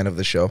big fan of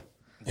the show.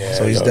 Yeah,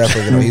 so he's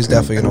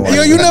definitely gonna watch.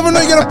 Yo, you never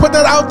know. You gotta put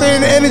that out there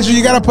in the energy.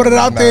 You gotta put it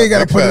out there. You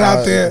gotta put it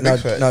out there.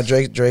 No,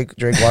 Drake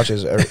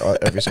watches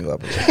every single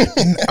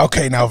episode.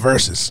 Okay, now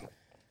versus.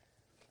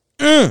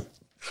 I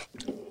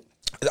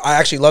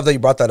actually love that you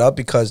brought that up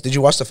because did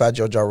you watch the Fat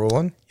Joe Ja Rule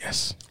one?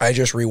 Yes. I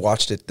just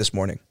rewatched it this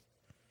morning.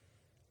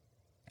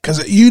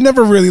 Because you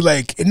never really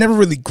it never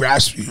really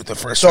grasped you the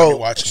first time you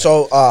watched it.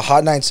 So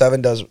Hot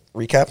 97 does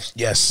recaps.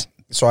 Yes.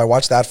 So I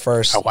watched that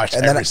first. I watched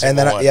and every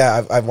single one.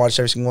 Yeah, I've watched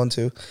every single one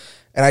too.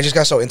 And I just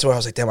got so into it, I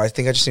was like, damn, I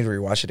think I just need to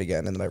rewatch it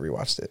again. And then I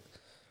rewatched it.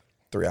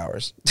 3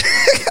 hours.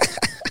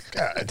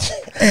 God.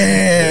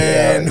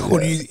 And who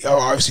do you... Oh,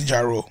 obviously Ja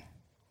Rule.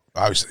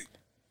 Obviously.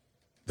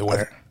 The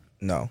winner.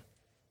 No.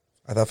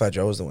 I thought Fat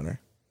Joe was the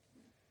winner.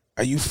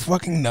 Are you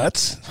fucking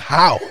nuts?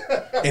 How?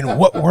 In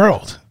what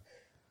world?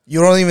 You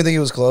don't even think it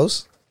was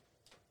close?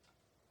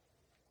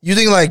 You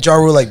think like Ja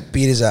Rule like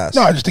beat his ass?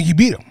 No, I just think he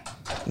beat him.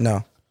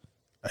 No.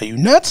 Are you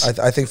nuts?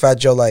 I think Fat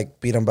Joe like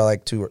beat him by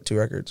like two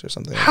records or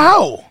something.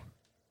 How?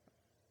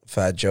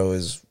 Fat Joe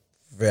is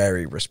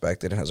very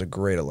respected and has a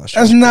great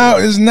illustrious.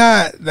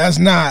 That's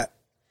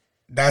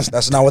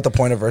not what the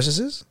point of verses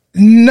is.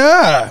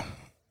 Nah,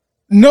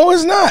 no,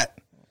 it's not.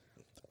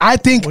 I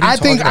think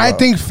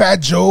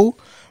Fat Joe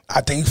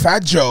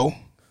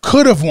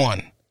could have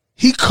won.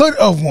 He could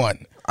have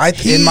won.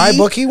 In my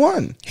book, he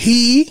won.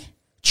 He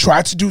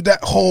tried to do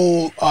that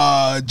whole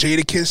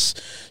Jadakiss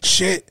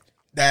shit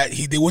that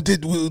he did with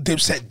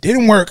Dipset.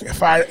 Didn't work. It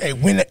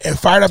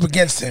fired up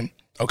against him.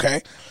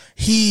 Okay,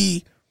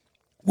 he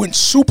went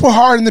super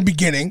hard in the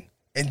beginning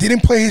and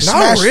didn't play his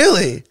smash. Not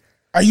really.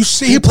 Are you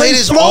seeing? He played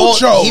his old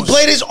shows. He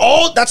played his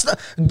old. That's not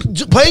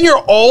playing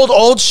your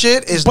old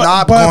shit is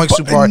not going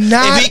super hard.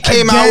 If he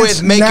came out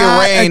with Make It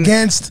Rain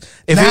against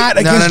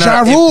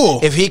Ja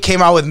Rule. If he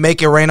came out with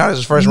Make It Rain on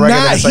his first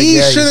record,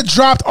 he should have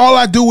dropped All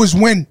I Do Is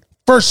Win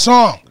first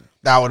song.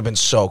 That would have been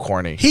so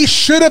corny. He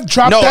should have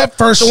dropped that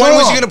first song. So when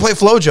was he going to play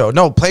Flojo?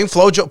 No,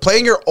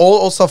 playing your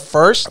old stuff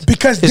first.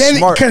 Because then,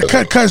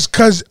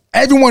 because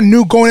everyone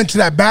knew going into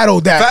that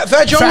battle that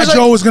Fat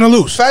Joe was going to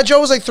lose. Fat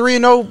Joe was like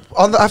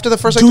 3-0 after the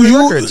first 3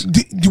 records.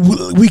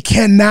 We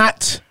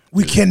cannot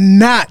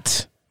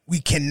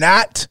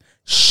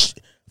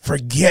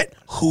forget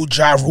who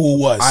Ja Rule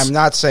was. I'm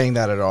not saying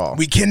that at all.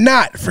 We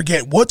cannot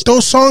forget what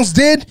those songs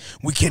did.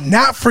 We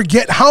cannot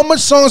forget how much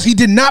songs he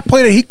did not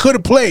play that he could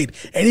have played,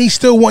 and he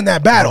still won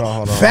that battle.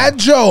 Hold on. Fat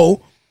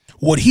Joe,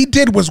 what he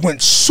did was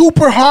went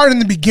super hard in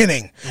the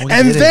beginning.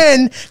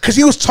 Then, because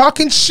he was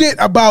talking shit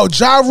about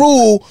Ja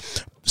Rule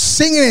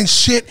singing and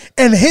shit,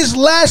 and his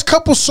last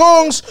couple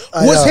songs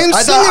was him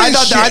singing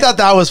shit. I thought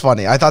that was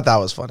funny.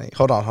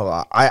 Hold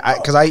on.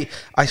 Because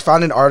I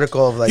found an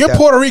article of like... You're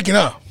Puerto Rican,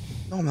 huh?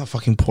 No, I'm not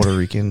fucking Puerto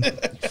Rican.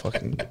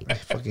 I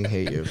fucking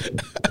hate you.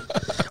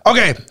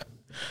 Okay,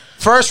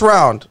 first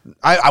round.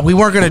 We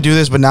weren't gonna do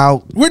this, but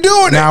now we're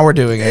doing it. Now we're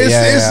doing it.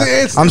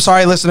 It's I'm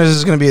sorry, listeners. This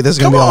is gonna be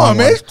a long one.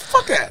 Man.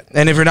 Fuck that.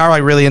 And if you're not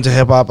like really into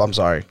hip hop, I'm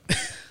sorry.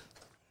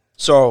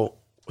 So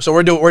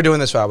we're doing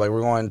this, Fab. Like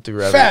we're going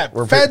through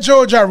Fat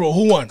Joe or Ja Rule.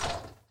 Who won?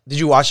 Did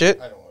you watch it?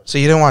 So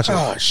you didn't watch it?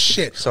 Oh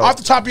shit! So off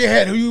the top of your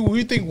head, who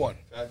you think won?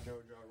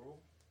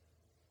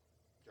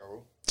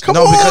 Come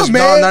on,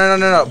 man.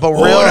 No. But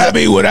what would I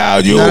be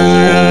without you?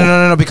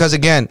 No. Because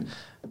again,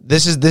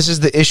 this is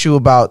the issue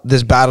about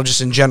this battle,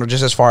 just in general,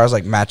 just as far as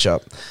like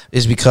matchup,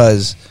 is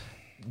because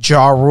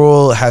Ja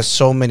Rule has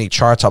so many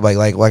charts up. I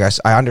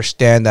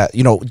understand that,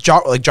 you know,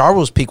 Ja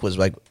Rule's peak was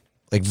like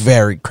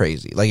very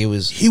crazy. Like it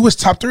was, He was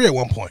top 3 at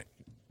one point.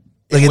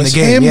 like It in the was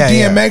game. him, Yeah,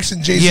 DMX,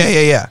 and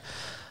Jay-Z. Yeah.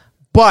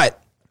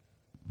 But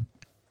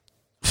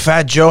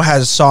Fat Joe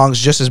has songs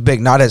just as big,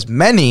 not as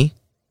many.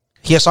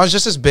 He has songs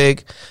just as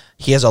big.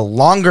 He has a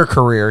longer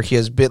career. He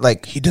has been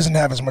like. He doesn't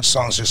have as much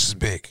songs just as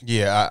big.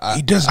 Yeah,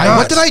 He does not.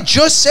 What did I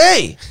just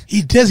say?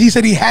 He does. He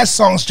said he has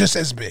songs just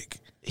as big.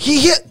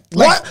 He hit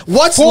Like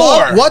what's 4.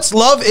 love? What's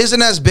love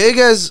isn't as big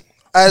as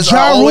Ja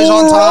always Rule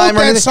on time. wrote Or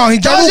that anything. song.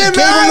 Ja Rule Doesn't gave him the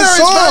matter. It's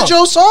song. Fat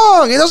Joe's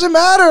song. It doesn't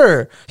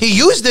matter. He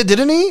used it,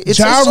 didn't he? It's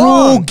Ja his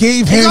Rule song.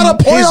 gave He him got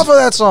a point his- off of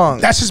that song.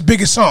 That's his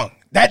biggest song.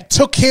 That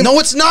took him. No,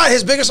 it's not.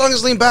 His biggest song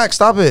is Lean Back.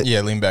 Stop it. yeah,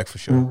 lean back for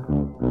sure.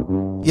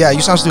 Yeah, you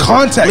sound stupid.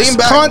 Context. Lean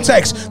Back.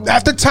 Context.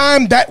 At the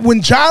time that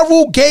when Ja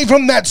Rule gave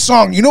him that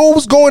song, you know what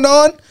was going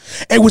on?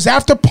 It was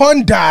after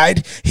Pun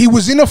died. He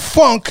was in a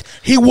funk.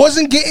 He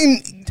wasn't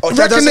getting that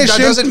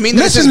recognition. doesn't mean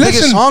that it's his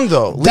biggest song,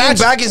 though. Lean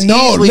Back is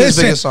easily his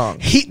biggest song.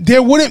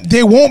 There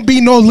won't be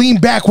no Lean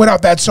Back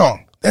without that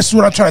song. That's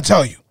what I'm trying to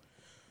tell you.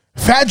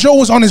 Fat Joe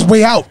was on his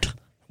way out.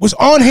 Was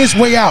on his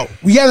way out.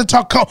 We had to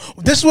talk.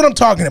 This is what I'm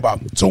talking about.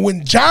 So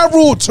when Ja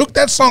Rule took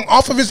that song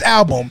off of his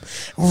album,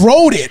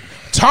 wrote it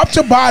top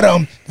to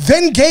bottom,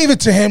 then gave it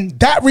to him,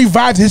 that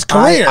revived his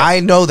career. I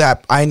know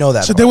that. I know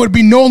that. So there would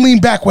be no Lean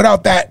Back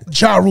without that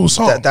Ja Rule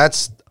song.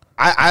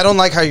 I don't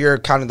like how you're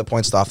counting the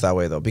points off that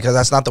way, though, because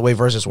that's not the way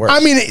versus works. I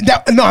mean,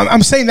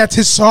 I'm saying that's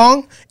his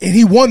song, and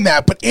he won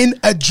that. But in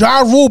a Ja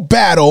Rule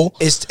battle,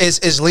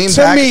 is Lean to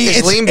Back? me,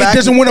 Is Lean it Back?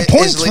 doesn't win a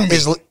point for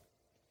me.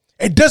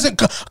 It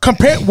doesn't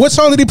compare. What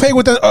song did he play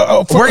with the?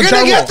 We're Ja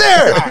gonna Rule? get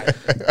there.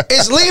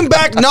 Is Lean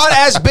Back not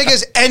as big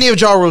as any of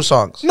Ja Rule's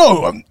songs?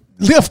 No,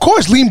 of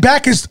course, Lean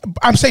Back is.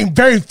 I'm saying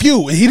very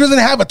few. He doesn't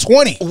have a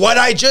 20. What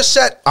I just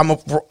said, I'm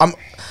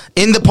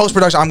in the post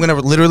production. I'm gonna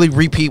literally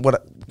repeat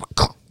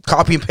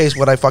copy and paste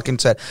what I fucking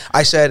said.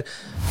 I said,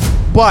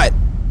 but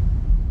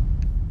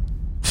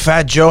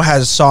Fat Joe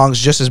has songs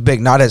just as big,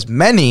 not as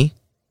many.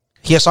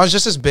 He has songs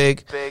just as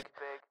big,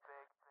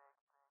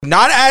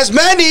 not as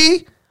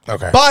many.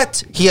 Okay,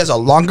 but he has a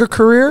longer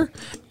career,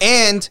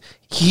 and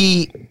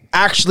he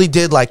actually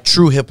did like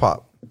true hip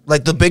hop,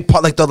 like the big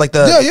part, like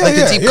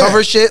the deep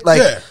cover shit,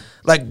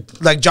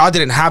 like Ja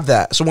didn't have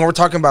that. So when we're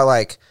talking about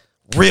like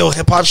real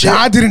hip hop shit,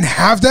 Ja didn't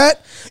have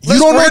that. You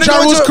don't know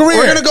Ja Rule's career.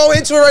 We're gonna go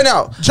into it right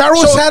now. Ja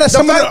Rule's had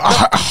some of the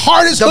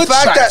hardest hood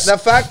tracks. The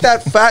fact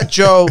that Fat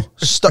Joe.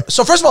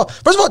 So first of all,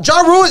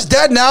 Ja Rule is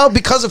dead now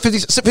because of 50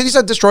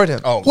 Cent destroyed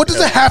him. Oh, What does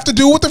it have to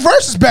do with the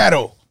versus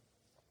battle?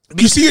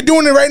 You see, you're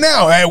doing it right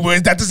now. Hey,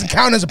 that doesn't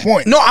count as a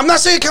point. No, I'm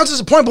not saying it counts as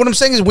a point, but what I'm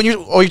saying is you're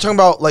talking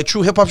about like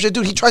true hip hop shit,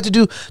 dude. He tried to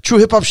do true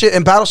hip hop shit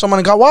and battle someone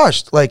and got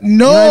washed. Like,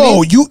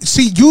 No, you know what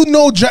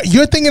I mean?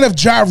 you're thinking of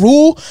Ja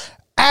Rule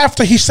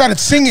after he started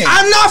singing.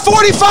 I'm not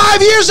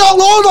 45 years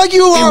old like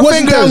you are. It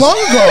wasn't that long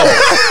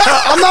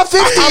ago. I'm not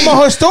 50. I'm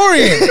a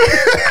historian,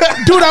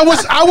 dude.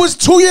 I was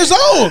 2 years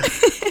old.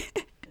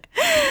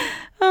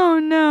 Oh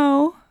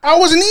no. I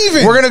wasn't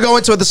even. We're gonna go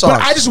into the songs.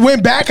 But I just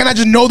went back and I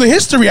just know the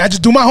history. I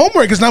just do my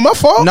homework. It's not my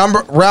fault.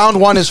 Round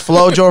one is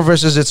Flojo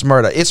versus It's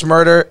Murder. It's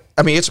Murder.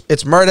 I mean,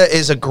 It's Murder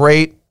is a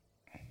great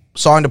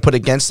song to put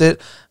against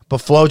it, but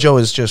Flojo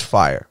is just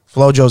fire.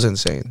 Flojo's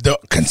insane. The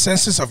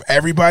consensus of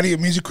everybody, a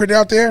music critic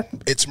out there,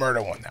 It's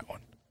Murder won that one.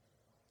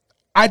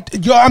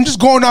 I'm just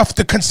going off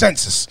the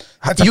consensus.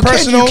 That's a You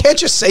can't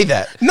just say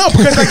that. No,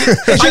 because I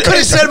could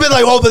have said it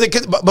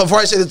like, but before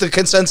I say that the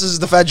consensus is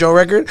the Fat Joe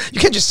record, you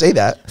can't just say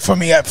that. for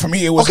me,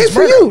 it was Okay, It's for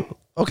Murder. you.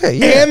 Okay,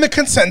 yeah. And the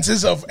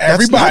consensus of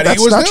everybody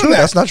that's was not doing true. that.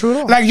 That's not true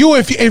at all. Like you,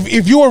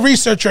 if you're a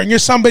researcher and you're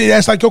somebody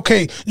that's like,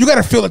 okay, you got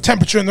to feel the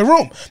temperature in the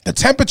room. The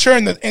temperature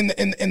in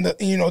the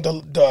you know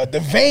the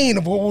vein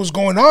of what was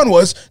going on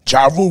was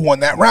Ja Rule won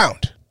that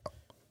round.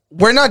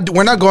 We're not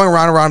going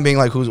around being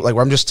like who's like.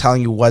 I'm just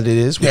telling you what it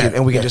is, we Yeah,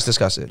 can just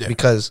discuss it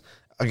because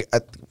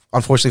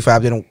unfortunately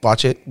Fab didn't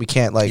watch it. We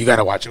can't like You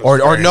gotta watch it. or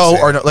no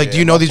like. Yeah, do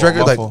you know these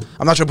records? Like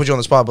I'm not trying to put you on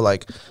the spot, but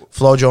like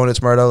Flojo and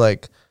It's Murder,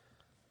 like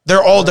they're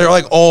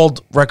like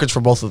old records for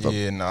both of them.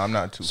 Yeah, no, I'm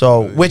not too.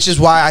 So, familiar. which is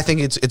why I think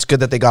it's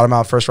good that they got him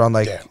out first round.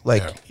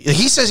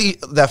 He says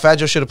that Fat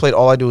Joe should have played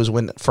All I Do Is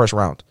Win first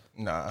round.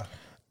 Nah.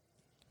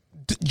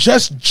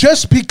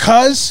 Just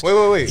because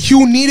Wait.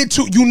 you needed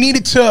to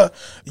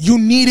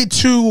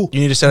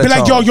set a be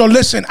like, tone. yo,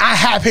 listen, I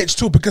have hits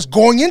too, because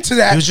going into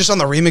that He was just on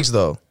the remix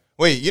though.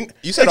 Wait,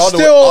 you said It's all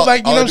still, like,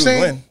 you know what I'm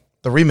saying? Win.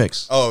 The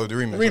remix. Oh, the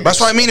remix.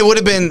 That's what I mean. I would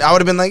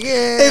have been like,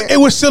 yeah. it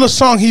was still a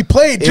song he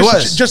played. It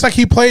was. Just like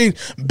he played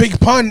Big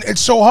Pun.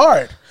 It's so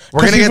hard.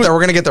 We're gonna get there. We're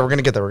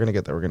gonna get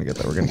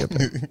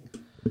there.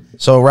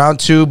 So round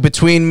two,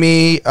 between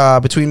me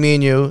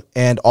and you,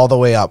 and All the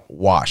Way Up,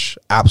 wash,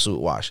 absolute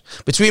wash.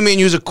 Between Me and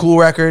You is a cool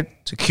record.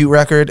 It's a cute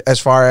record. As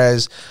far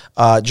as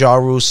Ja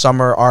Rule's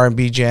summer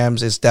R&B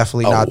jams, it's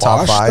definitely not top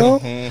wash, five. though?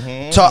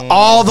 To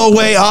All the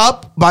Way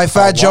Up by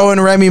Fat Joe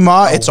and Remy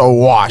Ma, it's a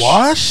wash.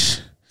 Wash?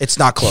 It's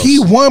not close. He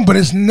won, but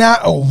it's not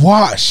a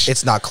wash.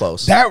 It's not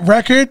close. That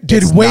record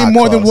did It's way not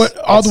more than close.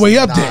 what All the Way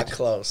Up It's did. not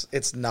close.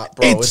 It's not,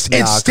 bro. It's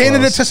not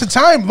standing the close. test of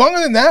time longer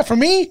than that for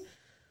me.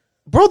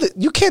 Bro,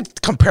 you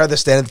can't compare the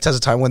standard test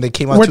of time when they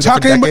came out We're two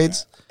different talking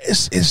decades.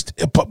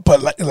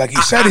 but like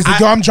he said, he's like,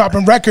 yo, I'm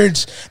dropping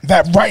records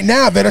that right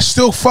now that are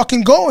still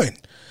fucking going.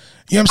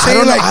 You know what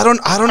I'm saying?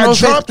 I don't know.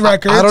 Dropped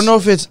records. I don't know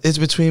if it's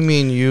between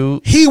me and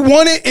you. He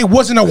won it. It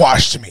wasn't a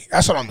wash to me.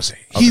 That's what I'm gonna say.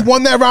 He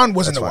won that round.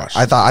 Wasn't a wash.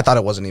 I thought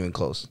it wasn't even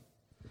close.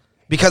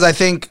 Because I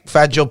think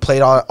Fat Joe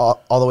played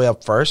all the way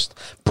up first,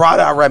 brought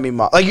out Remy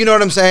Ma. Like, you know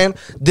what I'm saying?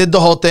 Did the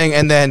whole thing,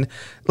 and then,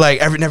 like,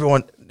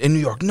 everyone in New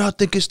York,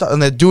 nothing can stop.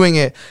 And they're doing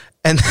it.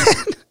 And then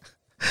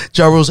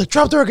Ja Rule's like,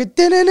 drop the record.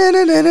 You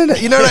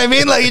know what I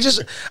mean? Like,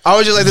 I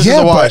was just like, this is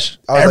a wash.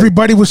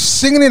 Everybody was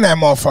singing in that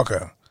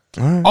motherfucker.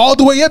 All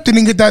the way up,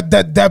 didn't get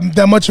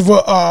that much of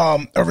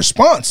a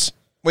response.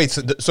 Wait,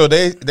 so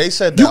they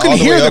said that You can All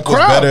the hear Way the Up was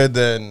crowd. better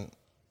than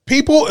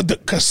People, the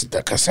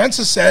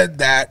consensus said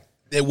that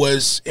it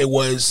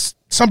was.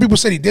 Some people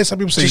said he did. Some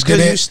people said Just he because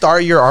didn't. you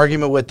start your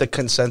argument with the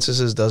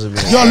consensuses doesn't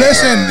mean. Yo,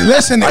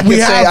 listen. I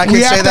can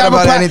say that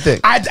about anything.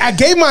 I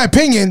gave my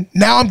opinion.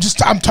 Now I'm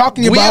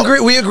talking about.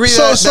 We agree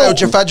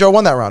that Fat Joe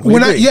won that round. We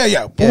agree.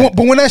 But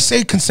when I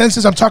say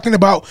consensus, I'm talking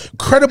about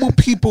credible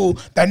people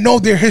that know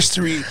their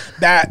history,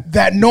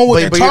 that know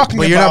what they're talking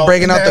about. But you're not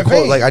breaking in out the that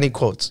quote. vein. Like, I need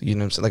quotes. You know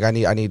what I'm saying?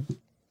 Like, I need.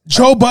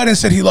 Joe Budden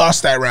said he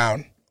lost that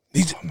round.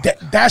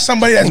 That's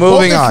somebody that's both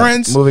Moving their on.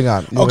 friends. Moving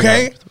on.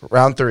 Okay.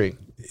 Round 3.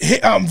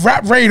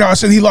 Rap Radar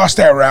said he lost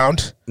that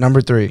round.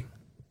 Number 3.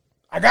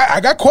 I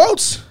got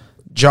quotes.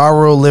 Ja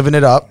Rule, Living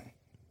It Up.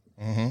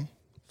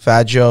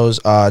 Fat Joe's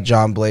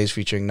John Blaze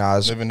featuring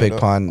Nas, Living It Big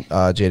Up. Pun,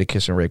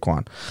 Jadakiss, and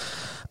Raekwon.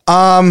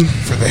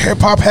 For the hip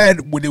hop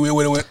head, would it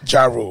win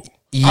Ja Rule?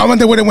 I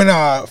wonder would it win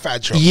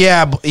Fat Joe.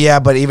 Yeah,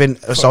 but even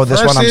so, this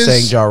one I'm versus-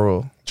 saying Ja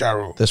Rule. Ja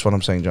Rule. This one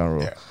I'm saying Ja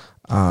Rule. Yeah.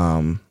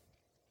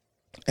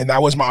 And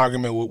that was my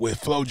argument with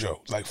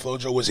FloJo. Like,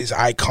 FloJo was his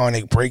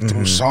iconic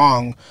breakthrough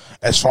song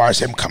as far as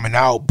him coming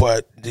out,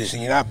 but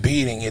you're not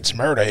beating It's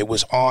Murder. It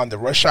was on the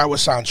Rush Hour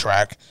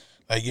soundtrack.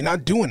 Like, you're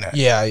not doing that.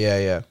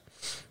 Yeah,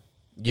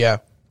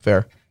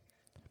 fair.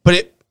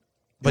 But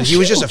he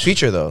was just a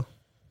feature though.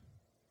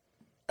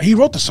 He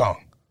wrote the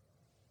song.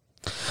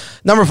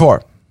 Number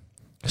 4,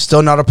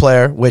 Still Not a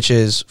Player, which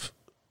is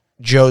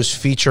Joe's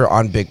feature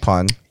on Big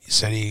Pun He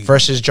said he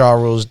versus Ja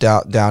Rule's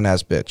Down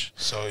As Bitch.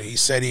 So he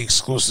said he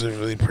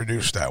exclusively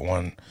produced that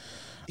one.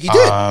 He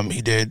did.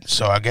 He did.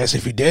 So I guess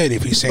if he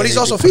said, But he's he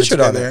also put it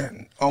featured on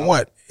together- On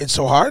what? It's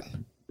So Hard?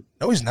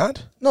 No, he's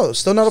not. No,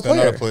 Still Not a Still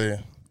Player. not a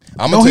player.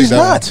 I'm No, gonna take he's that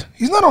not. one.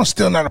 He's not on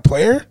Still Not a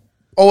Player.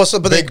 Oh, so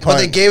but they Big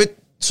Pun. gave it.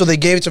 So they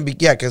gave it to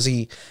because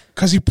he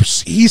Because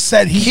he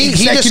said he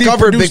executive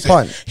discovered Big produced it.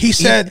 Pun. He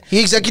said he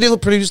executive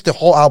produced the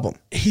whole album.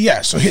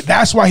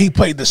 that's why he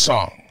played the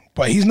song,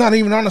 but he's not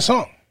even on the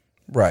song.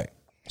 Right.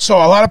 So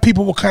a lot of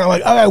people were kind of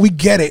like, "All right, we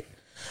get it,"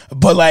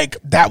 but like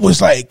that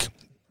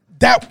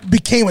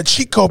became a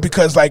cheat code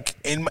because like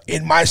in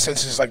my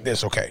sense it's like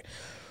this. Okay,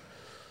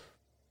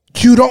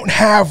 you don't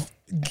have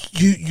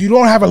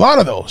a lot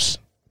of those,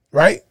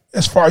 right?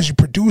 As far as you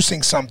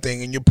producing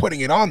something and you're putting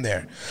it on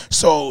there.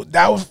 So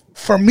that was,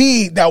 for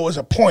me, that was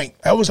a point.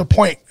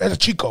 That's a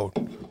cheat code.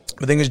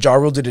 The thing is, Ja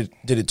Rule did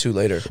it too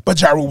later.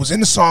 But Ja Rule was in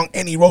the song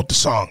and he wrote the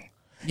song.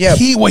 Yeah.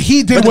 What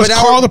he did But was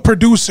now- call the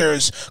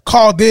producers,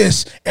 call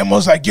this, and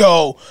was like,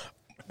 yo,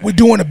 we're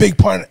doing a Big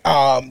Pun.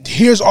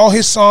 Here's all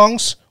his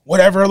songs,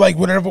 whatever,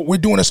 we're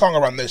doing a song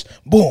around this.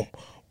 Boom.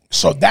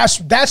 So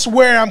that's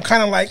where I'm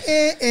kind of like,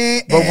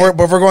 But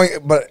we're going.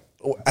 But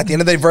at the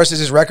end of the day,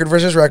 versus record.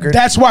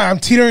 That's why I'm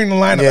teetering the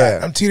line of Yeah.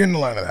 that. I'm teetering the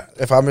line of that.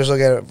 If I'm just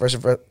looking at it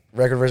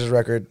versus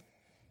record,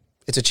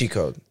 it's a cheat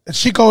code. And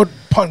cheat code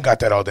Pun got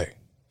that all day.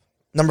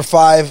 Number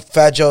 5,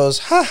 Fat Joe's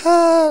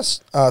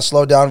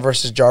Slow Down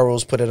versus Ja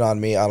Rule's Put It On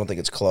Me. I don't think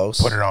it's close.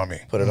 Put it on me.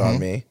 Put it on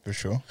me. For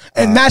sure.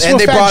 And that's And what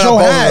they Fat brought Joe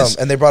out both has. of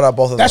them. And they brought out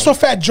both of That's them. what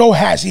Fat Joe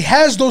has. He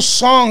has those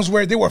songs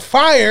where they were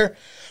fire,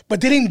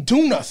 but they didn't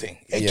do nothing.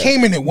 It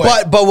came and it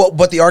went.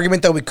 But the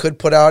argument that we could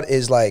put out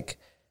is like,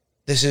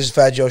 this is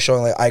Fat Joe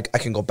showing like I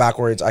can go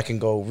backwards, I can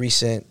go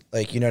recent,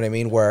 like, you know what I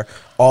mean? Where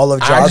all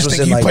of I Jaws just was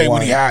think in he like played one.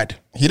 what he had.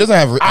 He doesn't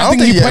have. I don't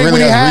think he played really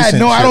what he has had. recent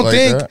No, I shit don't like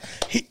think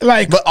that. he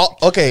like But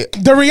okay,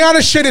 the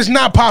Rihanna shit is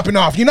not popping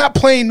off. You're not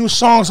playing new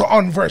songs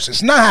on verse.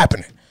 It's not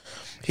happening.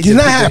 It's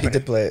not He happening.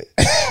 did play it.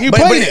 He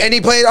But played it. and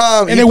he played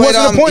And he it played,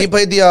 wasn't a point. he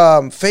played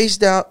the face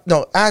down,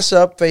 no, ass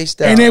up, face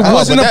down. And it I-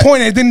 wasn't but a that-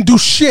 point. It didn't do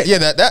shit. yeah,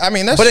 that I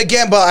mean that's. But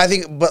again, I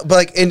think but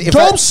like if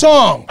Dope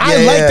song. I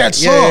Yeah, like yeah,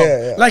 that yeah, song.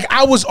 yeah. Like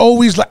I was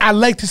always like I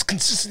liked his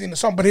consistency in the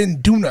song, but it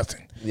didn't do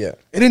nothing. Yeah.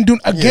 It didn't do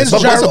against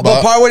but- Ja but- Rule.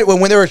 But part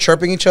when they were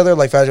chirping each other,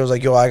 like Fat Joe was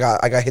like, "Yo, I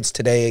got hits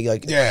today."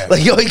 Like, Yeah.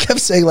 like yo, he kept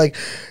saying like,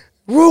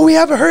 "Rule, we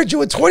haven't heard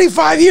you in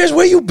 25 years.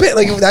 Where you been?"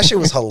 Like that shit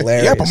was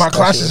hilarious. Yeah, but my That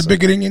class shit is was-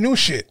 bigger than your new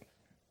shit.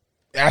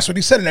 That's what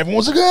he said, and everyone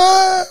was like,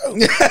 "Ah."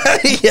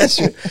 yes.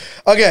 Sure.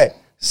 Okay,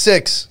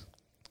 6,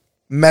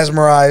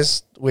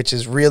 Mesmerized, which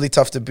is really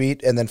tough to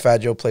beat, and then Fat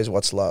Joe plays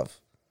What's Love.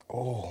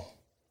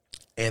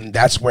 And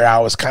that's where I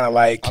was kind of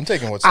like, I'm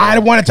taking what's I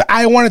up.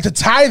 wanted to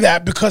tie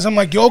that because I'm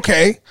like, yo,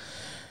 okay,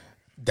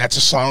 that's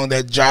a song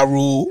that Ja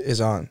Rule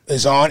Is on.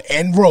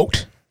 and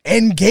wrote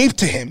and gave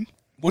to him,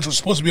 which was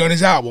supposed to be on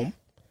his album.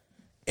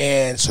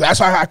 And so that's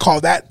why I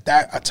call that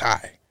a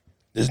tie.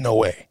 There's no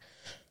way.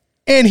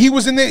 And he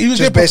was in there. He was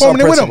Just there based on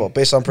performing it with principle, him.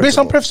 based on Based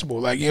on principle.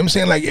 principle. Like, you know what I'm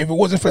saying? Like, if it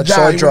wasn't for Ja,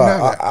 So a he draw.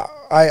 wouldn't have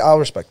that. I'll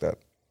respect that.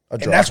 A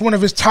draw. And that's one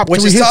of his top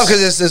Which three is hits. tough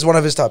because this is one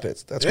of his top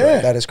hits. That's Yeah.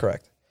 correct. That is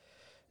correct.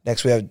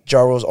 Next we have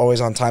Ja Rule's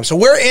Always on Time. So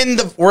we're in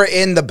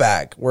the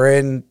bag. We're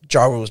in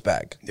Ja Rule's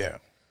bag. Yeah.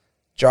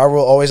 Ja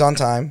Rule Always on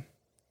Time.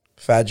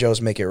 Fat Joe's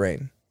Make It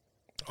Rain.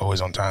 Always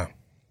on Time.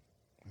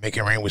 Make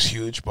It Rain was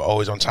huge, but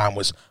Always on Time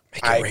was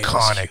Make It Rain was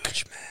iconic.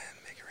 huge, man.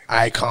 Make It Rain.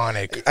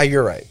 Iconic.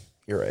 You're right.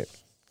 You're right.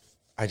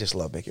 I just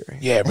love Make It Rain.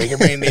 Yeah, Make It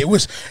Rain. It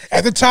was,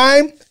 at the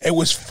time, it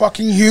was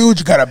fucking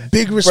huge. Got a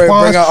big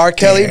response. Bring out R.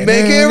 Kelly.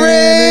 Make it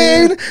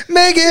rain.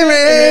 Make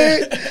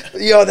it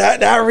rain. Yo, that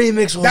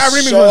remix was That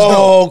remix so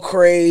was dope.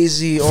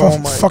 crazy. Oh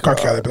my Fuck god. R.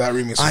 Kelly, but that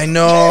remix. I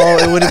know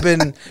it would have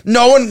been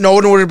no one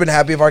would have been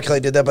happy if R. Kelly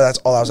did that, but that's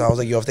all I was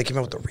like, yo, if they came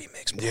out with the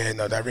remix, bro. Yeah,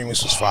 no, that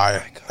remix was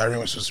fire. That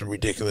remix was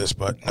ridiculous,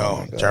 but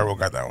no, Ja Rule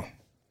got that one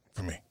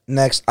for me.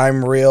 Next,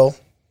 I'm Real.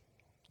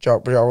 Ja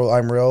Rule,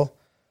 I'm Real.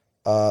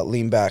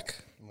 Lean Back.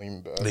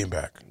 Lean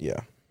Back. Yeah.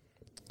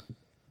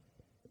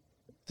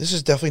 This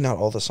is definitely not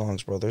all the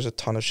songs, bro. There's a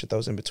ton of shit that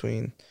was in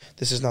between.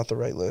 This is not the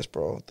right list,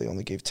 bro. They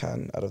only gave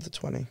 10 out of the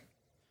 20.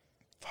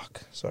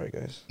 Fuck. Sorry,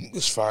 guys.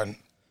 It's fun.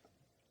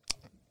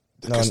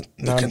 None-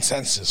 The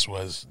consensus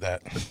was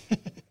that.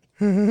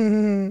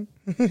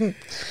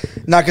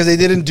 Not because they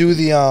didn't do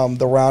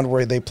the round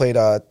where they played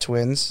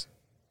Twins,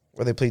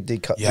 where they played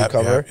Deep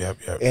Cover. Yep.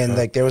 And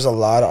like there was a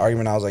lot of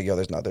argument. I was like, yo,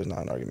 there's not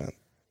an argument.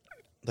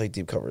 Like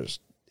Deep Cover's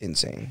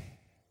insane.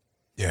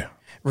 Yeah.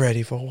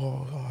 Ready for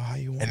war. Oh, how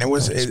you want And it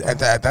was this, bro? at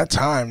that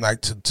time,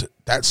 like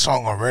that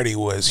song already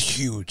was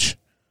huge.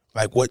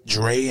 Like what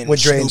Dre and What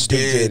Dre Snoop and Snoop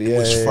did did,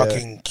 was yeah.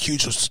 fucking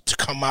huge. Was to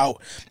come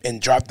out and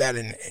drop that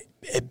and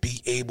it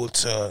be able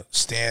to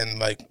stand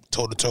like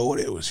toe to toe with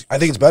it. It was I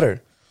think it's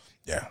better.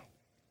 yeah.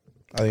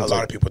 I think A it's lot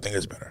like, of people think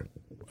it's better.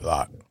 A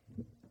lot.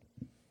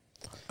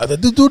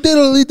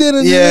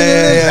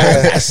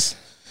 Yeah. That's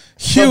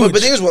huge. But the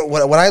thing is,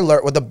 what I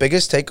learned, what the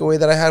biggest takeaway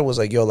that I had was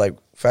like, yo, like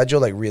Fat Joe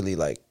like really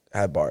like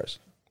had bars.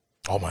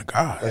 Oh my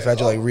god. Like Fat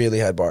Joe like really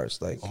had bars.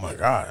 Like Oh my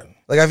god.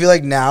 Like I feel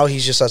like now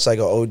he's just such like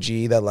an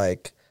OG that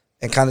like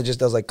and kind of just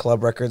does like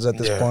club records at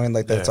this Yeah, point.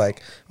 Like that's yeah.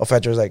 like Fat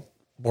Joe's like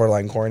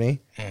borderline corny.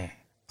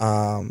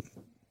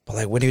 But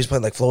like when he was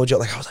playing like Flo Joe,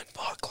 like I was like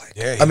fuck. Like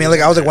Yeah, I mean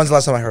like I was like yeah. when's the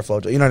last time I heard Flo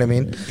Joe? You know what I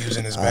mean? He was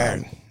in his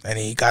bag, and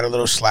he got a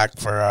little slack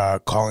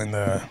for calling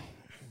the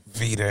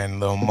Vita and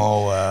Lil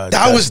Mo.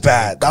 That was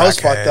bad. That was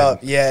crackhead. fucked up.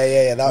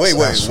 Yeah. That Wait,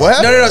 was,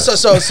 what? No.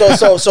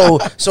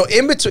 So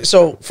in between.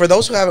 So for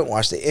those who haven't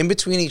watched it, in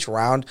between each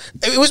round,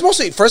 it was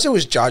mostly first. It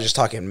was Ja just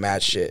talking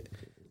mad shit.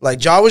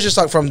 Like Ja was just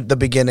talking from the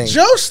beginning.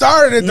 Joe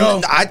started it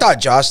though. I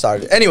thought Ja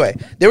started. Anyway,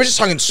 they were just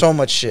talking so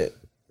much shit.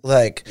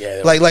 Like,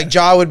 Yeah, like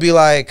Ja would be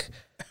like,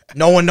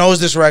 "No one knows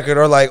this record,"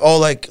 or like, "Oh,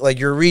 like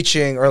you're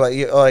reaching," or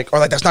like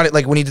that's not it.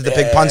 Like when he did the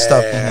big pun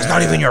stuff, it's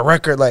not even your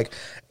record. Like,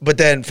 but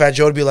then Fat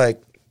Joe would be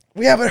like,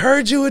 "We haven't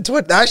heard you in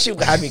Twitter." That shit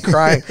had me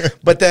crying.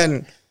 But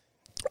then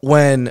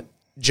when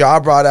Ja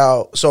brought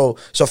out, so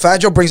Fat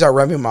Joe brings out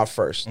Remy Ma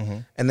first,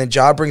 and then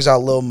Ja brings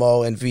out Lil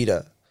Mo and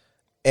Vita,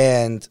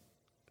 and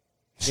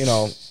you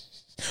know,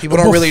 people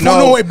don't really know.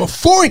 No, wait,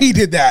 before he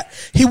did that,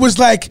 he was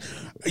like,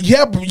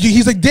 "Yeah,"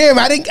 he's like, "Damn,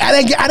 I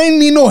didn't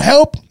need no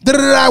help."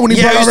 When he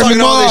Yeah, brought he was out talking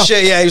Remy all Ma. this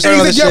shit. Yeah, he was And talking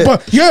all he's this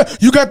like, shit.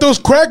 But you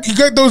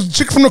got those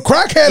chicks from the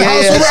crackhead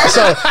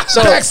house.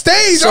 So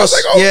Backstage, I was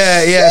like,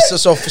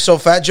 "Oh, shit." So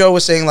Fat Joe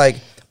was saying like,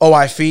 "Oh,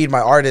 I feed my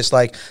artists."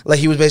 Like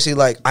he was basically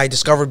like, "I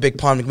discovered Big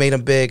Pun, made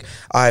him big.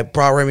 I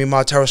brought Remy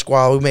Ma, Terror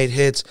Squad, we made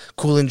hits.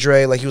 Cool and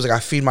Dre." Like he was like, "I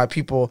feed my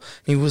people."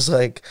 He was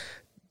like,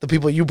 "The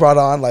people you brought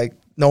on, like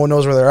no one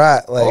knows where they're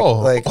at."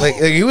 Like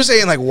he was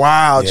saying like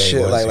wild Yeah, he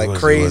shit, was, he like was,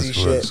 crazy he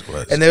shit.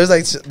 was. And there was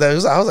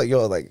I was like,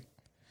 yo, like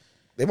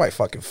they might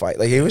fucking fight.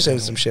 Like he was saying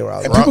some shit where I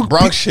was And like, people-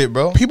 Bronx shit,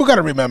 bro. People got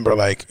to remember,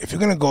 like, if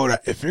you're gonna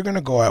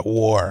go at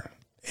war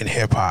in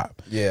hip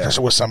hop, Yeah.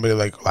 especially with somebody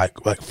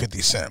like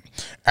 50 Cent.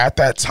 At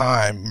that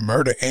time,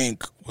 Murder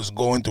Inc. was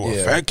going through a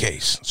Yeah. Fed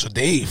case, so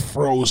they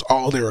froze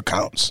all their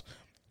accounts.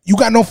 You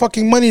got no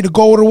fucking money to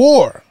go to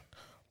war.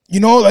 You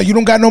know, like you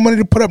don't got no money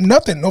to put up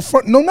nothing, no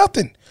front, no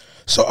nothing.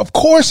 So of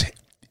course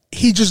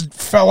he just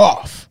fell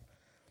off.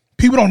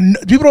 People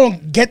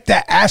don't get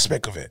that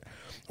aspect of it.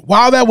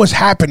 While that was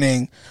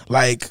happening,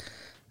 like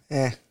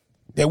eh.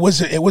 it was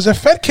a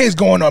Fed case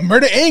going on.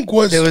 Murder Inc.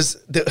 was There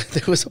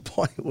was a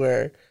point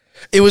where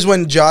it was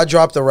when Ja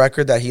dropped the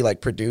record that he like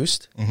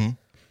produced,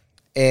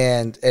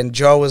 and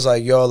Joe was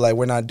like, "Yo, like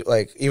we're not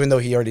like," even though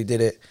he already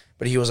did it,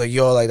 but he was like,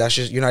 "Yo, like that's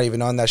just you're not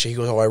even on that shit." He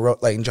goes, "Oh, I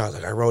wrote," like, and Joe's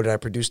like, "I wrote it, I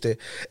produced it,"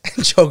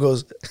 and Joe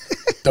goes,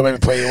 Don't make me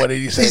play. What did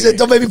he say? he said,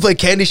 "Don't make me play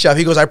Candy Shop."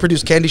 He goes, "I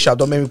produced Candy Shop.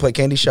 Don't make me play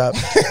Candy Shop,"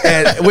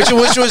 and which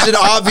was an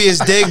obvious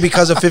dig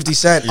because of 50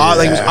 Cent.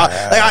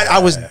 I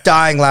was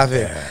dying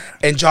laughing.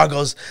 And John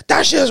goes,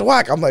 that shit is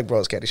whack. I'm like, bro,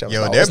 it's Candy Shop.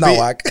 Yo, No, it's not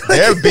whack.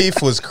 Their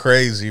beef was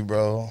crazy,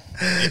 bro.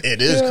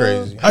 It is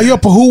crazy. Yo,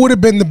 but who would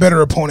have been the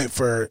better opponent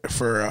for?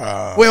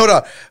 Wait, hold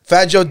on.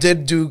 Fat Joe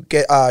did do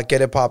get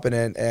it popping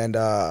in, and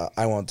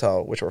I won't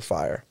tell which were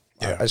fire.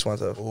 Yeah. I just want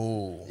to.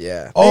 Ooh.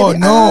 Yeah. Oh Baby,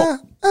 no!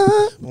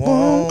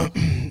 Well,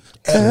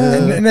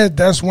 And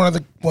that's one of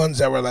the ones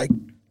that were like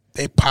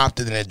they popped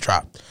it and it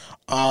dropped.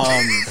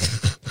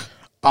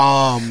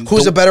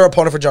 Who's a better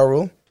opponent for Ja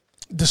Rule?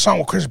 The song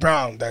with Chris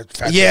Brown that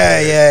Fat Joe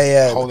Yeah, did, yeah,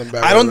 yeah. Holding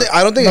Back I don't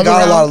River. think it Another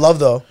got a lot round? of love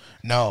though.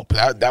 No,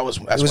 but that was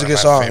was a one good of my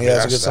song. favorites. Yeah,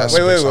 it's a good That's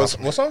song. wait,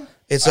 good what song?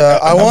 It's Another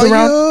I want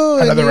round? you,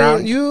 and Another you,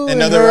 round? you, and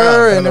Another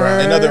her, round. and her.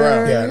 Another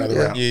round. Yeah, another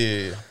round.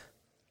 Yeah.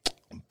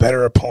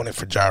 Better opponent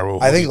for Ja Rule.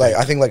 I think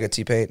like a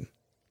T-Pain.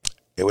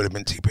 it would have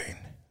been T-Pain.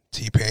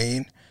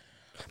 T-Pain.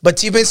 But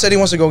T-Pain said he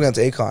wants to go against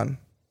Akon.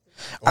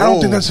 I don't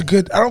think that's a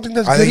good. I don't think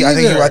that's I good think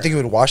either. I think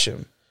he would wash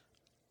him.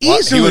 He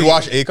would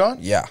watch Akon?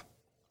 Yeah.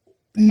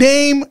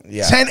 Name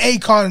Yeah. 10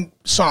 Akon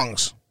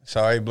songs.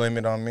 Sorry, blame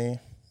it on me.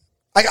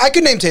 I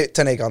could name 10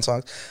 Akon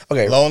songs.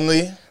 Okay.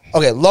 Lonely.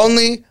 Okay,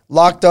 Lonely,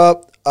 Locked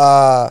Up,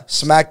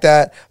 Smack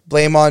That,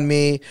 Blame on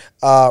Me,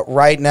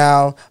 Right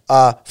Now,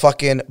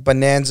 fucking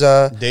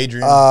Bonanza,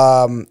 Daydream.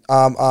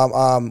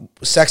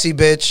 Sexy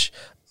Bitch,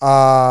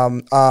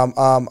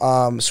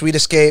 Sweet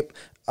Escape,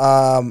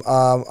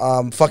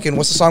 fucking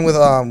what's the song with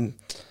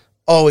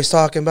always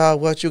talking about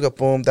what you got,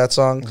 boom, that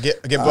song.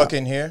 Get Buck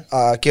in here.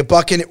 Get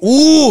Buck in,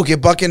 ooh, Get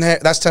Buck in here.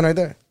 That's 10 right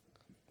there.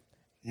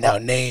 Now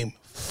name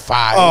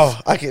 5 Oh,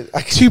 I could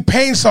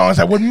T-Pain songs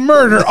that would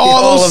murder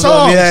all those of them.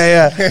 songs.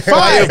 Yeah, yeah.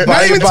 5,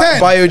 not even 10.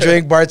 Buy you a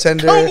drink,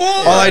 bartender. Come on.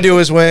 All I do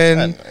is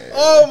win.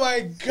 Oh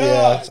my God.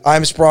 Yeah,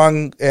 I'm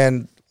sprung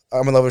and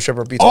I'm in love with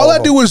stripper. Beats All all I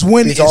of do them. is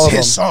win Beats is all of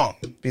his them. song.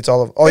 Beats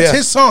all of. Oh It's yeah,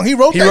 his song. He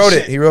wrote He that wrote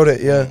shit. it. He wrote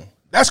it. Yeah.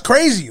 That's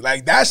crazy.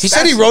 Like that's He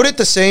said he wrote it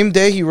the same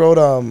day he wrote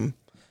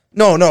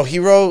No,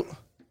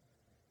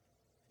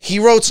 he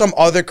wrote some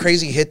other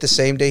crazy hit the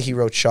same day he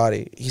wrote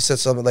Shoddy. He said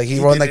something like he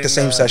wrote in like the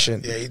same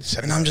session. Yeah, he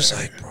said And I'm just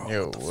like, bro.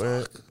 Yo,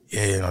 what?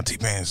 yeah, no,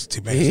 T-Pain's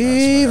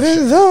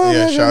Even though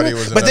Yeah, Shawty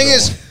was But thing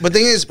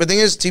another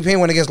is, T-Pain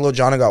went against Lil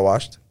Jon and got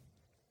washed.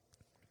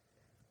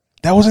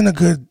 That wasn't a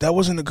good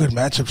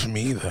matchup for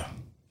me either.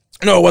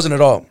 No, it wasn't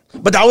at all.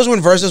 But that was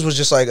when Versus was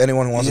just like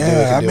anyone who wants to do it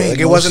can do it. Like,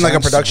 it wasn't like a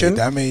production.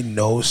 That made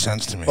no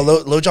sense to me. But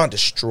Lil Jon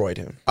destroyed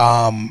him.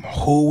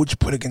 Who would you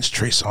put against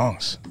Trey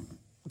Songz?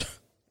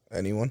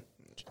 Anyone?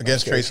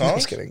 Against Trey I'm Songz?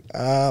 just kidding.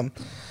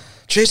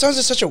 Trey Songz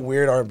is such a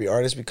weird R&B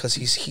artist because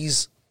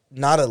he's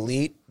not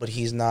elite, but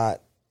he's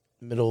not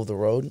middle of the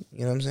road.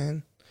 You know what I'm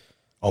saying?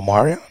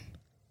 Omarion?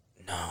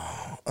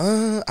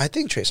 I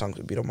think Trey Songz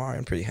would beat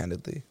Omarion pretty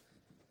handedly.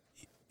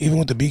 Even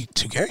with the beat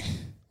 2K?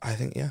 I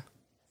think, yeah.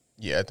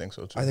 Yeah, I think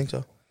so too. I think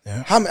so.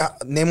 Yeah. How many,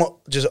 name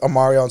just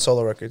Omarion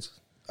solo records.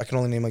 I can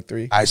only name like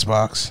 3.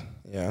 Icebox.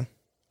 Yeah.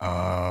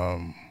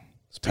 Touch.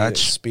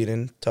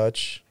 Speedin',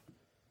 Touch.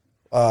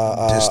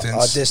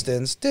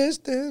 Distance.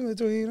 Distance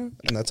between them.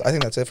 And I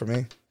think that's it for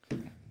me.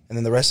 And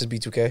then the rest is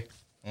B2K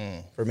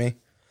for me.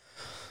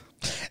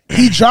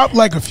 He dropped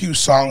like a few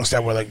songs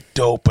that were like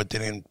dope but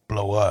didn't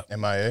blow up.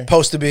 MIA.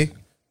 Post to Be.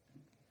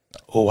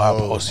 Oh wow,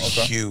 Oh, Post is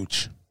okay.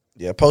 huge.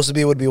 Yeah, Post to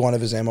Be would be one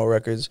of his ammo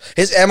records.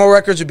 His ammo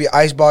records would be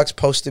Icebox,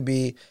 Post to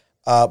Be,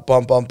 Bump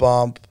Bump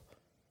Bump.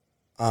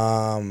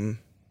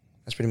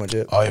 That's pretty much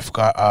it. Oh, I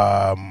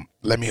forgot.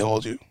 Let Me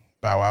Hold You.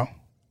 Bow Wow.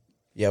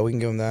 Yeah, we can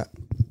give him that.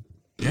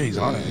 Yeah, he's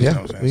on it. You know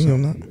Yeah, what I'm we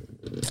saying? can give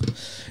him that.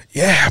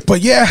 Yeah,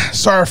 but yeah,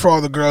 sorry for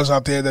all the girls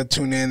out there that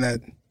tune in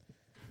that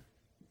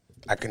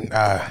I can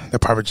they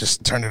probably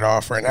just turn it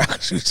off right now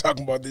because we're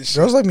talking about this shit.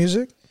 Girls like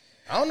music.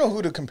 I don't know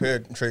who to compare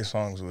Trey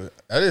Songz with.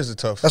 That is a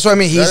tough. That's what I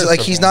mean. that He's is a like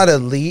tough he's one. not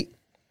elite,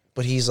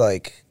 but he's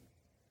like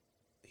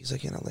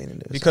in a lane in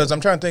this. Because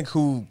I'm trying to think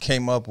who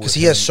came up with. Because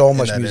he has him so in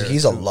much that music. era,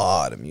 He's a too.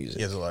 lot of music.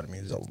 He has a lot of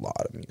He's music. a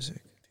lot of music.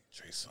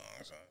 Trey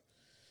Songz.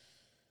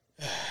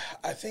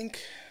 I think,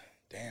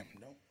 damn,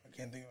 no, I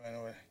can't think of it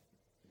anyway.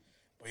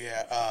 But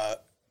yeah,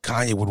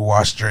 Kanye would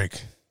wash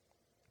Drake.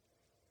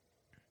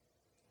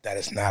 That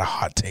is not a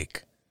hot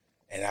take.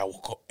 And I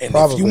will go. And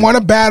Probably. if you want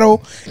to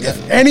battle,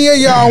 if any of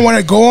y'all want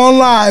to go on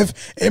live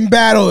and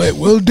battle it,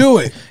 we'll do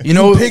it. You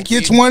know, pick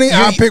your 20,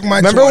 I'll pick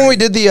my 20. Remember when we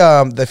did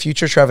the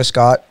Future Travis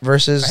Scott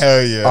versus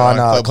Hell yeah, on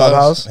on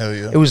Clubhouse? Hell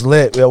yeah. It was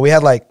lit. We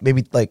had like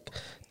maybe like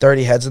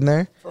 30 heads in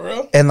there. For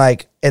real? And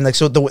like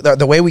so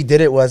the way we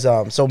did it was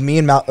so me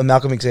and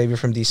Malcolm Xavier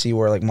from DC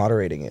were like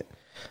moderating it,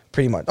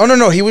 pretty much. Oh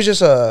no, he was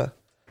just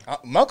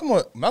Malcolm.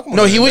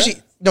 no, he was was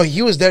there? no,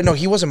 he was there. No,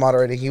 he wasn't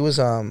moderating. He was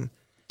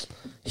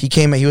he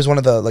came. He was one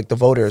of the like the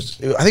voters.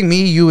 I think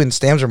me, you, and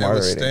Stams were It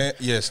was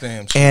moderating.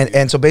 Stamps.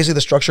 And so basically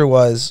the structure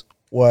was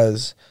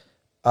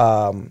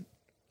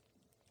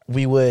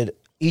we would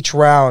each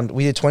round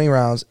we did 20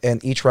 rounds,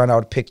 and each round I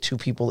would pick 2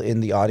 people in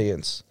the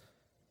audience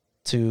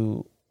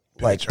to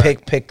like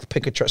pick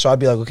a track. So I'd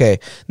be like, okay,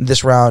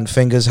 this round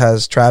Fingers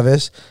has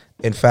Travis,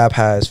 and Fab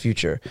has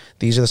Future.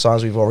 These are the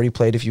songs we've already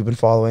played. If you've been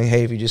following,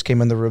 hey, if you just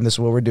came in the room, this is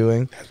what we're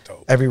doing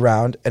every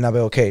round. And I'll be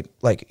okay.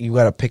 Like you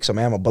got to pick some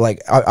ammo, but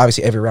like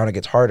obviously every round it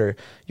gets harder.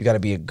 You got to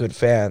be a good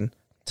fan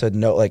to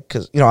know, like,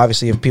 because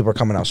obviously if people are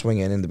coming out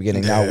swinging in the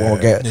beginning, now we'll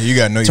get you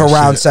gotta know to your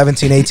round shit.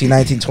 17, 18,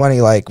 19,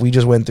 20. Like we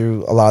just went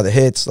through a lot of the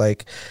hits.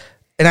 Like,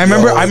 and I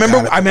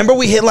remember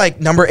we hit like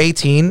number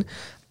 18,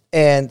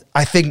 and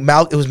I think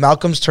it was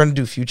Malcolm's turn to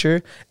do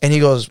Future, and he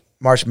goes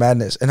March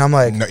Madness, and I'm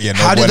like,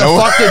 how did the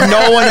fuck did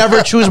no one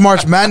ever choose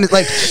March Madness?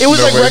 Like it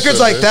was like records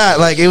like that.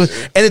 Like it was,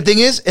 and the thing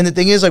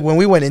is, like when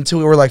we went into it,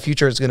 we were like,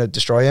 Future is gonna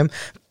destroy him.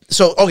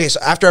 So so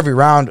after every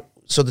round.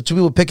 So the two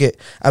people pick it.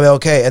 I'd be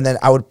okay, and then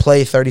I would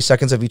play 30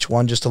 seconds of each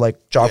one just to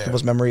like jog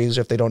people's memories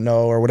if they don't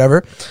know or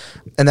whatever.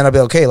 And then I'd be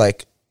okay,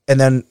 like, and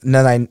then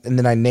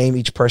I name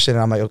each person,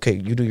 and I'm like, okay,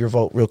 you do your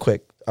vote real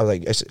quick. I was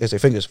like, I say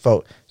fingers,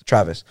 vote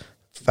Travis,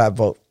 Fab,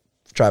 vote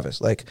Travis,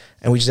 like,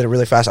 and we just did it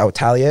really fast. I would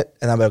tally it,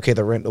 and I'm like, okay,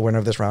 the winner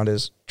of this round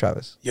is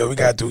Travis. Yo, we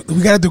gotta do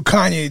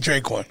Kanye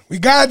Drake one. We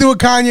gotta do a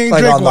Kanye and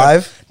Like Drake on one.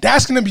 live?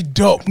 That's gonna be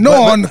dope. No,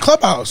 But- on the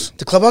Clubhouse.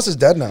 The Clubhouse is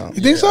dead now.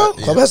 You think so?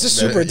 Clubhouse is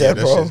super dead,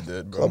 that bro. shit's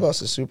dead, bro.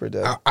 Clubhouse is super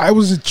dead. I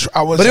was,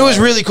 But it was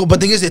really cool. But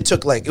the thing is,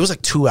 it was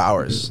like 2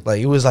 hours. Like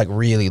it was like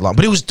really long.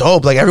 But it was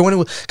dope. Like everyone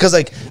was, because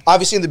like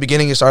obviously in the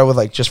beginning it started with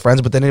like just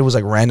friends, but then it was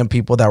like random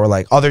people that were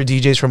like other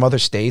DJs from other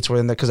states were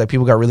in there because like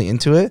people got really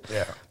into it.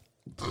 Yeah.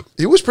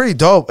 It was pretty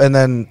dope. And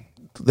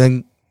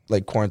then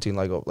like quarantine,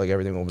 like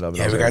everything opened up.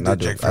 And I Yeah, was we like, gotta not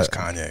do Drake doing- versus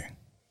Kanye.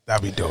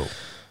 That'd be dope.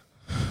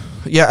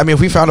 Yeah, I mean, if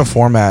we found a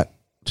format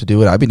to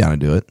do it, I'd be down to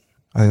do it.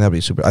 I think that'd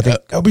be super. I think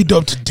It'll be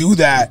dope to do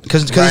that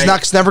because right?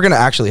 it's never gonna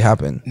actually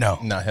happen. No,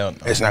 Nah, hell no.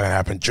 it's not gonna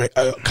happen. Drake,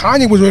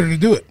 Kanye was ready to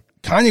do it.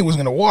 Kanye was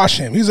gonna wash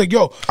him. He's like,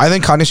 yo, I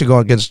think Kanye should go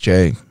against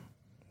Jay.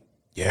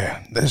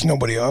 yeah, there's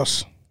nobody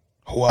else.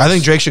 Who else? I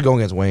think Drake should go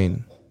against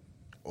Wayne.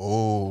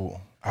 Oh,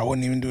 I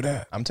wouldn't even do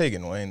that. I'm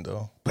taking Wayne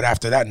though. But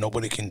after that,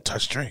 nobody can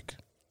touch Drake,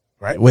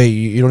 right? Wait,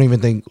 you don't even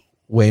think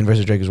Wayne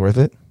versus Drake is worth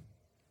it?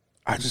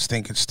 I just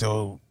think it's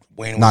still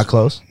Wayne. Not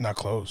close? Not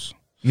close.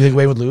 You think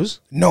Wayne would lose?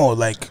 No,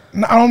 like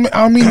I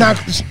don't mean not.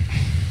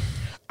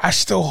 I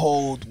still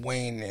hold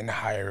Wayne in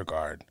higher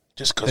regard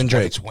just because Than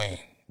Drake. it's Wayne.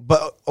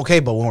 But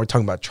okay, but when we're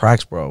talking about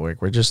tracks, bro,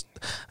 we're just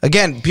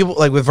again people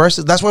like with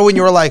verses. That's why when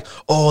you were like,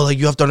 oh, like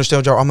you have to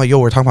understand. I'm like, yo,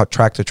 we're talking about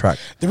track to track.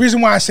 The reason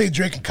why I say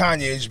Drake and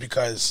Kanye is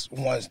because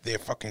one, they're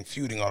fucking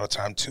feuding all the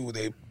time. Two,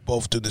 they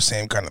both do the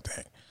same kind of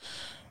thing.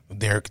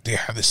 They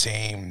have the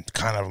same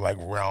kind of like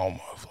realm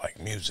of like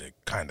music,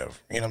 kind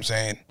of. You know what I'm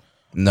saying?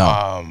 No,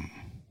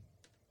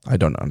 I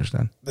don't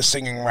understand. The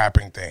singing,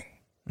 rapping thing.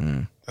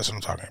 That's what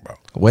I'm talking about.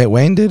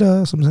 Wayne did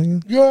some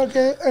singing. Yeah,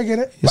 okay, I get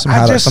it. He But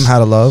some How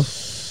to Love.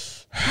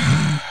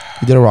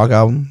 He did a rock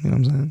album. You know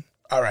what I'm saying?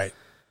 All right.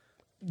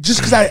 Just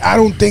because I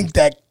don't think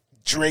that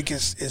Drake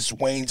is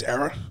Wayne's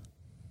era.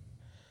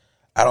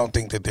 I don't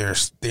think that they're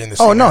in the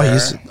same Oh no,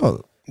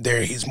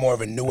 era. He's more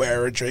of a new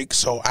era Drake,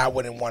 so I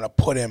wouldn't want to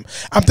put him.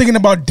 I'm thinking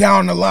about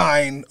down the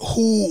line,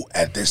 who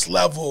at this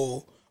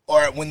level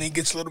or when he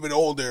gets a little bit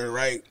older,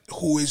 right?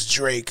 Who is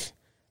Drake?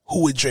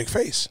 Who would Drake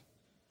face?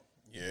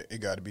 Yeah,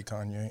 it got to be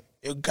Kanye.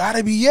 It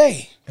gotta be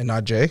Ye. and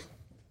not Jay.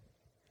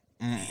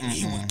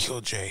 He would kill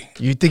Jay.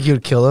 You think you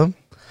would kill him?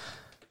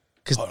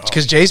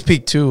 Because Jay's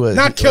peak too was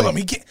Not kill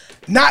him.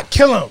 Not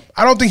kill him.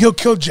 I don't think he'll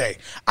kill Jay.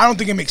 I don't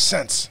think it makes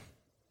sense.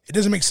 It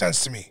doesn't make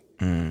sense to me.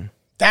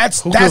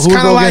 That's who kind would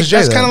of go like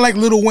against Jay, then?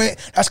 Lil Wayne.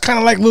 That's kind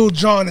of like Lil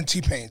Jon and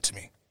T-Pain to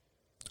me.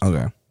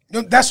 Okay.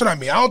 You know, that's what I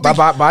mean. I don't think.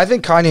 But I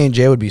think Kanye and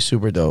Jay would be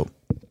super dope.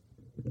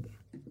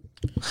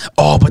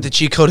 Oh, but the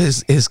cheat code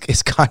is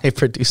Kanye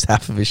produced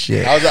half of his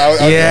shit.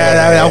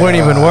 That wouldn't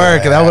even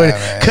work. That would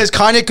because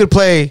Kanye could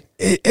play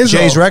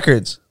Jay's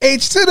records.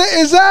 H to the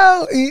is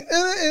out.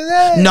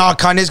 No,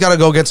 Kanye's got to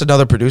go against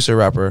another producer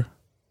rapper.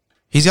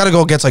 He's got to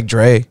go against like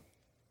Dre,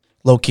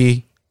 low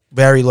key,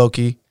 very low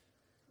key.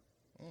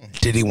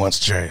 Diddy wants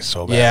Jay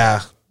so bad.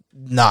 Yeah,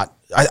 not.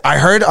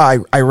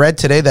 I read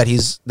today that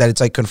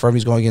it's like confirmed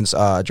he's going against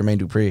Jermaine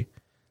Dupri,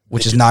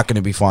 which is not going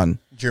to be fun.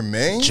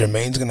 Jermaine?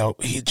 Jermaine's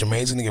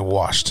gonna get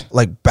washed.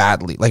 Like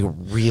badly, like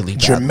really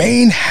badly.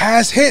 Jermaine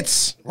has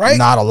hits, right?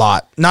 Not a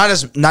lot.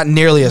 Not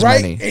nearly as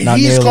right? many. And Not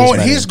he's nearly going. as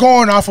many. He's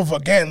going off of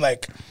again.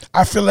 Like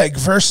I feel like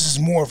versus is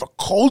more of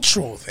a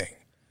cultural thing.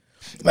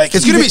 Like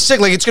It's gonna be sick.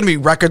 Like it's gonna be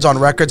records on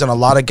records and a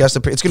lot of guest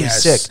appearances. It's gonna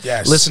be sick.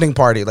 Yes. Listening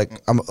party. Like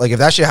I'm like if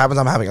that shit happens,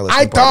 I'm having a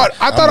listening party.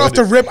 I thought off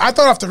the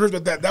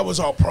rip that was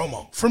all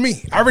promo for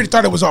me. I already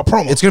thought it was all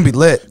promo. It's gonna be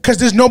lit. Because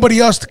there's nobody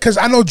else. Because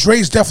I know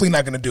Dre's definitely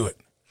not gonna do it.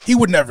 He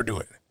would never do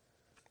it.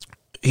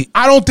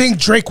 I don't think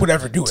Drake would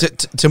ever do it.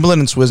 Timbaland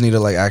and Swizz need to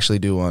like actually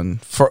do one.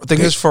 Thing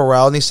is,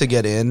 Pharrell needs to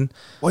get in.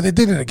 Well, they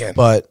did it again.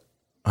 But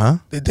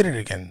They did it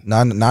again.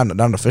 not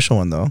an official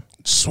one though.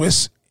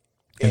 Swiss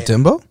And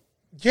Timbo?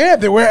 Yeah,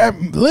 they were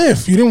at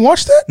Live. You didn't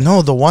watch that?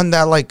 No, the one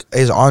that like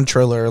is on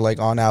Triller, like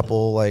on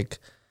Apple, like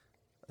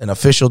an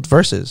official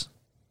versus.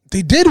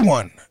 They did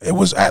one. It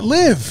was at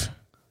Live.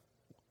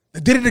 They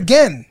did it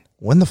again.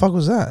 When the fuck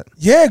was that?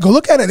 Yeah, go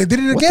look at it. They did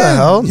it What again. the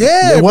hell?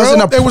 Yeah, It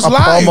wasn't bro. a It was a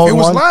live. promo It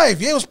was one? live.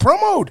 Yeah, it was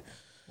promoed.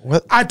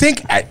 What? I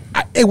think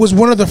it was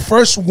one of the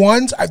first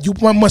ones. You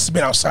must have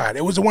been outside.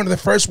 It was one of the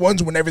first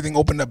ones when everything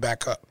opened up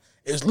back up.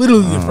 It was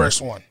literally the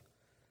first one.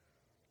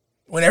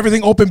 When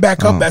everything opened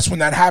back up, that's when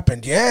that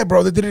happened. Yeah,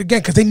 bro, they did it again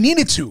because they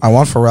needed to. I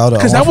want Pharrell to.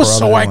 Because that was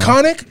so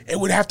iconic. It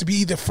would have to be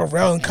either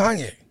Pharrell and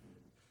Kanye.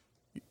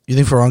 You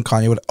think Pharrell and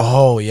Kanye would?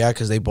 Oh yeah,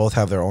 because they both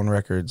have their own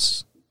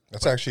records.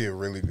 That's actually a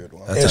really good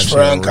one. That's It's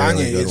actually Pharrell a and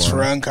really Kanye. good It's one.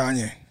 Pharrell and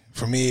Kanye.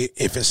 For me,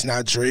 if it's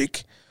not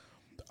Drake,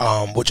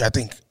 which I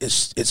think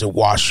it's a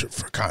wash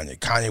for Kanye.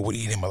 Kanye would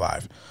eat him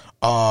alive.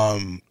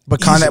 But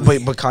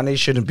Kanye, but Kanye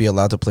shouldn't be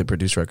allowed to play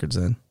produce records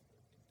then.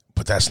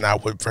 But that's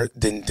not what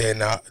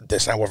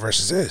that's not what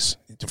Versus is.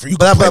 You But can play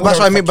that's what I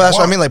whatever mean. the But fuck that's you what I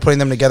want. mean. Like putting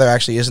them together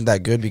actually isn't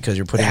that good because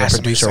you're putting It a has to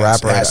make producer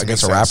sense. rapper It has to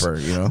against a make sense. rapper.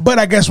 You know. But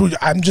I guess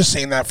I'm just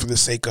saying that for the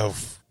sake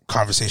of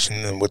conversation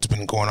and what's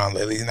been going on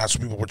lately, and that's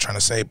what people were trying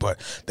to say. But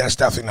that's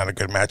definitely not a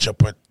good matchup.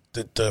 But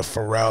the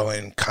Pharrell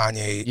and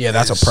Kanye, Yeah,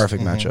 that's is- a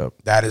perfect matchup.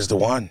 That is the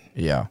one.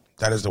 Yeah.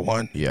 That is the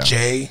one. Yeah.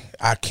 Jay,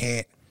 I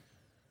can't.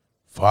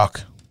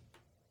 Fuck.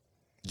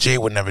 Jay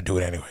would never do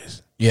it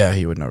anyways. Yeah,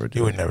 he would never do.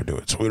 He would never do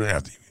it. So we don't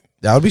have to.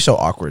 That would be so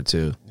awkward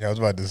too. Yeah, I was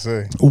about to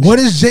say. What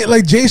is Jay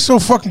like? Jay's so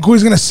fucking cool.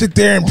 He's gonna sit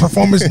there and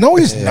perform his. No,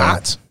 he's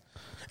not.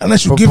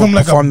 Unless you give him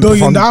like $1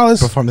 billion.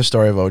 Perform the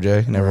story of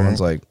OJ, and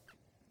everyone's like,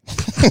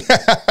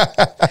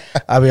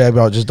 I mean,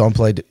 about just don't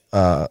play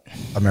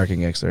American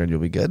Gangster, and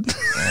you'll be good.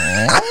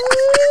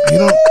 You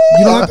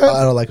don't like that?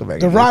 I don't like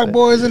American. The Rock Gangster.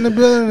 Boys in the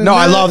building. No,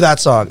 I love that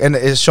song, and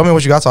Show Me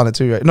What You Got's on it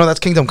too. Right? No, that's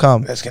Kingdom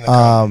Come. That's Kingdom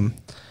Come.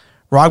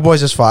 Rock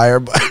Boys is fire,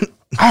 but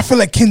I feel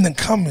like Kingdom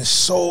Come is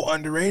so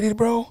underrated,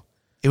 bro.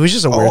 it was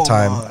just a weird Oh,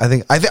 time. man.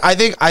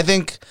 I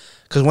think,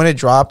 because when it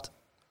dropped,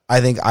 I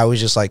think I was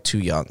just like too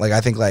young. Like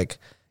I think like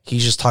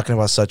he's just talking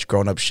about such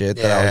grown up shit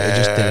that it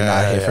just did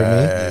not hit for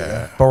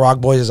me. But Rock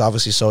Boys is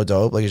obviously so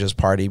dope. Like it's just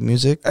party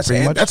music. That's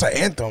pretty much. that's an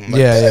anthem. Like,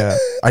 Yeah.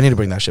 I need to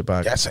bring that shit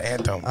back. That's an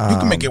anthem. You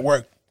can make it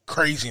work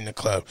crazy in the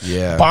club.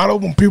 Yeah. Bottle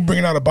when people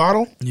bringing out a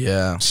bottle.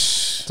 Yeah,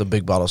 it's a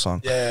big bottle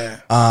song. Yeah.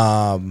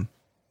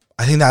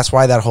 I think that's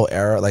why that whole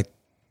era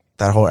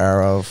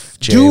of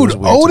Jay Dude, was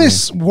weird to me.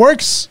 Otis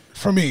works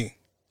for me.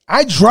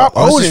 I drop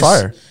Otis Otis. is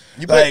fire.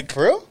 You Like- like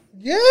for real?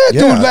 Yeah,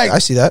 Yeah, dude. Like I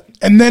see that.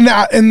 And then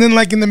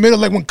like in the middle,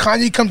 like when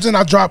Kanye comes in,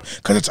 I drop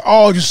because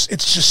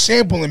it's just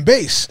sample and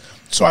bass.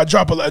 So I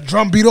drop a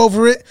drum beat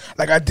over it.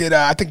 Like I did.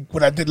 I think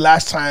what I did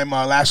last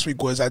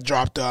week was I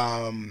dropped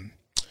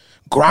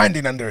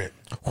grinding under it.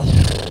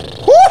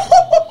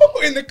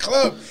 In the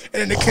club,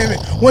 and then they came in.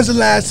 When's the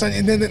last time?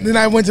 And then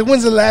I went to.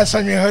 When's the last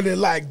time you heard it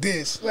like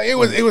this? Like it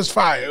was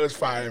fire. It was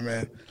fire,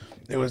 man.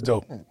 It was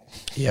dope.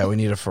 Yeah, we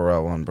need a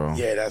Pharrell one, bro.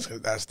 Yeah, that's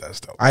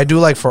dope. I do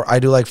like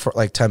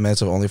 10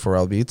 minutes of only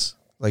Pharrell beats,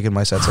 like in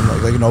my sets,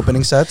 like in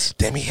opening sets.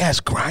 Damn, he has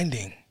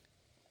grinding.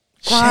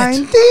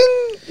 Grinding.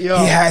 Yo.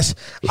 He has.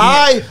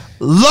 I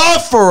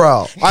love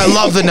Pharrell. I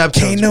love the Neptunes.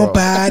 Can't bro. nove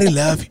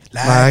love you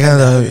like Like, I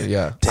love you.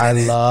 yeah, I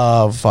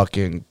love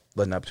fucking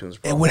the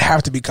Neptunes, bro. It would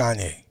have to be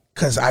Kanye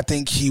because I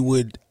think he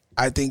would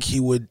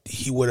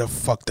have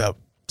fucked up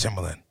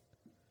Timbaland.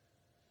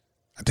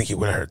 I think he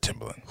would have hurt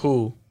Timbaland.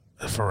 Who?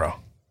 Pharrell.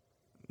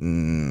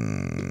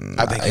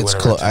 I think he It's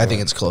would've close. hurt I think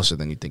Timbaland. it's closer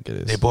than you think it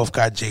is. They both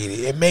got jaded.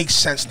 It makes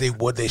sense. They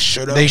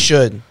should have. They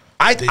should.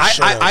 I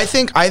should've. I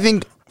think I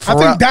think that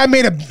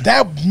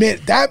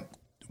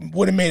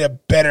would have made a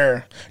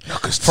better. No,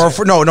 because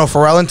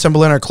Pharrell and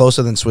Timbaland are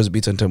closer than Swizz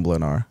Beatz and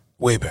Timbaland are.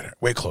 way better,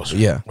 way closer.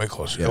 Yeah. way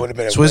closer. Yeah. It would have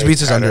been a Swizz way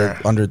Beatz is tighter-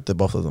 under the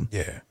both of them.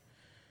 Yeah,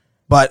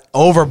 But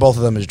over both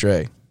of them is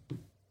Dre.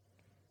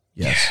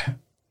 Yes.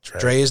 Dre.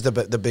 Dre is the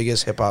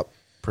biggest hip hop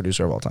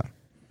producer of all time.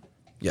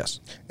 Yes.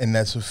 And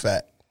that's a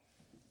fact.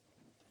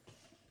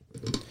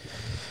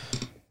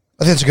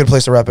 I think it's a good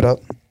place to wrap it up.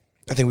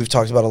 I think we've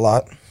talked about a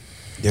lot.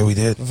 Yeah, we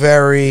did.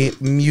 Very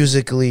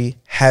musically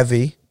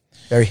heavy,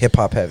 very hip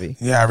hop heavy.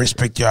 Yeah, I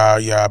respect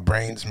y'all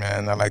brains,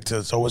 man. I like to.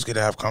 It's always good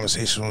to have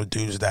conversations with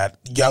dudes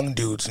young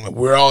dudes. I mean,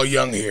 we're all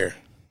young here.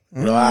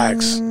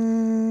 Relax,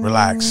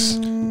 relax,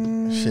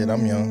 Shit,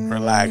 I'm young.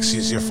 relax.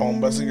 Is your phone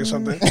buzzing or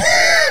something?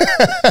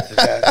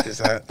 Is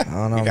that? I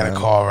don't know, You got a man.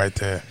 call right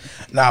there.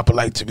 Nah, but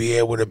like to be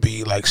able to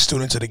be like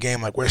students of the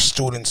game, like we're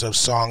students of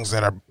songs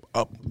that are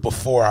up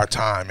before our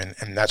time,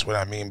 and that's what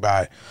I mean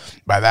by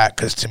that.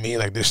 Because to me,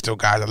 like there's still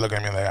guys that look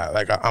at me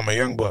like I'm a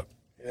young buck.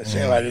 You know what I'm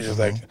saying? Like it's just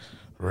like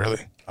really.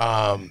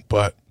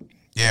 But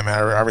yeah, man,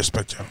 I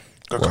respect you.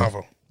 Good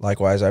convo.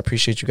 Likewise, I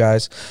appreciate you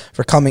guys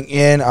for coming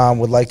in.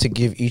 Would like to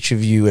give each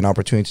of you an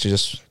opportunity to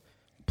just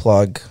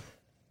plug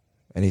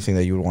anything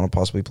that you would want to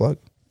possibly plug.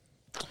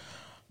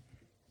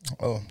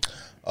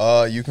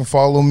 You can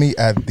follow me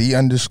at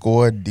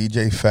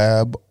 _DJ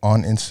Fab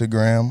on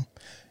Instagram.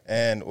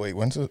 And wait,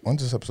 when's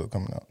this episode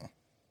coming out?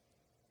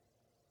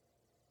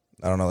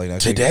 I don't know, like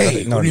next week.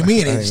 Today? No, What do you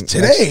mean? It's next-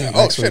 today.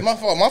 Oh next shit, week. my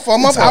fault.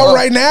 It's out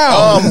right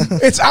now.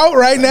 It's out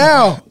right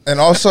now. And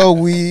also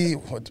where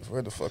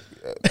the fuck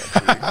we at?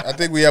 I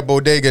think we have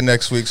Bodega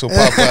next week, so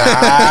pop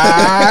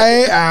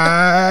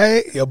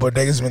out. Yo,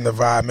 Bodega's been the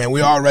vibe, man.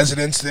 We all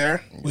residents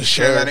there. We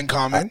share that in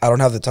common. I don't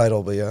have the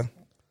title, but yeah,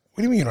 What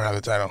do you mean you don't have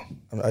the title?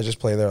 I just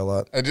play there a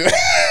lot.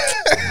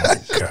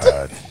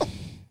 God.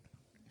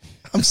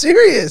 I'm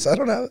serious. I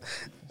don't know.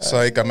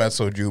 Psych, I'm at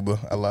Sojuba.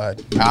 I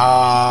lied.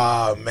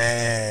 Ah,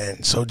 man.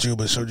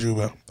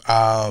 Sojuba.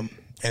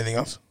 Anything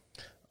else?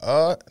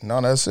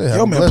 No, that's it. Have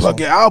Yo, a man, blessed plug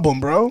one. your album,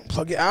 bro.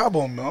 Plug your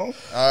album, bro.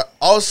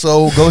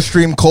 Also, go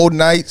stream Cold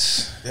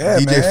Nights. Yeah,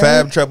 DJ man.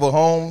 Fab, Treble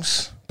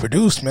Holmes.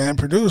 Produce, man.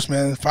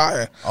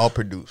 Fire. All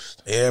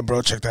produced. Yeah,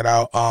 bro, check that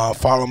out.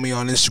 Follow me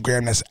on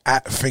Instagram. That's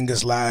at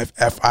Fingers Live,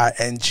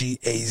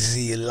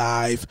 FINGAZ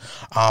Live.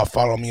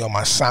 Follow me on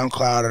my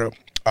SoundCloud.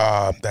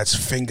 That's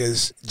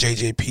Fingers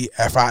JJP,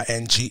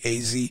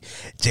 FINGAZ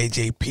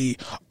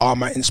JJP. All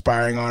my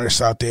inspiring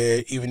artists out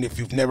there. Even if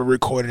you've never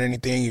recorded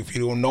anything, if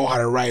you don't know how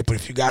to write, but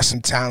if you got some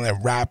talent,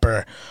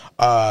 rapper,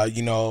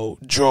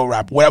 drill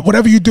rap,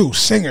 whatever you do,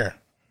 singer,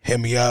 hit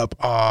me up.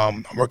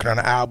 I'm working on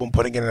an album,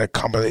 putting it in a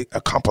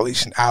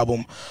compilation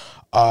album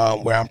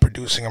where I'm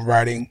producing and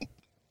writing.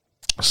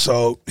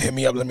 So hit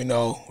me up, let me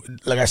know.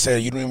 Like I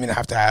said, you don't even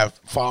have to have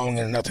following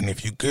or nothing.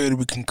 If you're good,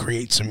 we can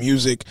create some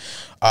music.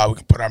 We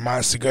can put our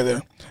minds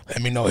together.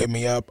 Let me know, hit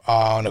me up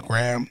on the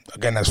gram.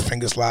 Again, that's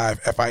Fingers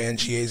Live,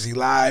 FINGAZ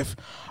Live.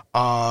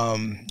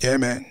 Yeah,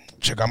 man,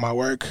 check out my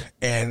work.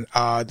 And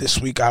this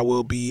week I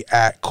will be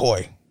at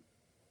Koi.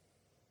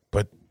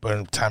 But by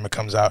the time it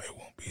comes out, it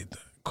won't be the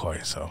Koi.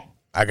 So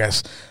I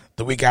guess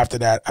the week after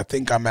that, I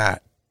think I'm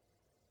at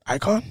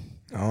Icon.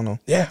 I don't know.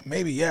 Yeah,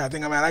 maybe. Yeah, I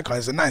think I'm at Icon.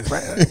 It's the 9th,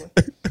 right?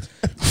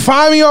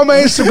 Find me on my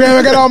Instagram.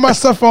 I got all my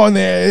stuff on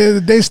there.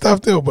 It's day stuff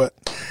too, but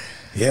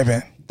yeah,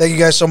 man. Thank you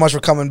guys so much for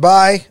coming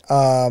by.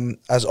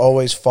 As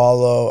always,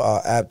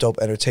 follow at Dope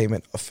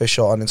Entertainment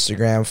Official on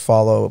Instagram.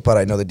 Follow, but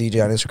I know the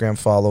DJ on Instagram.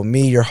 Follow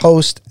me, your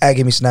host, at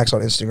Give Me Snacks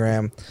on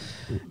Instagram.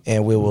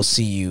 And we will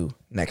see you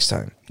next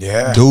time.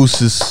 Yeah.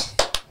 Deuces.